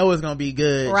do, I know it's gonna be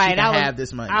good, right? She can have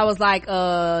this money. I was like,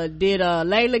 did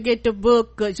Layla get the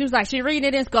book? She was like, she reading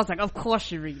it in school. I was like, of course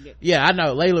she reading it. Yeah, I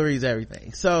know, Layla reads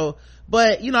everything. So,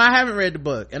 but you know, I haven't read the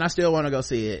book and I still want to go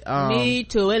see it. Me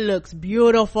too. It looks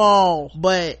beautiful,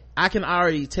 but I can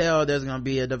already tell there's gonna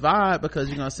be a divide, because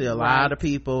you're gonna see a lot of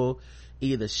people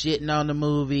either shitting on the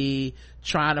movie,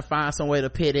 trying to find some way to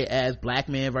pit it as black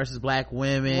men versus black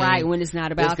women, right, when it's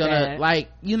not about that.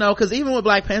 Like, you know, because even with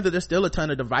Black Panther, there's still a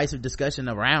ton of divisive discussion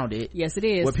around it. Yes, it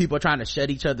is, where people are trying to shut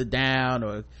each other down,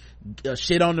 or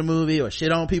shit on the movie, or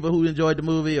shit on people who enjoyed the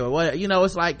movie, or what, you know.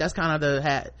 It's like, that's kind of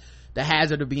the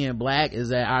hazard of being black, is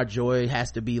that our joy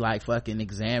has to be like fucking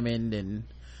examined and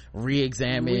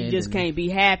re-examined. We just can't be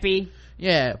happy.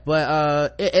 Yeah,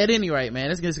 but at any rate, man,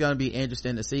 it's just gonna be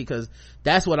interesting to see, because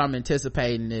that's what I'm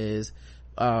anticipating is,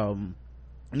 you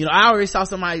know, I already saw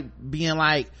somebody being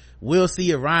like, we'll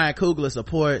see if Ryan Coogler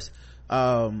supports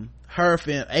her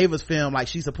film, Ava's film, like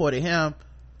she supported him.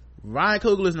 Ryan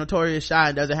Coogler's notorious shy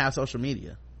and doesn't have social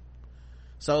media,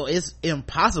 so it's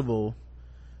impossible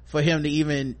for him to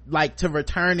even like to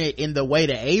return it in the way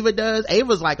that Ava does.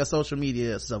 Ava's like a social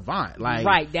media savant, like,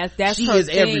 right, that's she is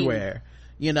thing. Everywhere,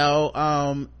 you know,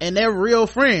 and they're real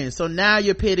friends. So now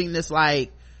you're pitting this,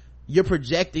 like, you're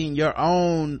projecting your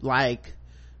own, like,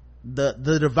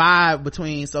 the divide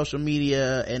between social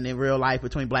media and in real life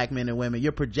between black men and women.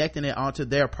 You're projecting it onto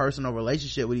their personal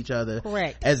relationship with each other.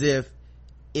 Correct. As if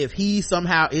he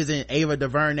somehow isn't Ava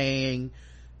DuVernaying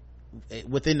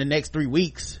within the next 3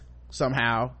 weeks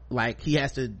somehow, like, he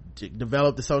has to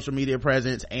develop the social media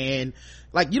presence, and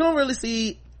like, you don't really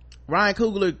see Ryan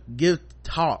Coogler give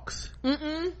talks.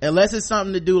 Unless it's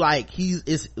something to do, like,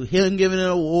 it's him giving an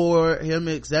award, him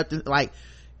accepting, like,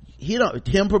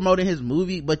 him promoting his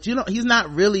movie, but you know, he's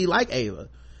not really like Ava.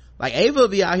 Like, Ava will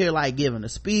be out here like giving a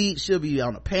speech, she'll be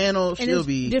on a panel, and she'll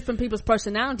be different people's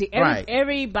personality.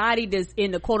 Everybody that's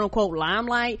in the quote unquote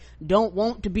limelight don't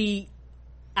want to be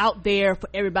out there for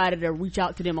everybody to reach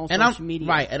out to them on social media.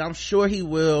 Right, and I'm sure he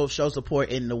will show support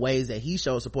in the ways that he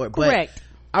shows support. Correct. But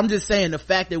I'm just saying, the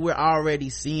fact that we're already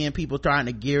seeing people trying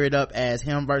to gear it up as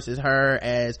him versus her,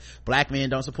 as black men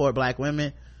don't support black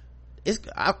women,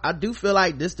 I do feel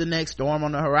like this the next storm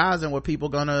on the horizon, where people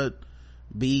gonna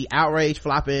be outrage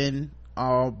flopping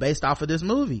based off of this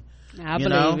movie. I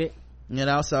believe it. You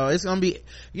know, so it's gonna be,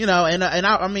 you know, and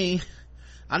I mean,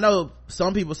 I know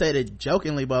some people said it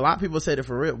jokingly, but a lot of people said it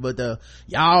for real. But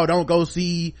y'all don't go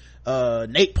see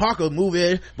Nate Parker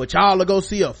movie, but y'all will go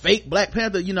see a fake Black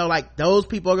Panther. You know, like, those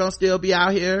people are gonna still be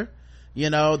out here.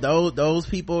 You know, those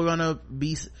people are gonna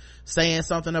be saying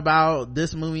something about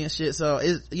this movie and shit. So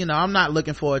it's, you know, I'm not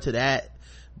looking forward to that,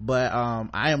 but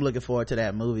I am looking forward to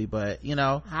that movie. But you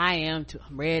know, I am too.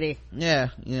 I'm ready.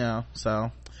 Yeah, you know.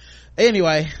 So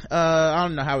anyway, I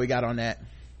don't know how we got on that.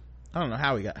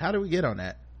 How did we get on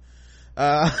that?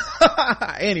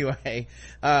 Anyway,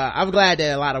 I'm glad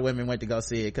that a lot of women went to go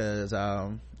see it, because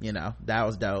you know, that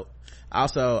was dope.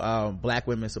 Also, black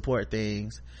women support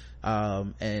things,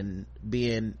 and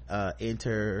being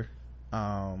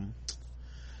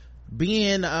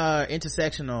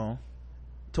intersectional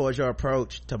towards your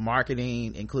approach to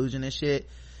marketing, inclusion and shit,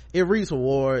 it reaps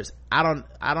rewards. I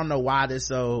don't know why this is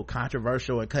so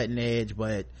controversial and cutting edge,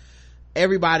 but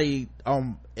everybody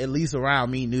at least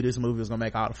around me knew this movie was gonna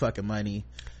make all the fucking money.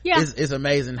 Yeah, it's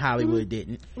amazing Hollywood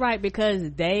didn't. Right,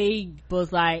 because they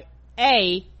was like,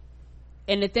 and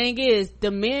the thing is,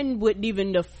 the men wasn't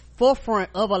even the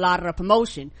forefront of a lot of the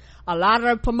promotion. A lot of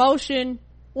the promotion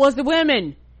was the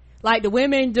women. Like, the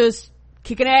women just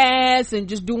kicking ass and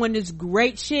just doing this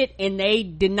great shit, and they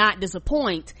did not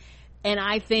disappoint. And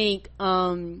I think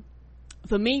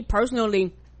for me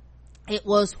personally, it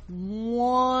was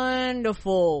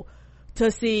wonderful to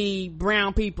see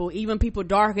brown people, even people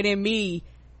darker than me,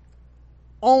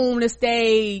 on the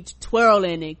stage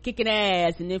twirling and kicking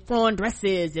ass and then throwing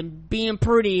dresses and being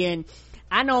pretty. And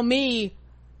I know me,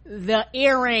 the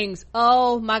earrings,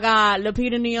 oh my god,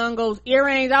 Lupita Nyong'o's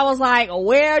earrings, I was like,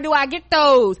 where do I get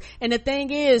those? And the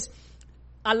thing is,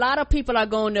 a lot of people are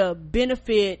going to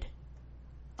benefit,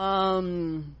 it's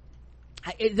going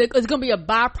to be a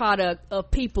byproduct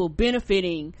of people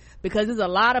benefiting, because there's a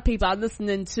lot of people. I was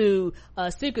listening to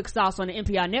Secret Sauce on the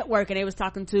NPR network, and they was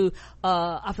talking to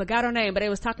I forgot her name, but they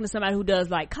was talking to somebody who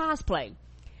does like cosplay,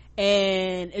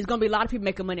 and it's gonna be a lot of people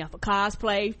making money off of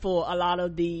cosplay for a lot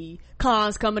of the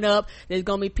cons coming up. There's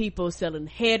gonna be people selling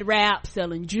head wraps,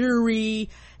 selling jewelry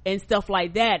and stuff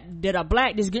like that are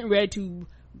black, that's getting ready to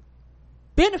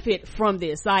benefit from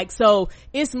this. Like, so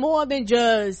it's more than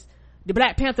just the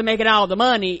Black Panther making all the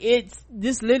money.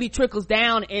 This literally trickles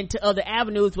down into other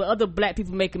avenues where other black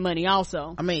people making money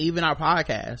also. I mean, even our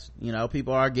podcast,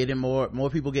 people are getting more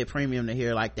people get premium to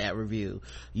hear like that review.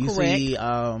 You Correct. See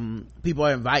people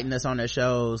are inviting us on their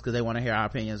shows because they want to hear our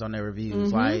opinions on their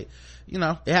reviews. Like,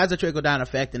 it has a trickle down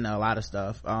effect in a lot of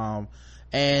stuff.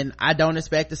 And I don't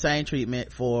expect the same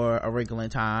treatment for A Wrinkle in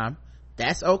Time.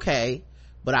 That's okay,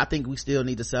 but I think we still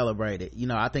need to celebrate it.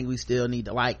 I think we still need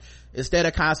to, like, instead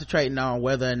of concentrating on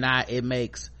whether or not it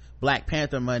makes Black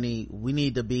Panther money, we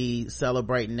need to be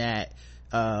celebrating that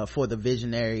for the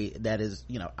visionary that is,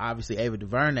 obviously Ava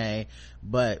DuVernay,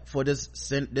 but for this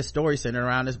story centered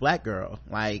around this black girl.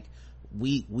 Like,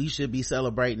 we should be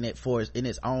celebrating it in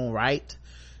its own right,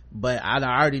 but I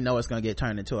already know it's going to get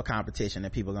turned into a competition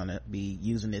and people are going to be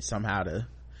using it somehow to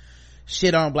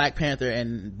shit on Black Panther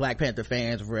and Black Panther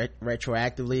fans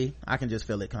retroactively. I can just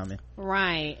feel it coming.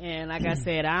 Right. And like I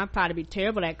said, I'll probably be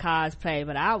terrible at cosplay,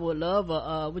 but I would love the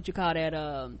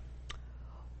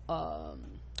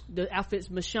outfits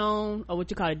Michonne, or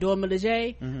what you call it, Dora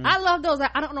Milaje. I love those.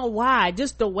 I don't know why,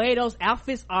 just the way those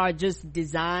outfits are just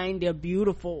designed, they're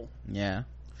beautiful. Yeah.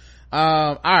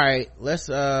 All right, let's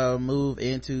move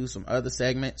into some other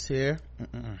segments here.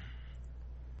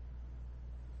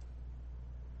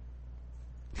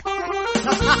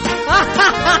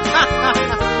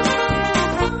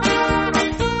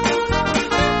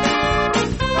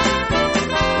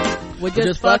 We're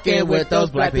just fucking with those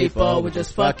black people. We're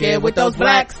just fucking with those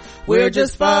blacks. We're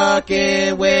just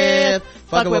fucking with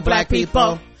black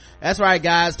people. That's right,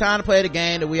 guys. Time to play the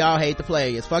game that we all hate to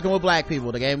play. It's fucking with black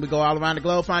people. The game we go all around the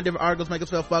globe, find different articles, make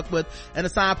us feel fucked with, and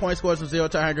assign point scores from 0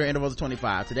 to 100, intervals of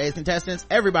 25. Today's contestants,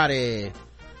 everybody.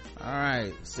 All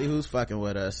right, see who's fucking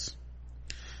with us.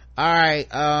 All right,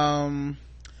 a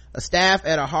staff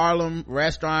at a Harlem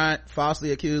restaurant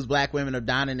falsely accused black women of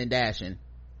dining and dashing.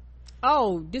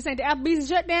 Oh, this ain't the Applebee's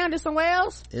shut down? This somewhere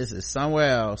else? This is somewhere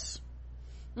else.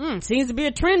 Seems to be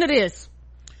a trend of this.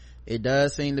 It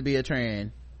does seem to be a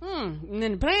trend. And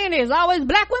then the plan is always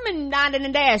black women dining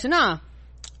and dashing, huh?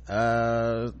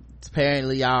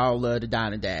 Apparently y'all love to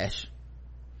dine and dash.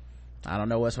 I don't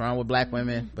know what's wrong with black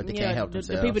women, but they can't help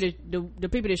themselves. The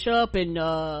people that show up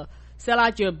and sell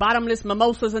out your bottomless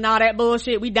mimosas and all that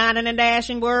bullshit, we dining and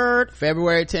dashing, word.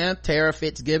 February 10th, Tara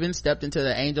Fitzgibbon stepped into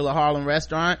the Angel of Harlem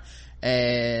restaurant,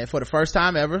 and for the first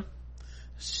time ever,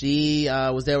 she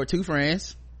was there with two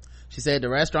friends. She said the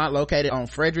restaurant, located on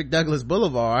Frederick Douglass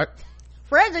Boulevard,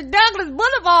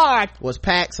 was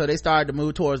packed, so they started to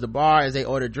move towards the bar as they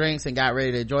ordered drinks and got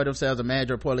ready to enjoy themselves. A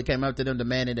manager reportedly came up to them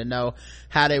demanding to know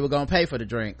how they were going to pay for the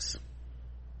drinks.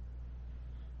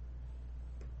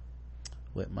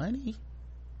 With money?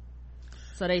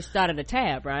 So they started a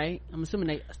tab, right? I'm assuming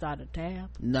they started a tab.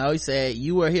 No, he said,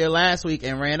 you were here last week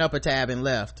and ran up a tab and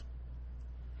left.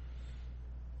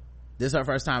 This is her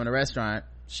first time in the restaurant.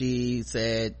 She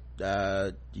said,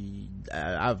 this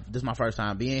is my first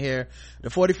time being here. The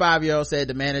 45-year-old said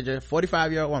the manager,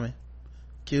 45-year-old woman,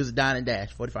 accused of dine and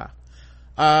dash, 45,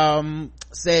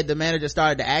 said the manager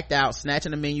started to act out,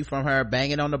 snatching the menu from her,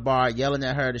 banging on the bar, yelling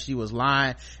at her that she was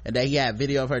lying and that he had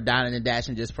video of her dining and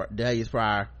dashing just days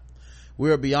prior. We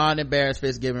were beyond embarrassed,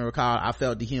 Fitzgibbon recalled. I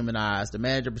felt dehumanized. The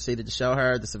manager proceeded to show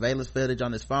her the surveillance footage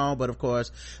on his phone, but of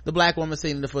course the black woman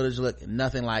seen in the footage looked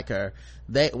nothing like her.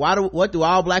 What do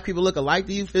all black people look alike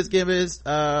to you? Fitzgibbon's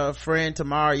friend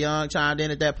Tamara Young chimed in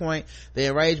at that point. The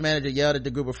enraged manager yelled at the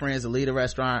group of friends to leave the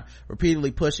restaurant, repeatedly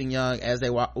pushing Young as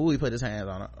they walked. He put his hands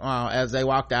on her as they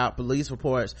walked out. Police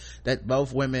reports that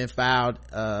both women filed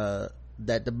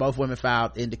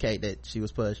indicate that she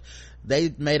was pushed.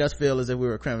 They made us feel as if we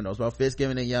were criminals. Both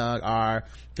Fitzgibbon and Young are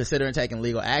considering taking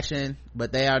legal action,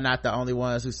 but they are not the only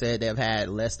ones who said they have had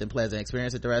less than pleasant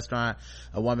experience at the restaurant.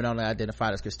 A woman only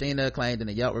identified as Christina claimed in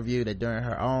a Yelp review that during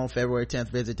her own February 10th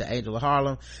visit to Angel of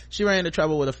Harlem, she ran into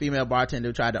trouble with a female bartender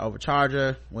who tried to overcharge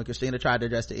her. When Christina tried to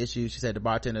address the issue, she said the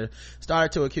bartender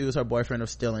started to accuse her boyfriend of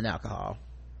stealing alcohol.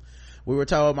 We were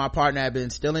told my partner had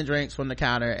been stealing drinks from the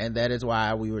counter, and that is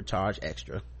why we were charged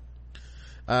extra.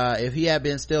 If he had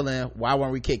been stealing, why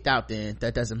weren't we kicked out then?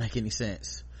 That doesn't make any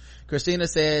sense. Christina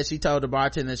said she told the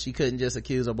bartender she couldn't just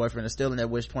accuse her boyfriend of stealing, at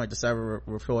which point the server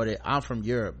reported, I'm from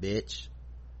Europe, bitch.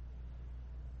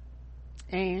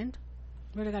 And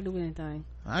what do I gotta do with anything?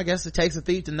 I guess it takes a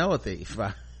thief to know a thief.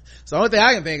 It's the only thing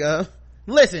I can think of.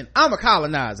 Listen, I'm a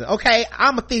colonizer, okay?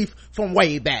 I'm a thief from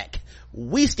way back.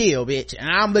 We steal, bitch. And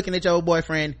I'm looking at your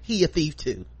boyfriend. He a thief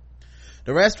too.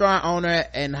 The restaurant owner,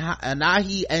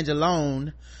 Anahi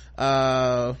Angelone,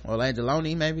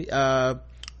 Angeloni maybe,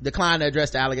 declined to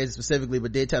address the allegations specifically,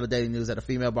 but did tell the Daily News that a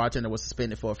female bartender was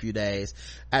suspended for a few days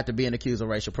after being accused of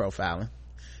racial profiling.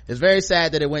 It's very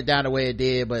sad that it went down the way it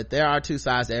did, but there are two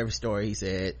sides to every story, he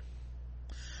said.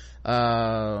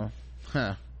 But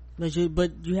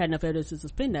you had enough evidence to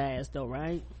suspend the ass though,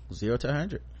 right? 0 to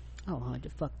 100. Oh,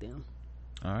 100. Fuck them.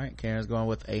 All right, Karen's going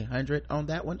with 100 on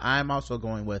that one. I'm also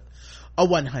going with a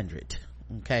 100.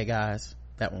 Okay, guys,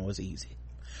 that one was easy.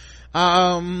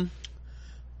 Former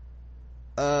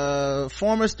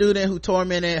student who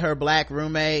tormented her black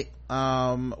roommate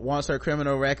wants her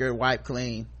criminal record wiped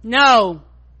clean. No.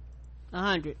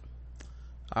 100.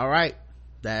 All right,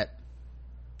 that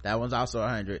one's also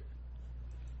 100.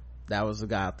 That was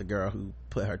the girl who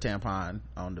put her tampon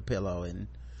on the pillow and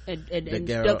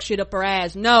stuck shit up her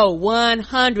ass. No.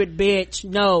 100, bitch.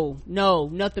 No,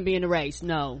 nothing being erased.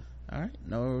 No. All right,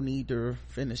 no need to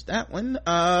finish that one.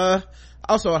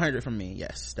 Also 100 from me.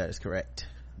 Yes, that is correct.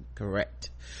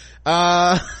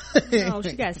 No,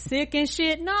 she got sick and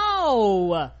shit.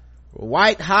 No.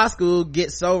 White high school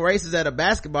gets so racist at a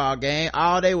basketball game,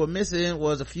 all they were missing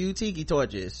was a few tiki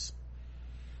torches.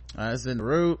 That's in the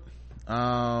root.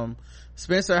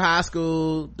 Spencer High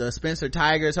School, the Spencer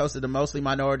Tigers hosted the mostly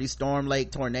minority Storm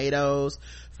Lake Tornadoes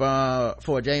for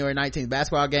a January 19th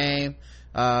basketball game.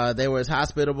 They were as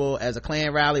hospitable as a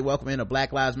Klan rally welcoming a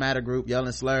Black Lives Matter group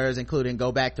yelling slurs including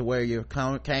 "Go back to where you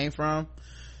came from."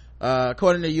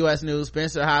 According to U.S. News,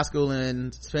 Spencer High School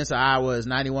in Spencer, Iowa is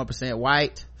 91%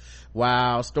 white,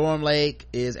 while Storm Lake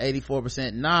is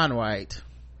 84% non-white.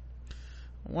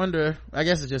 I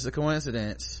guess it's just a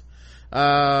coincidence.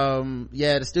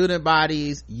 The student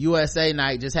body's USA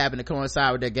night just happened to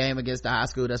coincide with their game against the high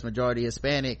school that's majority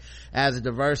Hispanic, as a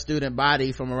diverse student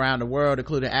body from around the world,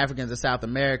 including Africans and South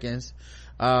Americans,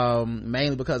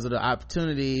 mainly because of the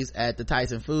opportunities at the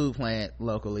Tyson food plant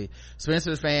locally.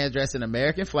 Spencer's fans dressed in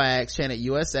American flags, chanted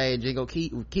USA, and jingled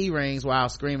key rings while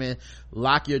screaming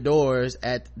 "lock your doors"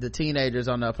 at the teenagers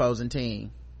on the opposing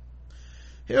team.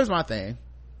 Here's my thing.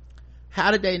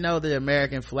 How did they know the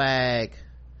American flag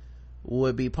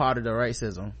would be part of the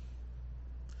racism?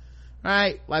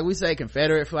 Right? Like we say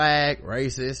Confederate flag,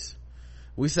 racist.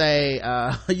 We say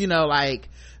like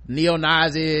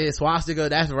neo-Nazi, swastika,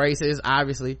 that's racist,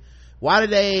 obviously. Why do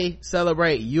they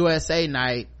celebrate USA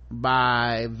night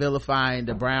by vilifying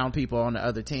the brown people on the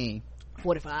other team?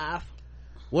 45.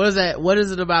 What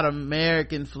is it about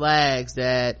American flags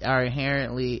that are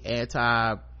inherently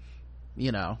anti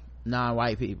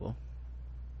non-white people?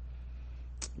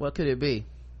 What could it be?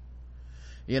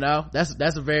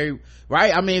 That's a very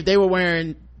right. I mean, if they were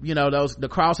wearing the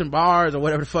cross and bars or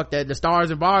whatever the fuck the stars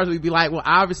and bars, we'd be like, well,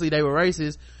 obviously they were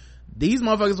racist. These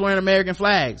motherfuckers wearing American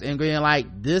flags and being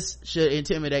like, this should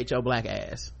intimidate your black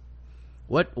ass.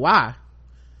 Why?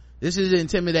 This should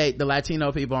intimidate the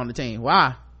Latino people on the team.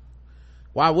 Why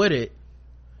would it?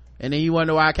 And then you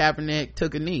wonder why Kaepernick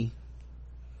took a knee.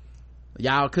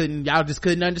 Y'all just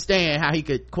couldn't understand how he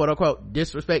could quote unquote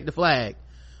disrespect the flag.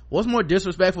 What's more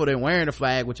disrespectful than wearing a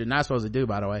flag, which you're not supposed to do,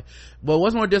 by the way, but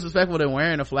what's more disrespectful than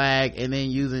wearing a flag and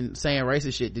then saying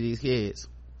racist shit to these kids?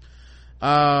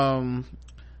 Storm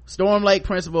Lake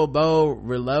principal Bo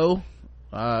Rillo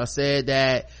said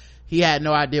that he had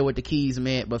no idea what the keys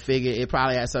meant, but figured it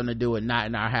probably had something to do with "not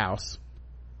in our house."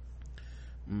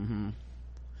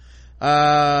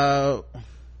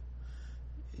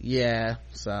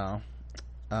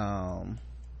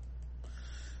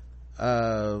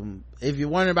 If you're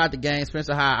wondering about the game,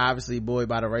 Spencer High, obviously buoyed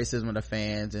by the racism of the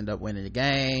fans, end up winning the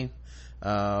game.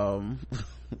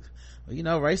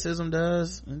 Racism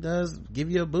does give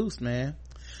you a boost, man.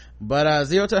 But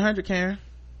 0 to 100, Karen.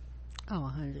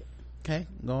 100. Okay,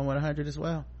 going with 100 as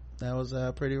well. That was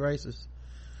pretty racist.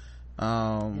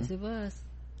 Yes, it was.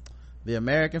 The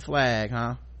American flag,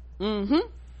 huh?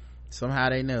 Somehow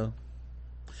they knew.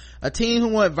 A teen who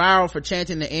went viral for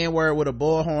chanting the N-word with a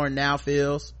bullhorn now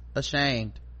feels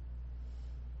ashamed.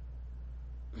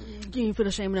 You feel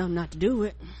ashamed enough not to do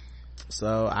it.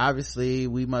 So obviously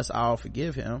we must all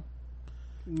forgive him,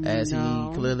 as he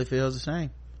clearly feels ashamed.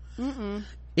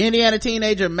 Indiana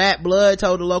teenager Matt Blood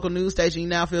told the local news station he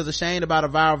now feels ashamed about a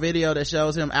viral video that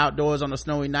shows him outdoors on a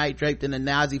snowy night draped in a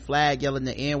Nazi flag yelling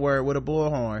the N-word with a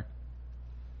bullhorn.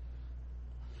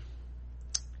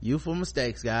 Youthful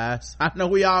mistakes, guys. I know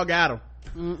we all got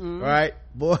them. Right?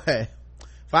 Boy,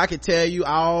 if I could tell you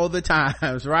all the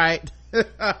times, right?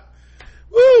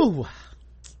 Woo!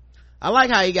 I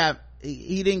like how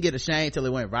he didn't get ashamed till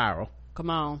it went viral. Come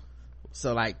on.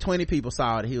 So like 20 people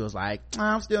saw it. He was like,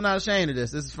 I'm still not ashamed of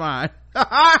this is fine.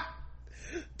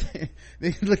 Then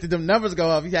he looked at them numbers go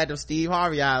up. He had them Steve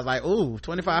Harvey eyes like, ooh,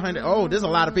 2,500. Oh, there's a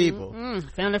lot of people.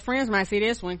 Family friends might see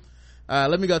this one.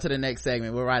 Let me go to the next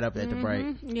segment. We're right up at the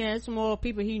break. Yeah, it's more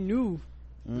people he knew.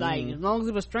 Like, as long as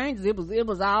it was strangers, it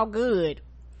was all good.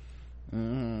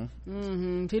 If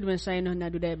he'd have been saying nothing,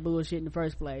 not do that bullshit in the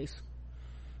first place.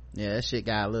 Yeah, that shit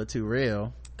got a little too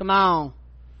real. Come on.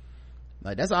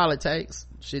 Like, that's all it takes.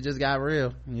 Shit just got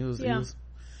real.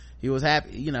 He was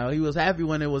happy, you know, he was happy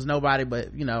when it was nobody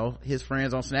but, you know, his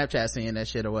friends on Snapchat seeing that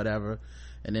shit or whatever.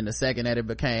 And then the second that it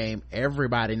became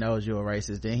everybody knows you're a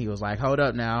racist, then he was like, hold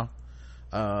up now,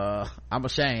 I'm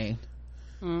ashamed.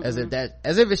 As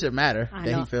if it should matter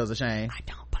that he feels ashamed. I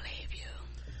don't believe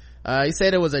you. He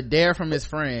said it was a dare from his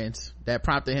friends that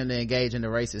prompted him to engage in the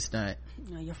racist stunt.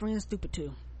 Your friend's stupid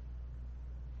too.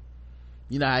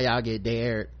 You know how y'all get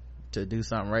dared to do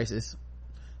something racist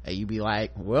and you be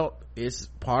like, well, it's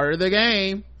part of the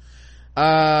game.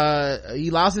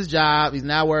 He lost his job. He's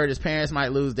now worried his parents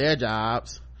might lose their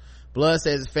jobs. Blood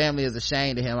says his family is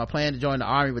ashamed of him. I plan to join the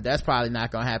army, but that's probably not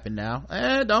gonna happen now.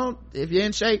 If you're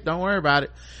in shape, don't worry about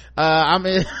it. I'm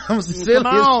Come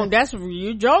on, that's,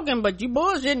 you joking, but you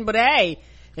bullshitting, but hey,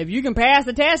 if you can pass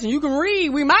the test and you can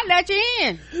read, we might let you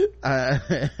in.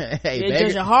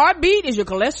 Is your heartbeat, is your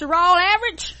cholesterol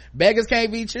average? Beggars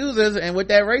can't be choosers, and with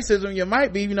that racism, you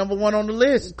might be number one on the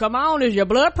list. Come on, is your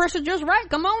blood pressure just right?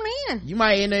 Come on in. You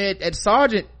might end at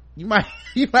sergeant. You might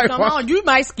you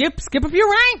might skip a few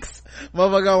ranks.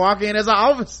 Motherfucker walk in as an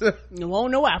officer. You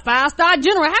won't know a 5-star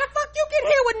general. How the fuck you get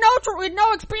here with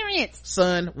no experience?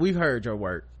 Son, we've heard your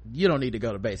work. You don't need to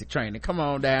go to basic training. Come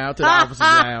on down to the officers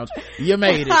lounge. You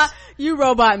made it. You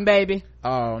roboting, baby.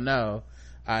 Oh no.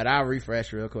 Alright, I'll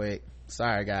refresh real quick.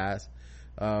 Sorry guys.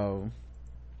 Yeah,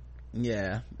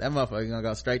 that motherfucker gonna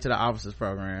go straight to the officers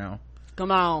program.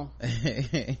 Come on.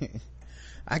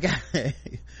 I got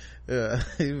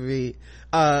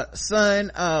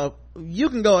son, you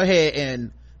can go ahead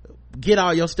and get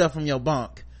all your stuff from your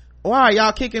bunk. Why are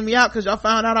y'all kicking me out because y'all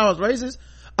found out I was racist?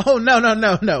 Oh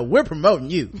no, we're promoting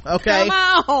you. Okay, come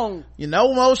on. You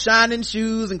no more shining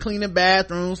shoes and cleaning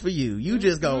bathrooms for you. You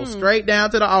just go straight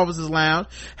down to the officers lounge,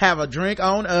 have a drink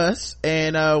on us,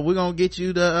 and we're gonna get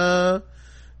you the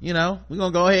we're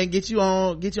gonna go ahead and get you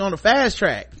on the fast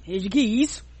track. Here's your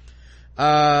keys.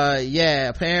 Yeah,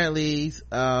 apparently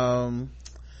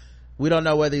we don't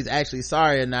know whether he's actually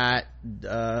sorry or not,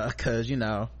 because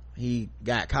he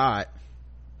got caught.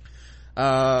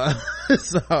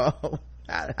 So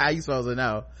how you supposed to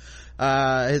know?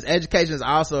 His education is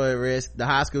also at risk. The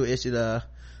high school issued a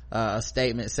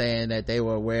statement saying that they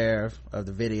were aware of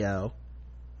the video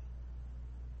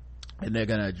and they're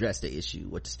going to address the issue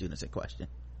with the students in question,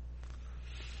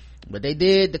 but they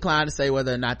did decline to say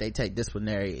whether or not they take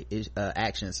disciplinary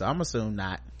action, so I'm assuming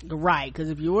not. Right, because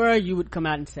if you were, you would come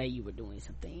out and say you were doing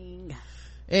something.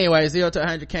 Anyway, 0 to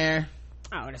 100, Karen.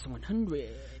 Oh, that's 100.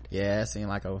 Yeah, it seemed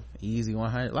like a easy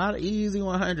 100. A lot of easy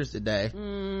 100s today.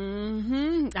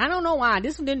 I don't know why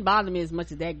this one didn't bother me as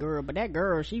much as that girl, but that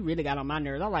girl, she really got on my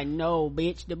nerves. I'm like, no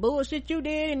bitch, the bullshit you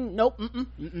did, nope.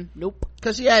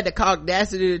 Because she had the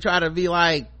audacity to try to be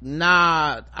like,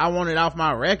 nah, I want it off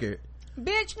my record.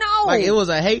 Bitch, no. Like it was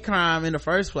a hate crime in the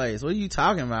first place. What are you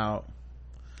talking about?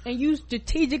 And you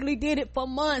strategically did it for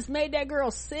months, made that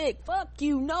girl sick. Fuck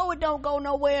you. No, it don't go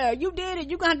nowhere. You did it.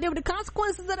 You gotta deal with the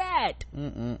consequences of that.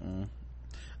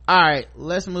 All right,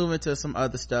 let's move into some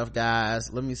other stuff,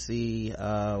 guys. Let me see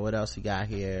what else we got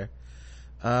here.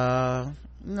 You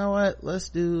know what, let's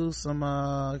do some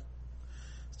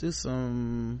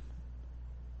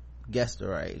guest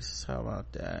erase. How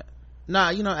about that?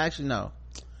 Actually no,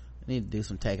 I need to do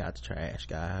some take out the trash,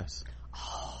 guys.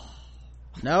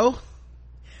 No,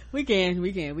 we can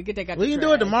take out the trash. We can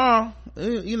do it tomorrow.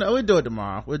 We'll do it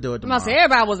tomorrow. I'm gonna say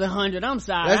everybody was 100. I'm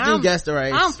sorry. Let's do guest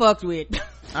erase. I'm fucked with.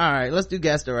 All right, let's do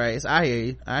guest erase. I hear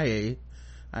you.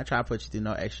 I try to put you through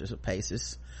no extra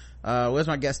paces. Where's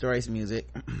my guest erase music?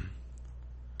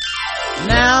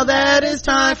 Now that it's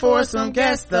time for some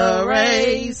guest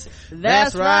erase.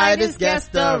 That's right, it's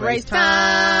guest erase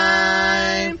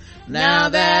time. Now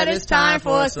that it's time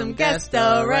for some guest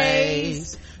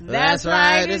erase. That's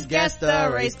right, it's guest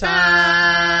erase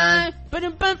time.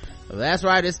 That's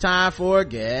right, it's time for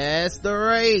Guess the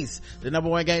Race, the number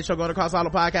one game show going across all the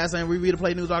podcasts, and we read and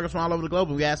play news articles from all over the globe.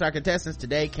 And we ask our contestants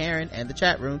today, Karen and the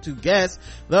chat room, to guess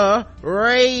the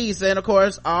race. And of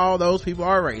course, all those people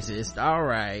are racist. All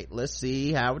right, let's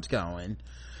see how it's going.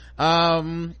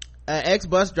 An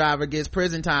ex-bus driver gets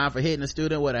prison time for hitting a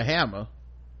student with a hammer.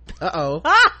 Uh-oh.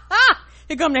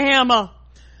 Here come the hammer.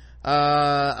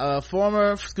 A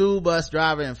former school bus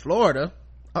driver in Florida,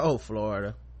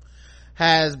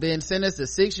 has been sentenced to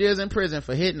 6 years in prison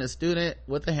for hitting a student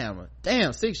with a hammer.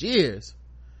 Damn, 6 years.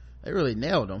 They really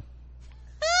nailed him.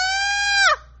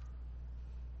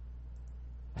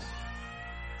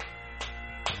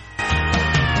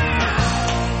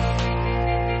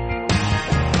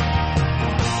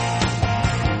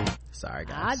 Sorry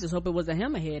guys, I just hope it was a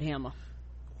hammerhead hammer.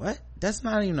 What? That's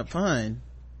not even a pun.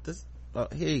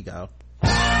 Here you go.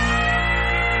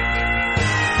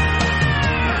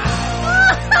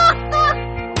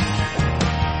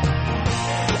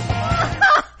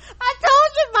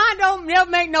 Never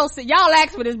make no sense. Y'all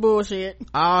ask for this bullshit.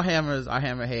 All hammers are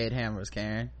hammerhead hammers,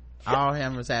 Karen. All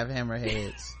hammers have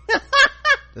hammerheads.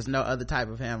 There's no other type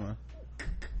of hammer.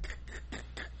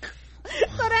 So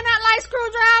they're not like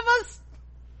screwdrivers?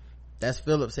 That's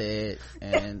Phillips head,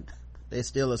 and it's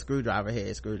still a screwdriver.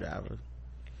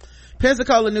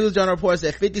 Pensacola News Journal reports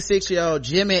that 56-year-old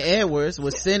Jimmy Edwards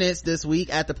was sentenced this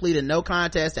week after pleading no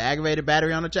contest to aggravated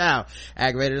battery on a child,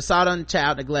 aggravated assault on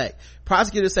child neglect.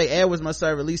 Prosecutors say Edwards must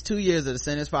serve at least 2 years of the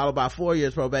sentence, followed by 4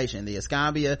 years probation. The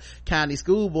Escambia County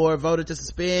School Board voted to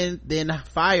suspend, then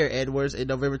fire Edwards in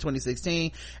November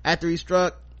 2016 after he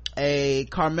struck a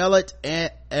Camelot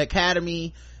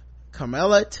Academy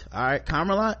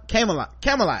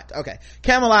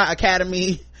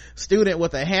student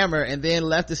with a hammer and then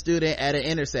left the student at an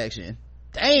intersection.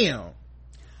 Damn.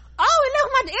 Oh, he left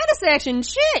him at the intersection.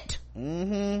 Shit.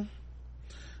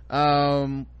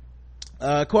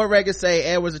 Court records say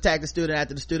Edwards attacked the student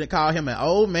after the student called him an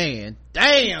old man.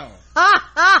 Damn.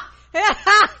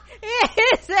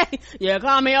 Yeah,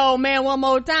 call me old man one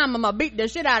more time, I'ma beat the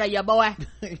shit out of you, boy.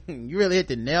 You really hit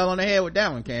the nail on the head with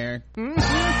that one, Karen.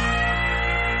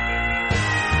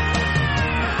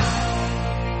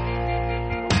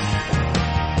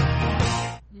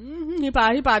 He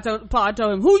probably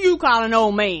told him, who you calling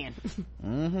old man?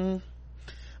 The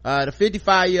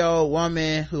 55-year-old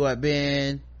woman who had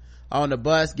been on the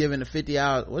bus given the 50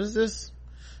 hours, what is this?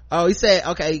 Oh, he said,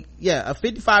 okay, yeah, a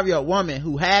 55-year-old woman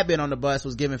who had been on the bus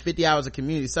was given 50 hours of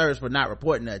community service for not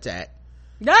reporting the attack.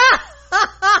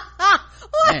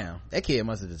 Damn, that kid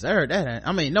must have deserved that.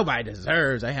 I mean, nobody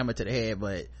deserves a hammer to the head,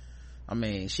 but I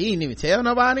mean, she didn't even tell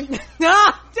nobody.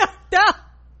 No. She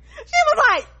was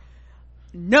like,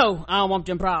 no, I don't want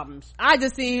them problems. I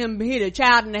just seen him hit a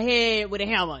child in the head with a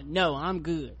hammer. No, I'm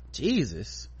good.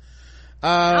 Jesus.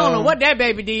 I don't know what that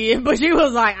baby did, but she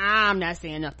was like, I'm not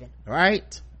saying nothing.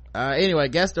 Right. Anyway,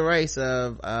 guess the race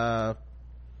of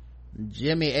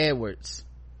Jimmy Edwards.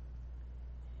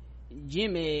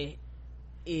 Jimmy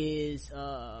is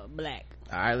black.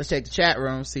 All right, let's check the chat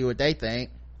room, see what they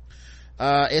think.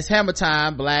 It's hammer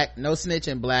time, black. No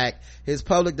snitching, black. His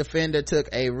public defender took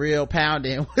a real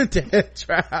pounding with that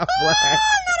trial, black.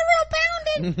 Not a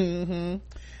real pounding.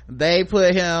 They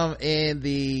put him in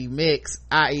the mix,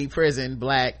 i.e. prison,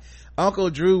 black. Uncle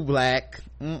Drew, black.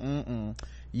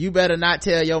 You better not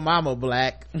tell your mama,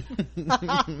 black.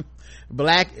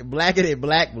 Blackity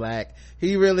black.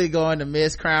 He really going to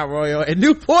miss Crown Royal and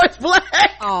Newport's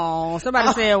black. Oh,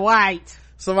 somebody said white.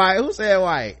 Who said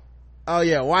white? Oh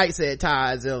yeah, white said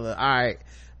Tadzilla. All right.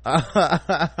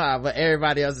 But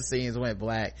everybody else's scenes went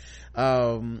black.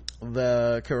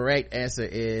 The correct answer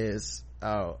is,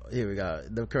 here we go.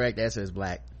 The correct answer is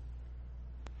black.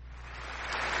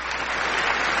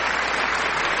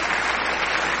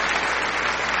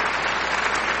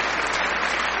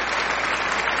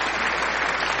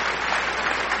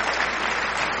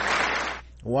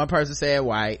 One person said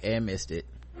white and missed it.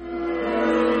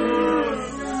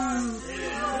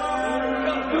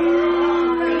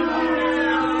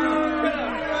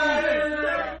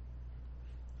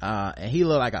 And he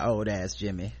look like an old ass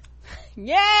Jimmy.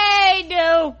 Yay,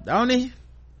 do. Don't he?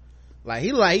 Like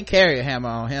he carry a hammer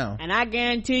on him. And I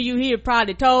guarantee you he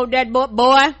probably told that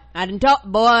boy, I done talk,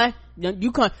 boy,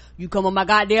 you come on my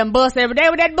goddamn bus every day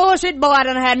with that bullshit, boy. I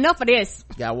done had enough of this.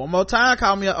 Got one more time,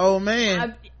 call me an old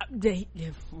man.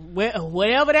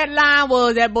 Whatever that line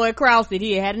was, that boy crossed it.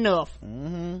 He had enough.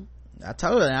 I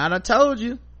done told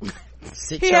you.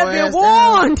 He had been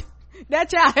warned. That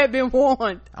child had been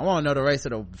warned. I want to know the race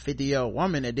of the 50-year-old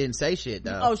woman that didn't say shit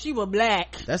though. Oh, she was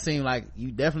black. That seemed like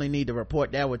you definitely need to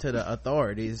report that one to the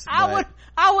authorities. I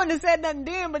wouldn't have said nothing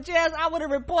then, but yes, I would have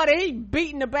reported he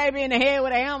beating the baby in the head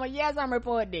with a hammer. Yes, I'm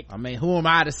reporting it. I mean, who am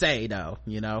I to say though?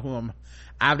 You know,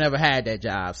 I've never had that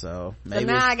job, so maybe.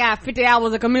 So now I got 50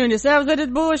 hours of community service with this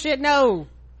bullshit. No.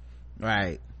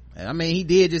 Right. I mean, he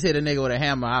did just hit a nigga with a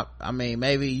hammer. I mean,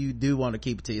 maybe you do want to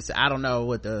keep it to yourself. I don't know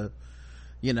what the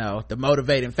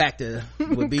motivating factor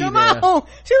would be. Come on.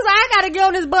 She was like, I gotta get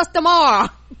on this bus tomorrow.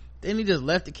 Then he just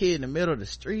left the kid in the middle of the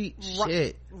street.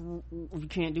 Shit. You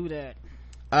can't do that.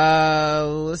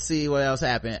 Let's see what else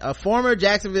happened. A former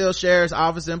Jacksonville Sheriff's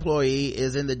Office employee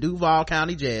is in the Duval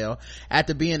County Jail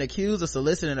after being accused of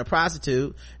soliciting a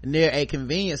prostitute near a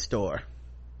convenience store.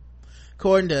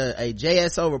 According to a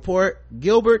JSO report,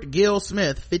 Gilbert Gill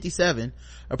Smith, 57,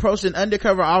 approached an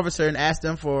undercover officer and asked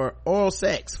him for oral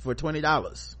sex for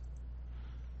 $20.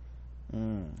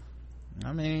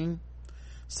 I mean,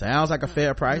 sounds like a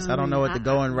fair price. I don't know what the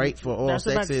going rate for oral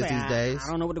sex is these days. I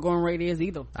don't know what the going rate is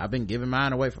either. I've been giving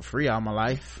mine away for free all my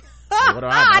life. So what do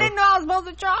I know? I didn't know I was supposed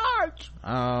to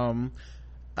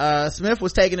charge. Smith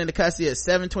was taken into custody at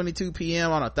 7:22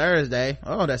 p.m. on a Thursday.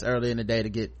 Oh, that's early in the day to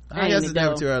get, I guess it's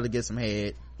never too early to get some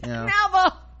head, you know.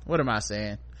 Never. What am I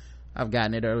saying? I've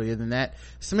gotten it earlier than that.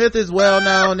 Smith is well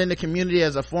known in the community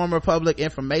as a former public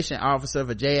information officer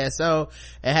for JSO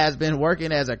and has been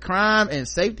working as a crime and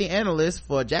safety analyst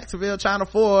for Jacksonville Channel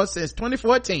 4 since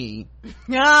 2014.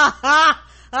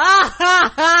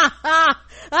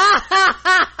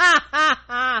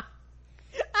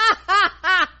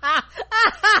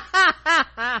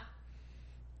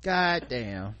 God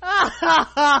damn.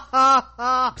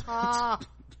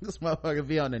 This motherfucker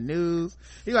be on the news.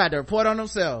 He gonna have to report on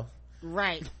himself.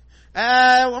 Right.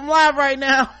 I'm live right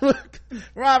now.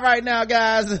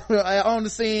 Guys, on the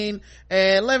scene.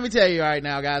 And let me tell you right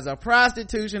now, guys, a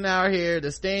prostitution out here.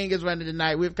 The sting is running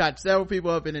tonight. We've caught several people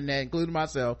up in the net, including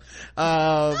myself.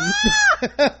 I'm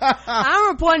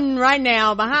reporting right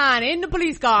now behind in the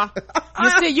police car. You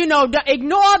see, ignore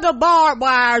the barbed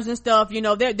wires and stuff.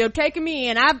 They're taking me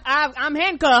in. I'm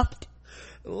handcuffed.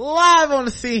 Live on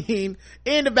the scene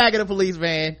in the back of the police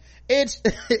van. It's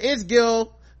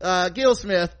Gil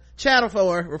Smith, Channel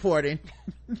 4 reporting.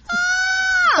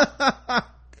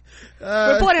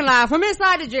 Reporting live from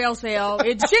inside the jail cell.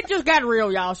 Shit just got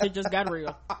real, y'all. Shit just got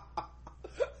real.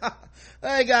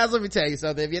 Hey guys, let me tell you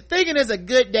something. If you're thinking it's a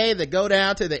good day to go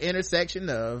down to the intersection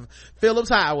of Phillips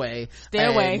Highway, stay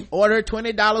away. Order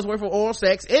 $20 worth of oral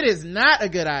sex, it is not a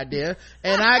good idea.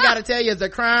 And I gotta tell you, as a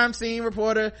crime scene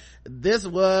reporter, this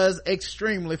was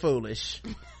extremely foolish.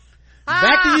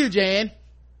 Back to you, Jan.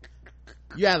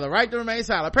 You have the right to remain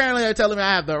silent. Apparently they're telling me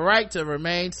I have the right to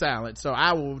remain silent, so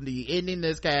I will be ending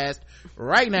this cast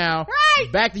right now.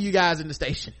 Right. Back to you guys in the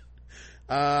station.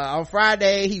 On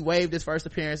Friday he waived his first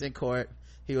appearance in court.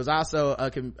 He was also a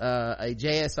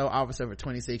JSO officer for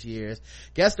 26 years.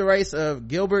 Guess the race of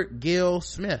Gilbert Gill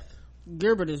Smith.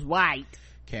 Gilbert is white.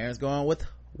 Karen's going with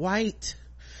white.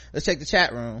 Let's check the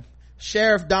chat room.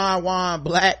 Sheriff Don Juan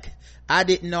Black, I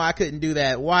didn't know I couldn't do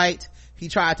that. White, he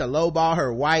tried to lowball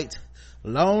her. White,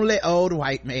 lonely old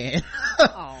white man.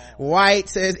 White,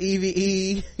 says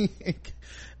EVE.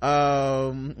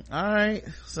 All right,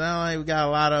 sound like we got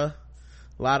a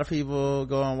lot of people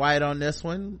going white on this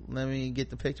one. Let me get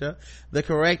the picture. The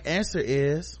correct answer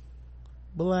is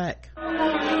black.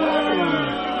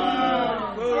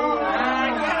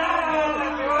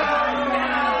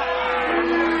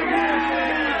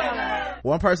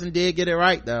 One person did get it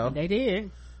right though. They did.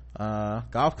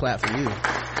 Golf clap for you.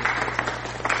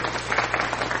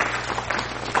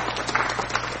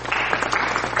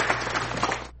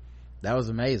 That was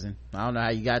amazing. I don't know how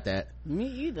you got that. Me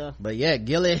either. But yeah,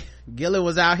 Gilly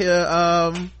was out here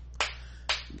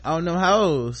on them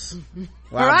hoes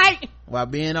while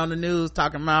being on the news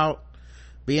talking about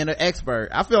being an expert.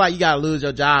 I feel like you gotta lose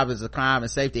your job as a crime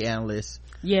and safety analyst.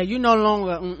 Yeah, you no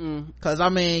longer cause I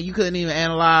mean you couldn't even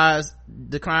analyze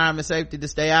the crime and safety to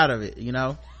stay out of it,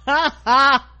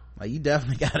 like you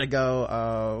definitely gotta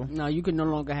go. No, you can no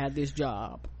longer have this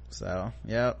job. So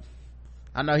yep,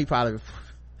 I know he probably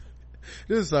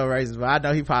this is so racist, but I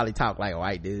know he probably talk like a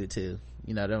white dude too.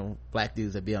 Them black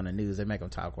dudes that be on the news, they make them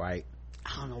talk white.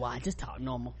 I don't know why, I just talk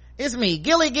normal. It's me,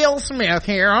 Gilly Gill Smith,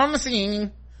 here on the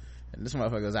scene. And this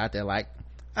motherfucker goes out there like,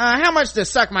 how much to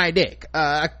suck my dick?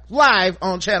 Live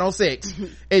on Channel 6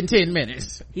 in 10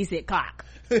 minutes. He said cock.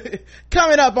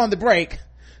 Coming up on the break,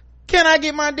 can I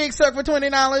get my dick sucked for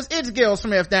 $20? It's Gil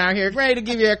Smith down here, ready to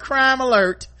give you a crime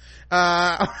alert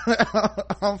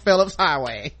on Phillips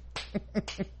Highway.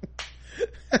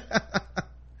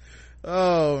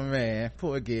 Oh man,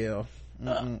 poor Gil.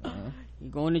 You're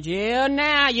going to jail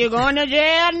now.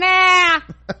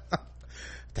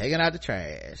 Taking out the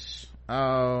trash.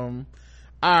 All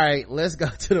right, let's go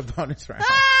to the bonus round.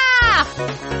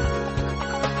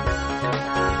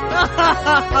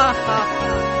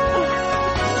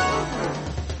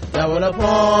 Double the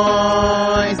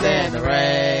points and the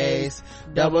race.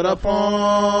 Double the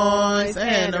points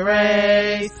and the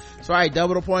race. That's right,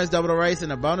 double the points, double the race in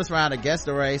the bonus round of Guess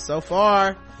the Race. So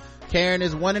far, Karen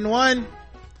is 1-1.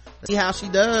 See how she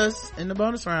does in the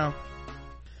bonus round.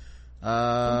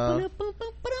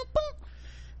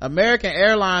 American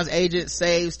Airlines agent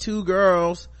saves two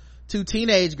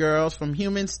teenage girls from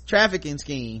human trafficking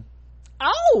scheme.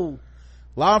 Oh,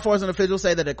 law enforcement officials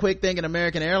say that a quick thinking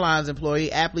American Airlines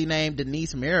employee, aptly named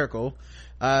Denise Miracle,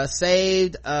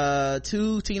 saved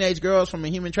two teenage girls from a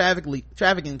human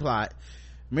trafficking plot.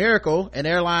 Miracle, an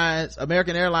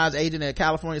American Airlines agent at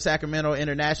California Sacramento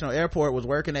International Airport, was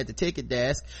working at the ticket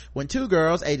desk when two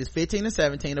girls ages 15 and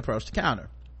 17 approached the counter.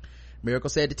 Miracle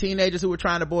said the teenagers who were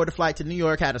trying to board the flight to New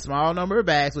York had a small number of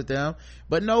bags with them,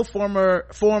 but no form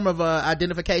of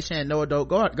identification and no adult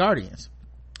guardians.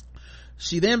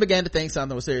 She then began to think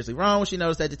something was seriously wrong when she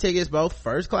noticed that the tickets, both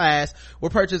first class, were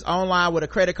purchased online with a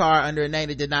credit card under a name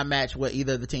that did not match what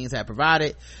either of the teens had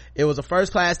provided. It was a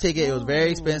first class ticket. It was very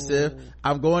expensive.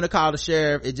 I'm going to call the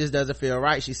sheriff. It just doesn't feel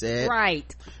right, she said.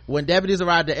 Right. When deputies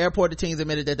arrived at the airport, the teens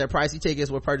admitted that their pricey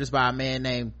tickets were purchased by a man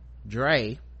named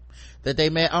Dre that they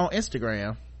met on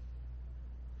Instagram.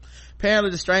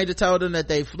 Apparently the stranger told them that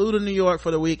they flew to New York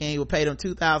for the week and he would pay them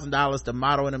 $2,000 to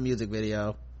model in a music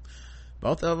video.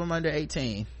 Both of them under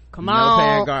 18. Come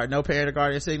on. No parent or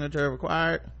guardian signature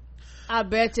required. I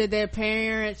bet you their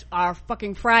parents are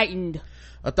fucking frightened.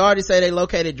 Authorities say they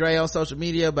located Dre on social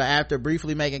media, but after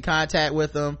briefly making contact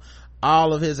with him,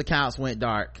 all of his accounts went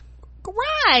dark.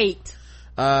 Right.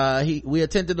 We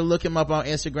attempted to look him up on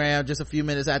Instagram. Just a few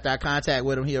minutes after our contact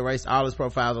with him, he erased all his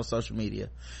profiles on social media.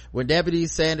 When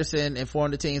deputies Sanderson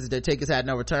informed the teens that their tickets had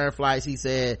no return flights, he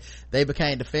said they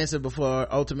became defensive before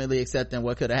ultimately accepting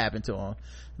what could have happened to them.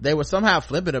 They were somehow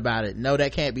flippant about it. No,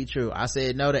 that can't be true. I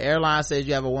said, no, the airline says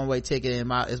you have a one-way ticket,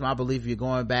 and it's my belief you're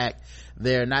going back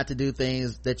there not to do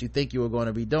things that you think you were going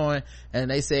to be doing. And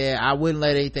they said I wouldn't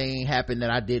let anything happen that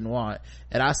I didn't want.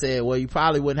 And I said, well, you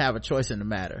probably wouldn't have a choice in the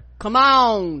matter. Come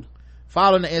on.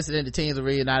 Following the incident, the teens were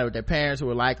reunited with their parents, who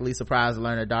were likely surprised to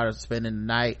learn their daughters weren't spending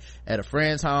the night at a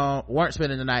friend's home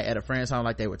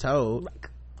like they were told.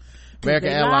 American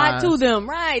they Airlines lied to them,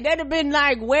 right? They'd have been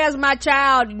like, where's my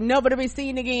child, never to be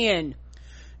seen again.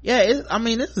 Yeah,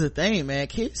 this is the thing, man.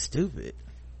 Kids stupid,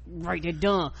 right? They're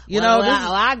dumb.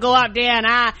 I go out there and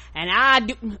I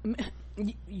do.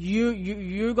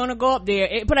 You're gonna go up there.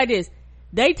 Put like this: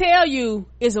 they tell you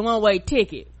it's a one-way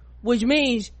ticket, which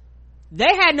means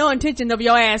they had no intention of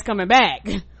your ass coming back.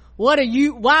 Why are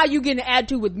you getting an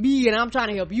attitude with me and I'm trying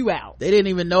to help you out? They didn't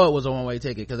even know it was a one-way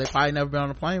ticket because they probably never been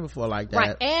on a plane before like that.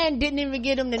 Right, and didn't even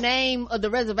give them the name of the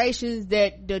reservations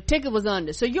that the ticket was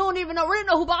under. So you don't even know, you didn't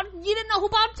know who bought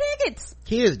the tickets.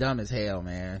 Kids dumb as hell,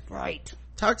 man. Right.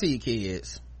 Talk to your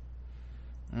kids.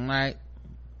 Right.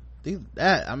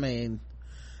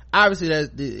 Obviously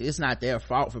it's not their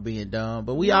fault for being dumb,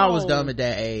 but we all was dumb at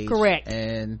that age. Correct.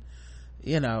 And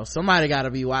somebody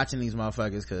gotta be watching these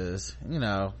motherfuckers, cause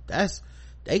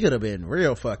they could have been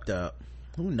real fucked up.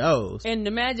 Who knows? And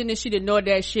imagine if she'd ignored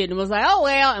that shit and was like, oh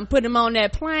well, and put him on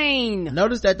that plane.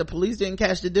 Notice that the police didn't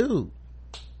catch the dude.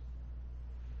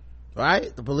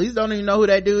 Right? The police don't even know who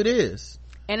that dude is.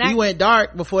 And he went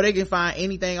dark before they can find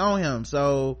anything on him.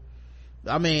 So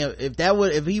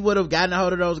if he would have gotten a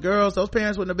hold of those girls, those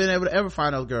parents wouldn't have been able to ever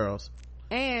find those girls.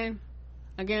 And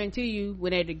I guarantee you,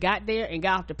 when they got there and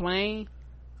got off the plane,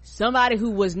 somebody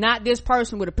who was not this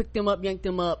person would have picked them up, yanked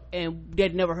them up, and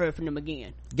they'd never heard from them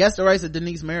again. Guess the race of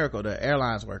Denise Miracle, the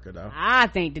airlines worker, though. I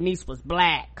think Denise was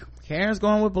black. Karen's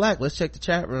going with black. Let's check the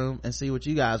chat room and see what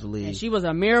you guys believe. And she was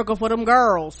a miracle for them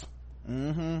girls.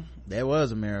 That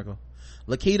was a miracle.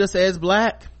 Lakita says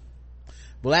black.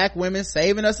 Black women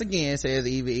saving us again, says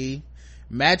Eva E.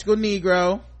 Magical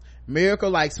Negro. Miracle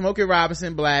like Smokey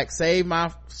Robinson, black. Save my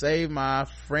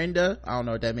frienda. I don't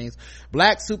know what that means.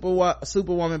 Black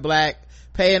superwoman, black.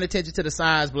 Paying attention to the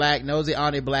signs, black. Nosy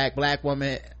Auntie, black. Black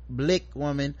woman, blick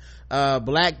woman.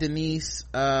 Black Denise,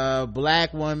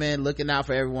 black woman looking out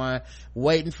for everyone,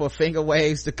 waiting for finger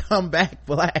waves to come back,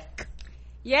 black.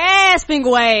 Yes, finger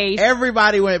waves.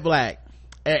 Everybody went black.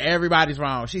 Everybody's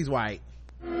wrong. She's white.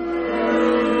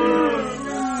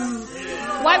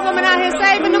 White woman out here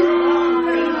saving them.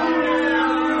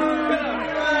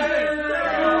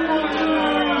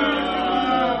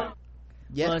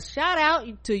 Yes. Well, shout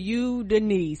out to you,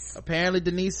 Denise. Apparently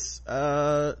Denise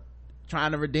trying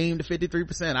to redeem the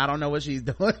 53%. I don't know what she's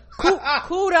doing.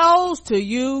 Kudos to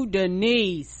you,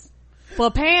 Denise,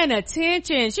 for paying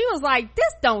attention. She was like,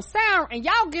 this don't sound, and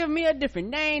y'all give me a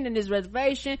different name than this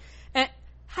reservation, and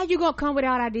how you gonna come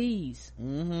without IDs?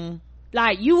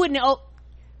 Like, you wouldn't,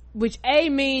 which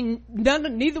mean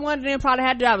neither one of them probably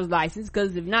had a driver's license,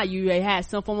 because if not, you had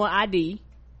some form of ID.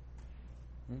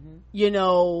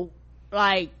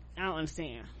 Like, I don't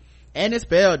understand. and it's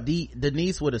spelled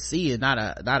Denise with a C and not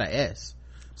a S,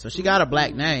 so she got a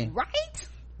black name, right?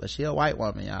 But she a white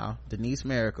woman, y'all. Denise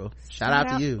Miracle. Shout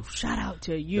out to you. Shout out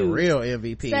to you. The real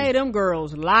MVP. Save them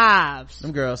girls' lives.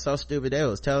 Them girls so stupid. They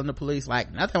was telling the police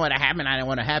like nothing would have happened. I didn't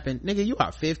want to happen. Nigga, you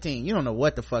are 15. You don't know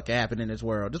what the fuck happened in this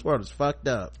world. This world is fucked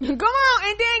up. Come on,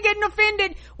 and then getting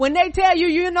offended when they tell you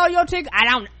you know your ticket.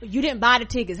 You didn't buy the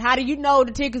tickets. How do you know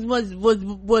the tickets was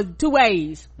 2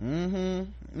 ways? Glad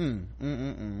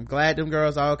them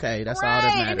girls are okay. That's all that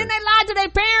matters. And then they lied to their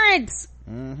parents.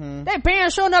 Their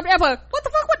parents showing up at the airport. What the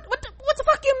fuck? What the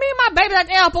fuck you mean my baby's at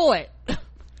the airport?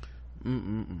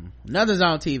 Nothing's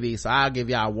on TV, so I'll give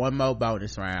y'all one more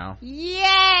bonus round.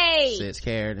 Yay! Since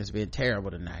Karen has been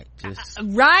terrible tonight.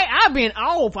 Right? I've been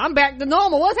off. I'm back to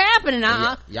normal. What's happening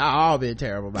now? Y'all all been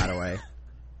terrible, by the way.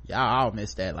 Y'all all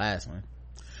missed that last one.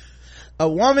 A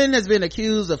woman has been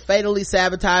accused of fatally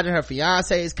sabotaging her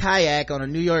fiance's kayak on the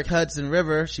New York Hudson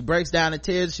River. She breaks down in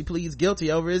tears. She pleads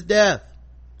guilty over his death.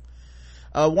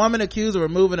 A woman accused of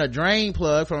removing a drain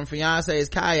plug from her fiance's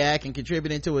kayak and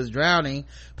contributing to his drowning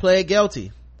pled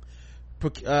guilty.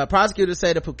 Prosecutors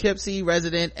say the Poughkeepsie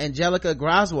resident Angelica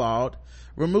Groswald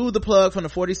removed the plug from the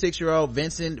 46-year-old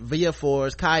Vincent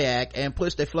Villafor's kayak and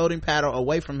pushed a floating paddle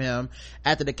away from him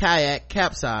after the kayak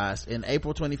capsized in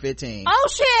April 2015. Oh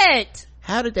shit!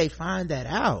 How did they find that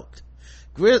out?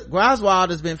 Groswald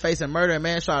has been facing murder and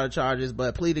manslaughter charges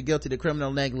but pleaded guilty to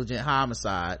criminal negligent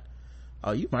homicide.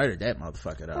 Oh, you murdered that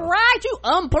motherfucker though. Right, you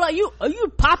unplug, you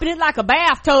popping it like a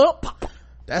bathtub.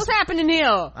 What's happening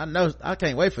here? I know, I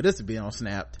can't wait for this to be on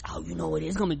Snapped. Oh, you know what,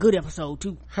 it's gonna be a good episode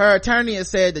too. Her attorney has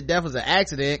said the death was an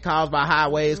accident caused by high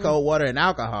waves, cold water, and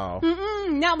alcohol.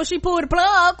 Not when she pulled the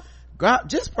plug.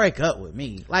 Just break up with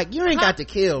me. Like, you ain't got to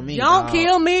kill me. Don't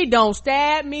kill me, don't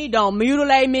stab me, don't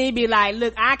mutilate me. Be like,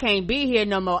 look, I can't be here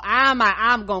no more. I'm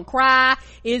gonna cry,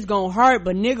 it's gonna hurt,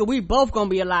 but nigga, we both gonna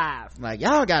be alive. Like,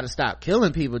 y'all gotta stop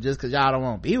killing people just cause y'all don't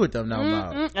want to be with them no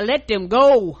more. Let them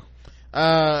go.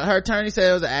 Her attorney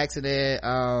said it was an accident.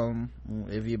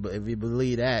 If you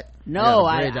believe that. No,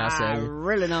 I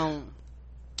really don't.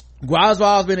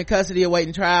 Groswald's been in custody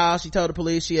awaiting trial. She told the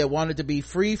police she had wanted to be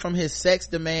free from his sex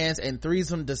demands and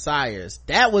threesome desires.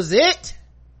 That was it?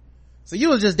 So you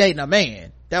was just dating a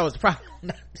man. That was probably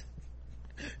not.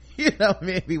 You know,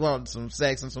 men be wanting some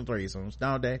sex and some threesomes,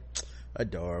 don't they?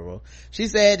 Adorable. She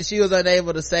said that she was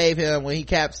unable to save him when he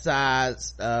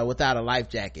capsized without a life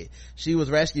jacket. She was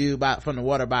rescued from the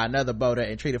water by another boater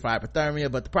and treated for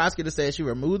hypothermia, but the prosecutor said she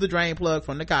removed the drain plug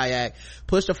from the kayak,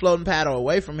 pushed a floating paddle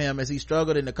away from him as he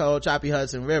struggled in the cold, choppy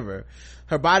Hudson River.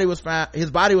 His body was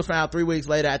found 3 weeks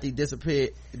later after he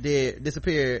disappeared.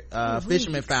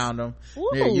 Fishermen found him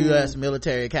near U.S.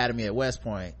 Military Academy at West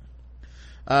Point.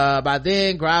 By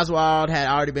then, Groswald had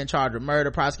already been charged with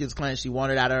murder. Prosecutors claimed she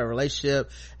wanted out of her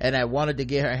relationship and had wanted to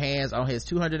get her hands on his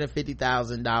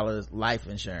 $250,000 life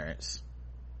insurance.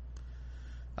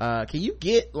 Can you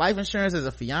get life insurance as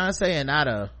a fiance and not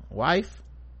a wife?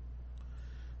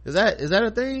 Is that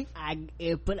a thing?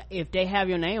 If they have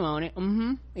your name on it,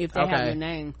 if they have your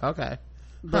name. Okay.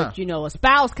 But you know, a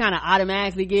spouse kind of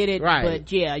automatically get it, right?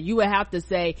 But yeah, you would have to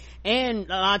say, and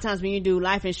a lot of times when you do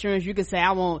life insurance, you can say,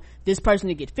 I want this person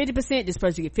to get 50%, this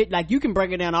person to get 50%. Like, you can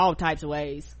break it down all types of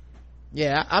ways.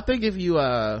 Yeah, I think if she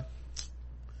would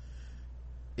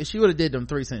have did them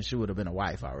threesomes, she would have been a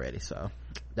wife already. So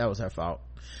that was her fault.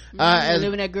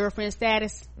 Living that girlfriend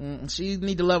status. She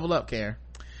need to level up, Karen.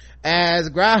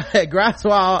 As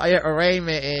Groswald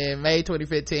arraignment in May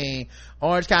 2015,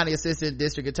 Orange County Assistant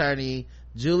District Attorney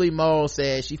Julie Mole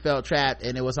said she felt trapped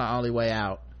and it was her only way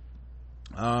out.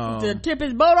 To tip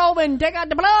his boat over and take out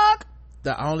the plug?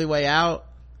 The only way out?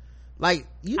 Like,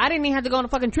 I didn't even have to go on a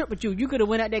fucking trip with you. You could have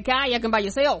went out there kayaking by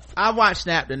yourself. I watched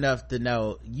Snapped enough to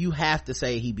know you have to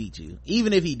say he beat you,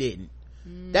 even if he didn't.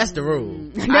 That's the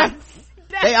rule.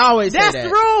 They always say that. That's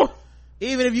the rule.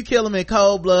 Even if you kill him in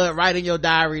cold blood, write in your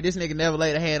diary, this nigga never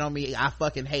laid a hand on me, I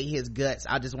fucking hate his guts,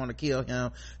 I just want to kill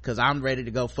him because I'm ready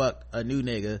to go fuck a new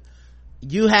nigga.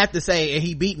 You have to say, and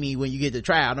he beat me when you get to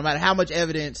trial, no matter how much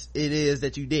evidence it is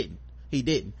that he didn't.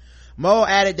 Mo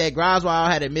added that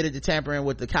Groswald had admitted to tampering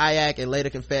with the kayak and later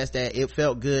confessed that it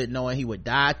felt good knowing he would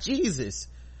die. Jesus,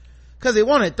 because he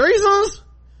wanted threesomes.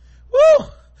 Woo.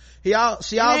 She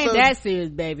also, it ain't that serious,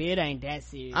 baby. It ain't that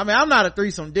serious. I mean, I'm not a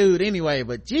threesome dude anyway,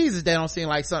 but Jesus, they don't seem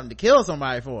like something to kill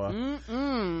somebody for.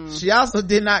 She also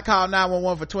did not call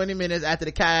 911 for 20 minutes after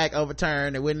the kayak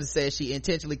overturned. The witness said she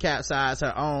intentionally capsized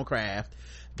her own craft.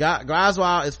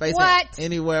 Groswald is facing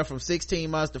anywhere from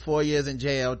 16 months to 4 years in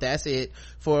jail. That's it.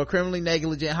 For a criminally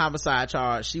negligent homicide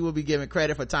charge. She will be given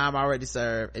credit for time already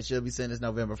served and she'll be sentenced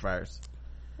November 1st.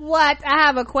 What? I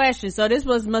have a question. So this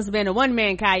must have been a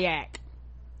one-man kayak.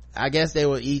 I guess they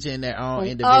were each in their own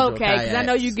individual okay, kayaks. because I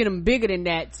know you get them bigger than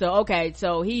that. So okay,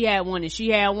 so he had one and she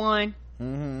had one.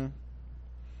 Wow.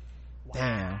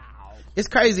 Damn. It's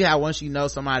crazy how once you know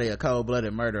somebody a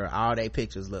cold-blooded murderer, all they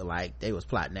pictures look like they was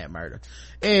plotting that murder.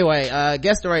 Anyway,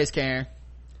 guess the race, Karen.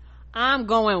 I'm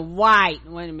going white.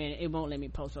 Wait a minute, it won't let me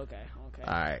post. Okay.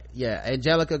 All right, yeah,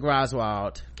 Angelica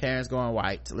Groswald. Karen's going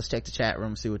white. So let's check the chat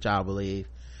room, see what y'all believe.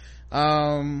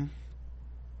 Guess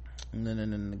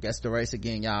the race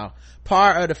again, y'all.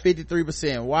 Part of the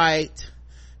 53%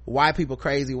 white people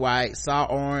crazy white, saw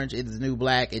orange, it is new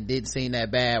black, it didn't seem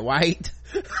that bad white.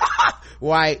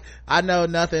 White, I know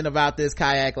nothing about this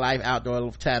kayak life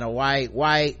outdoor channel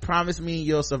white, promise me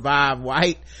you'll survive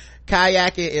white,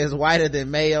 kayaking is whiter than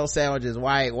mayo sandwiches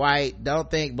white, don't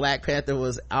think Black Panther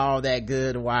was all that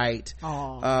good white.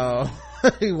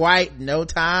 White, no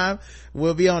time,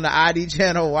 we'll be on the ID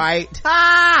channel white.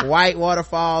 White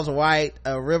waterfalls white,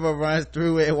 a river runs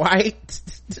through it white.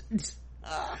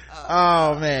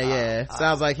 Oh man, yeah,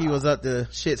 sounds like he was up to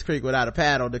Schitt's Creek without a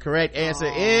paddle. The correct answer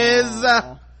is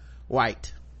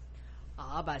white.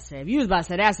 I'm about to say, if you was about to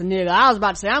say that's a nigga, I was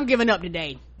about to say I'm giving up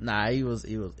today. Nah, it was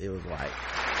white.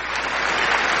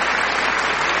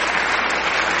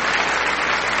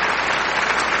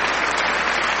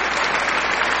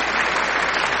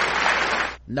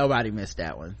 Nobody missed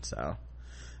that one. So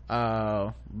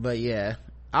but yeah,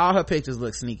 all her pictures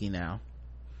look sneaky now.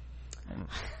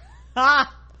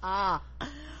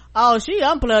 Oh, she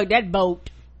unplugged that boat.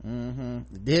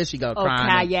 Then she go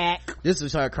crying. Kayak. This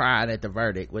was her crying at the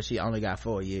verdict where she only got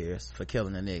 4 years for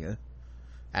killing a nigga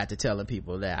after telling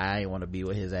people that I ain't want to be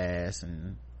with his ass,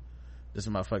 and this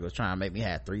motherfucker was trying to make me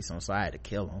have threesomes, so I had to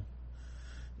kill him.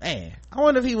 Man, I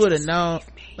wonder if he would have known.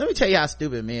 Let me tell you how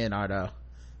stupid men are though,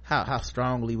 how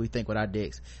strongly we think with our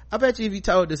dicks. I bet you if you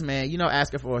told this man,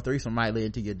 asking for a threesome might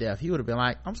lead to your death, he would have been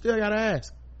like, I'm still gotta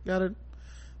ask,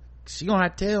 she gonna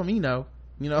have to tell me no,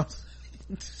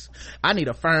 I need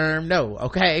a firm no,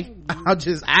 okay? I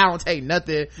don't take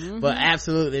nothing but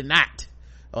absolutely not,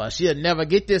 or she'll never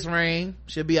get this ring,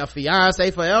 she'll be a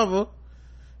fiance forever.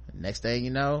 Next thing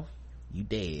you know, you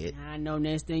dead. I know,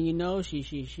 next thing you know,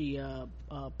 she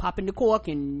popping the cork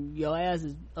and your ass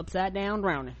is upside down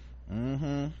drowning.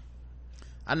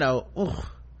 I know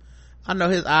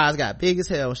his eyes got big as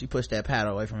hell when she pushed that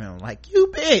paddle away from him, like,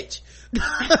 you bitch.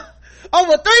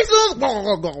 Over threesomes.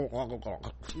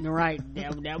 Right,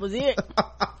 that was it.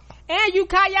 And you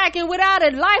kayaking without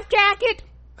a life jacket.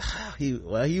 He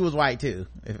was white too,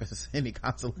 if it's any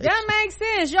consolation. That makes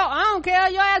sense. Yo, I don't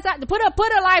care, your ass out to put a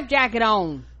life jacket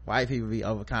on. White people be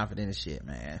overconfident as shit,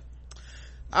 man.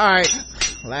 All right,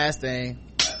 last thing.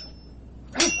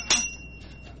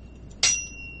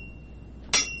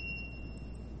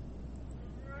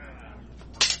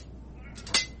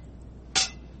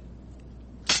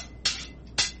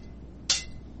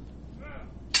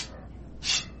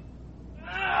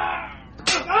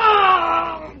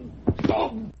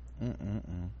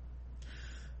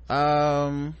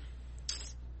 I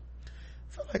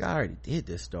feel like I already did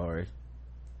this story.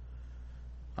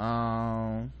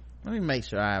 Let me make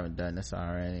sure I haven't done this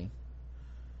already.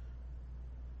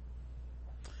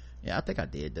 Yeah, I think I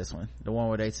did this one, the one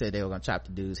where they said they were gonna chop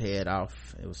the dude's head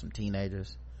off. It was some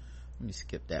teenagers. Let me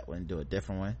skip that one and do a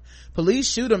different one.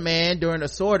 Police shoot a man during a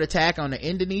sword attack on an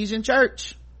Indonesian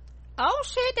church. Oh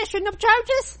shit, they're shooting up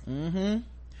churches?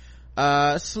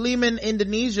 Sleman,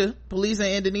 Indonesia. Police in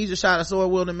Indonesia shot a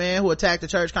sword-wielding man who attacked the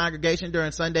church congregation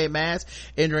during Sunday mass,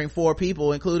 injuring 4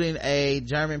 people, including a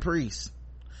German priest.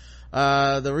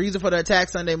 The reason for the attack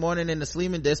Sunday morning in the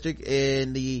Sleman district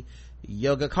in the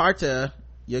Yogyakarta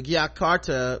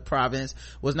province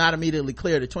was not immediately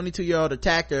clear. The 22-year-old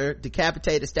attacker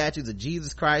decapitated statues of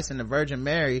Jesus Christ and the Virgin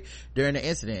Mary during the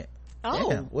incident.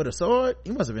 Damn, with a sword?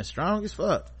 He must have been strong as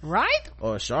fuck. Right?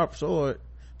 Or a sharp sword.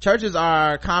 Churches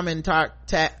are a common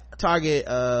target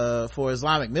for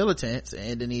Islamic militants in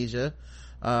Indonesia,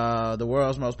 the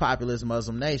world's most populous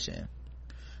Muslim nation.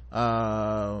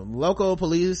 Local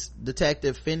police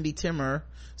detective Fendi Timur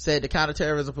said the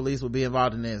counterterrorism police will be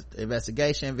involved in the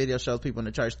investigation. Video shows people in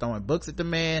the church throwing books at the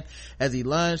man as he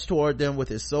lunged toward them with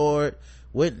his sword.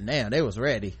 They was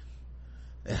ready.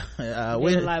 Like,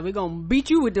 we're gonna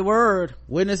beat you with the word.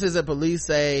 Witnesses and police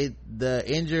say the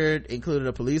injured included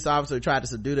a police officer who tried to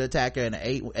subdue the attacker and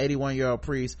an 81-year-old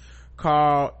priest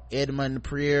Carl Edmund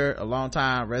Prier, a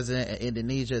longtime resident in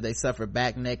Indonesia. They suffered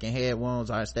back, neck, and head wounds,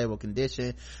 are in stable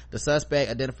condition. The suspect,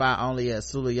 identified only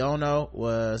as Suliono,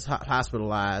 was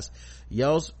hospitalized.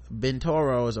 Jos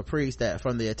Bintoro is a priest that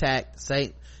from the attack.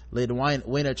 St.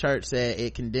 Lidwina Church said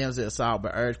it condemns the assault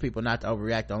but urged people not to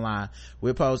overreact online. We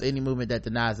oppose any movement that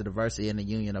denies the diversity and the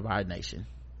union of our nation.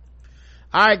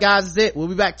 All right, guys, that's it. We'll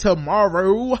be back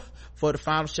tomorrow for the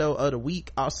final show of the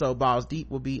week. Also, Balls Deep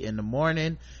will be in the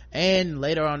morning, and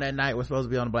later on that night we're supposed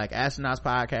to be on the Black Astronauts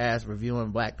podcast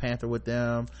reviewing Black Panther with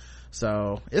them.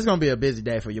 So it's gonna be a busy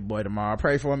day for your boy tomorrow.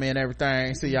 Pray for me and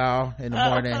everything. See y'all in the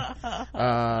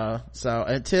morning. So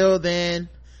until then,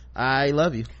 I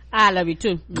love you. I love you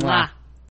too. Mwah.